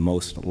focus on the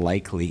most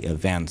likely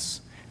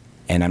events.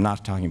 And I'm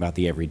not talking about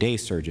the everyday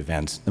surge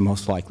events, the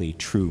most likely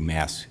true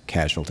mass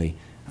casualty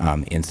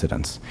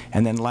incidents.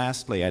 And then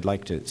lastly, I'd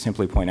like to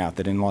simply point out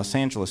that in Los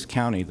Angeles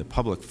County, the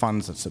public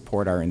funds that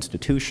support our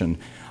institution,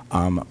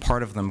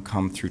 part of them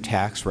come through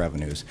tax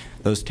revenues.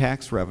 Those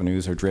tax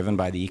revenues are driven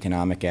by the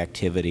economic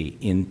activity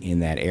in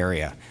that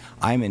area.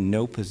 I'm in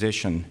no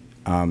position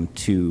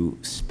to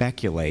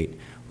speculate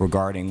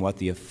regarding what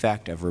the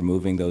effect of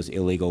removing those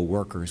illegal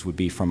workers would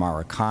be from our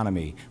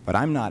economy, but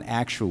I'm not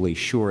actually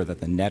sure that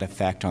the net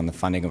effect on the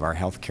funding of our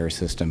health care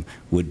system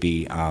would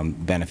be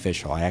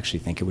beneficial. I actually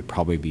think it would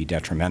probably be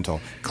detrimental.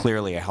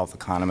 Clearly, a health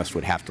economist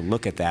would have to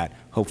look at that,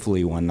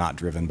 hopefully one not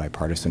driven by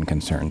partisan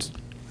concerns.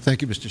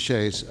 Thank you, Mr.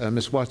 Shays.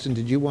 Ms. Watson,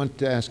 did you want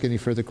to ask any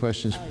further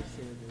questions?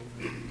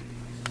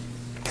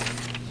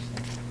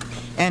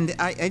 And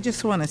I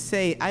just want to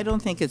say, I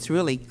don't think it's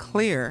really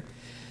clear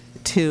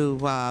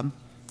to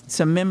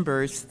some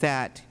members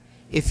that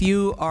if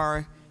you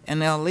are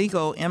an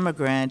illegal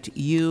immigrant,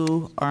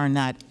 you are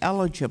not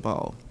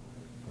eligible.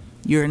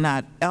 You're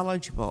not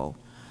eligible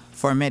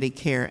for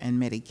Medicare and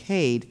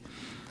Medicaid.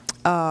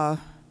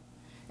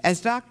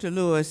 As Dr.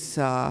 Lewis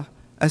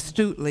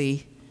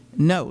astutely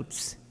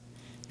notes,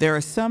 there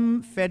are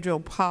some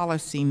federal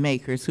policy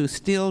makers who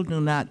still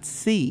do not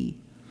see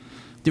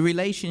the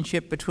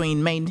relationship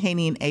between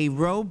maintaining a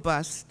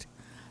robust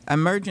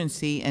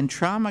emergency and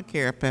trauma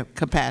care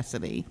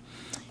capacity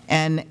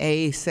and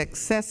a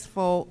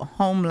successful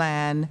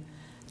homeland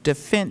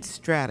defense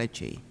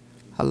strategy.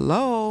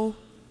 Hello?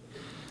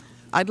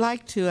 I'd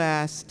like to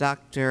ask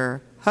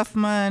Dr.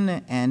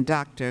 Huffman and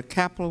Dr.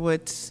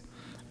 Kaplowitz,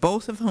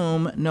 both of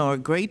whom know a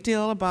great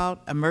deal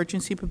about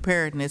emergency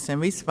preparedness and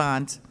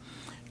response,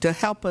 to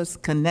help us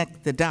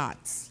connect the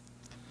dots.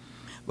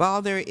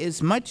 While there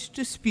is much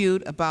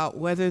dispute about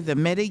whether the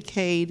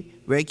Medicaid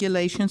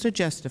regulations are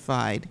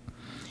justified,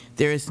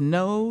 There is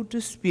no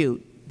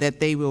dispute that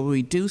they will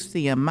reduce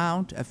the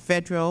amount of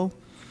Federal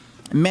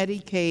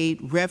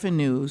Medicaid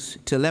revenues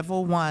to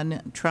Level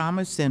 1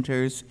 trauma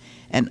centers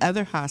and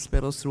other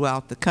hospitals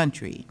throughout the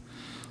country.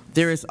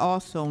 There is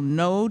also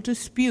no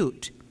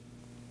dispute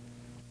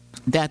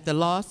that the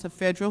loss of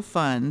Federal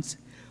funds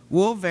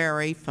will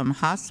vary from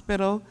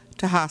hospital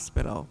to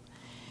hospital,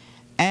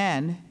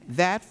 and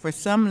that for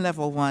some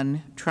Level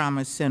 1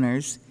 trauma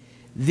centers,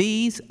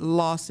 these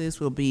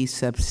losses will be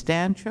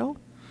substantial,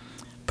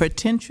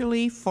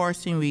 potentially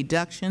forcing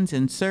reductions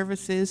in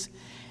services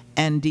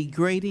and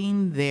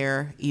degrading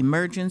their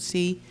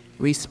emergency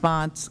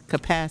response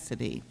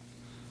capacity.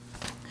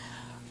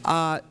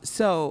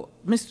 So,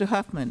 Mr.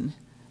 Huffman,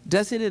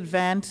 does it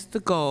advance the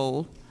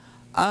goal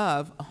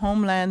of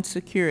Homeland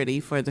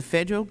Security for the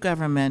Federal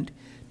Government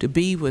to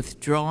be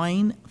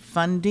withdrawing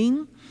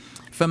funding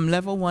from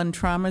Level 1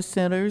 trauma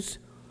centers,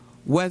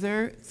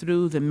 whether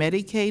through the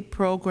Medicaid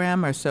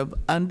program or some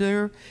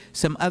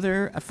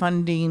other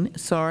funding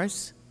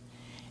source?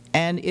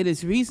 And it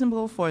is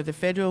reasonable for the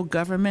Federal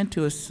Government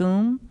to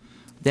assume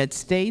that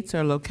states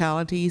or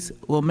localities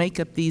will make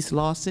up these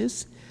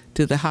losses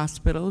to the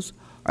hospitals,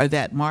 or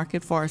that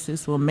market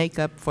forces will make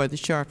up for the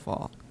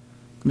shortfall?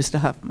 Mr.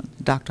 Huffman,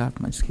 Dr.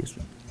 Huffman, excuse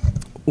me.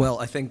 Well,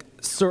 I think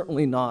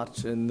certainly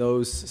not in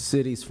those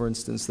cities, for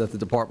instance, that the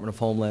Department of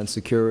Homeland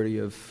Security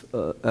have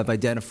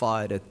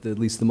identified at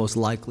least the most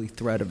likely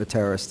threat of a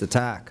terrorist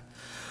attack.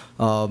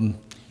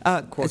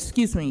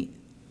 Excuse me,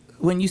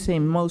 when you say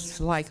most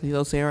likely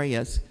those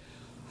areas,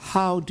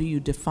 how do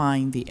you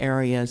define the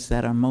areas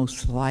that are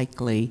most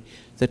likely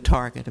the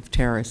target of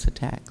terrorist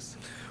attacks?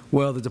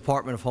 Well, the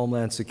Department of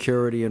Homeland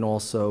Security and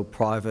also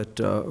private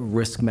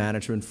risk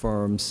management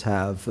firms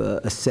have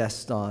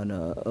assessed on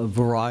a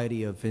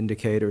variety of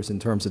indicators in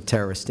terms of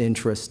terrorist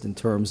interest, in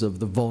terms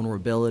of the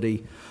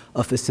vulnerability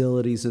of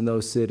facilities in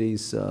those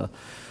cities,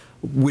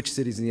 which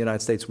cities in the United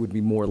States would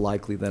be more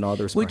likely than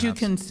others, Would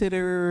perhaps. you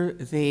consider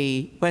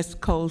the West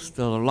Coast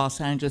or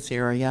Los Angeles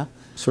area?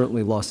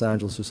 Certainly Los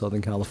Angeles or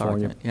Southern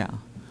California. Target, yeah.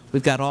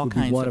 We've got all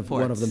kinds of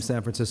ports. One of them,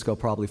 San Francisco,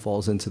 probably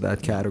falls into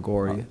that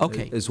category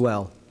as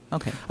well.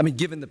 Okay. I mean,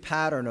 given the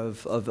pattern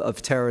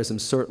of terrorism,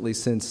 certainly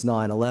since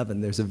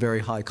 9/11, there's a very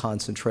high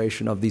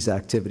concentration of these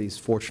activities,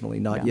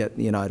 fortunately not yet in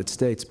the United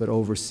States, but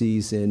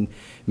overseas in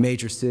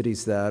major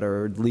cities that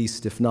are at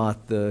least, if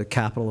not the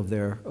capital of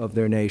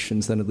their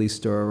nations, then at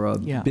least are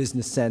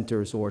business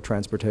centers or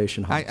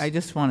transportation hubs. I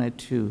just wanted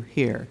to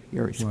hear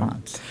your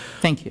response. Right.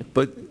 Thank you.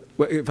 But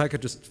if I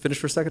could just finish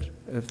for a second?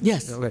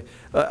 Yes. Okay.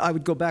 I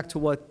would go back to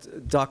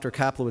what Dr.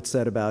 Kaplowitz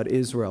said about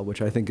Israel,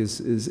 which I think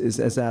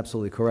is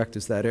absolutely correct,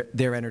 is that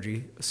their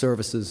energy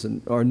services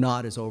are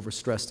not as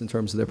overstressed in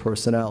terms of their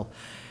personnel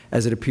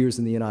as it appears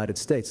in the United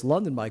States.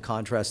 London, by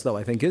contrast, though,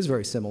 I think is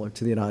very similar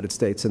to the United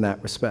States in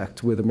that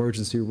respect, with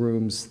emergency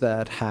rooms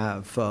that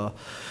have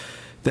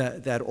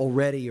that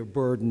already are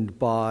burdened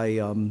by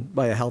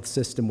a health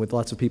system with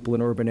lots of people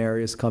in urban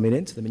areas coming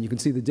into them. And you can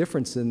see the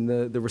difference in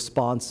the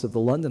response of the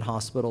London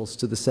hospitals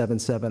to the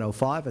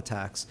 7/7/05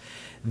 attacks.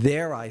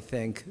 There, I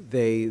think,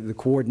 the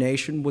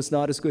coordination was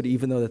not as good,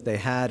 even though that they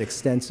had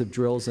extensive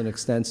drills and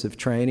extensive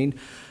training.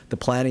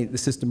 The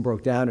system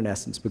broke down in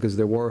essence because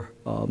there were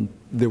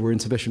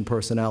insufficient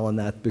personnel in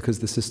that, because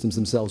the systems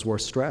themselves were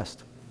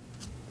stressed.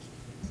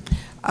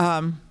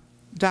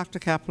 Dr.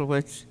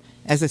 Kaplowitz,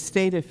 as a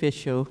state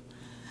official,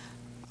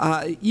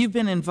 you've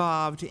been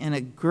involved in a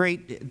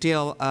great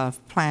deal of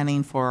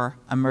planning for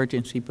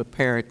emergency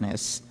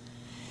preparedness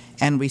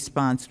and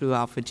response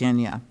throughout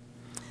Virginia.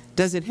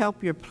 Does it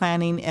help your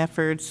planning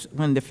efforts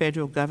when the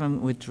Federal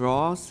Government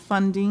withdraws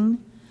funding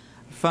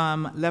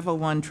from Level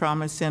 1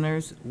 trauma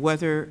centers,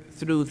 whether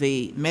through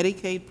the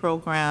Medicaid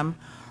program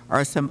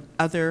or some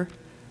other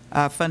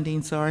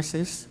funding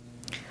sources?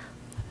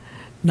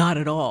 Not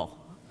at all.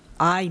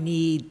 I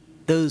need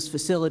those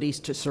facilities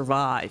to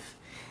survive.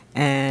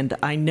 And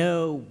I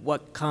know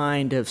what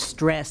kind of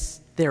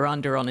stress they're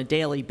under on a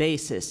daily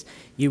basis.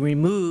 You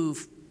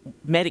remove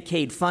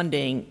Medicaid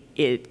funding,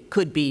 it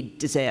could be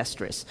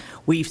disastrous.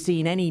 We've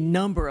seen any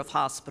number of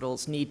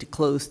hospitals need to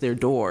close their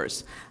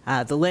doors.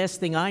 The last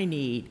thing I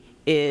need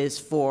is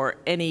for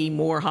any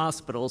more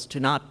hospitals to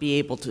not be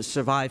able to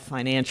survive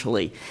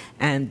financially.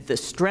 And the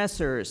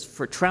stressors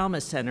for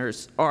trauma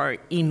centers are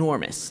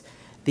enormous.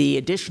 The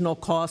additional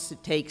costs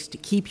it takes to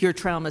keep your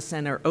trauma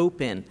center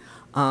open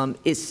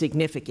is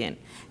significant,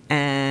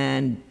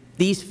 and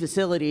these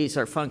facilities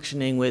are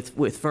functioning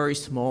with very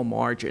small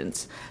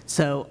margins.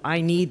 So I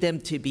need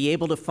them to be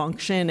able to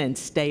function and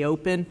stay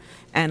open,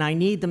 and I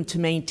need them to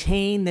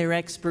maintain their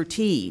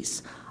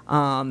expertise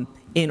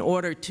in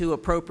order to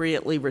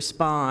appropriately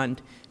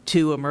respond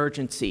to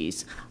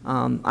emergencies.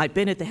 I've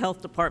been at the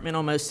health department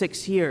almost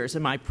 6 years.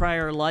 In my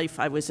prior life,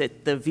 I was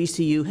at the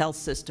VCU health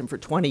system for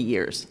 20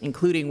 years,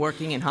 including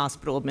working in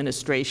hospital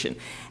administration.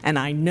 And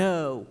I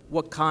know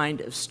what kind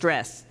of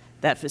stress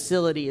that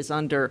facility is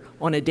under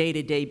on a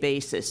day-to-day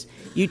basis.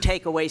 You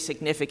take away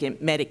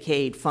significant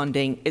Medicaid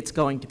funding, it's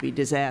going to be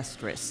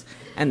disastrous.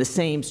 And the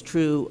same is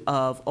true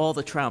of all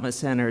the trauma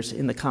centers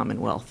in the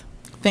Commonwealth.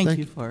 Thank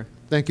you for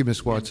Thank you,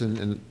 Ms.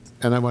 Watson,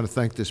 and I want to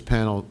thank this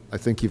panel. I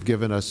think you've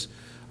given us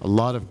a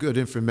lot of good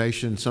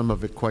information, some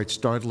of it quite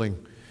startling,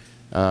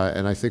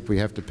 and I think we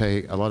have to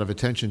pay a lot of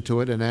attention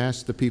to it and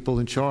ask the people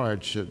in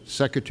charge,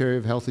 Secretary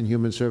of Health and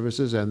Human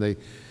Services and the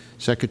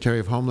Secretary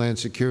of Homeland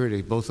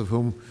Security, both of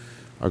whom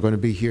are going to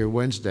be here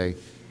Wednesday,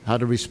 how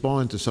to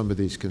respond to some of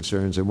these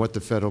concerns and what the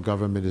federal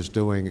government is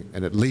doing,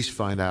 and at least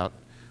find out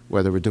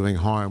whether we're doing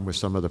harm with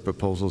some of the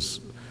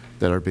proposals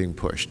that are being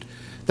pushed.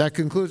 That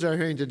concludes our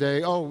hearing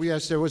today. Oh,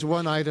 yes, there was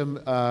one item.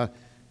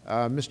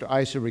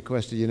 Mr. Issa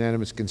requested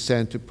unanimous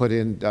consent to put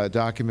in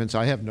documents.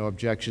 I have no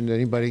objection.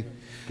 Anybody?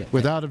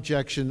 Without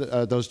objection,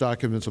 those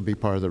documents will be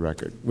part of the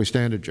record. We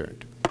stand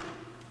adjourned.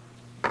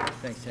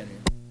 Thanks,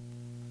 Henry.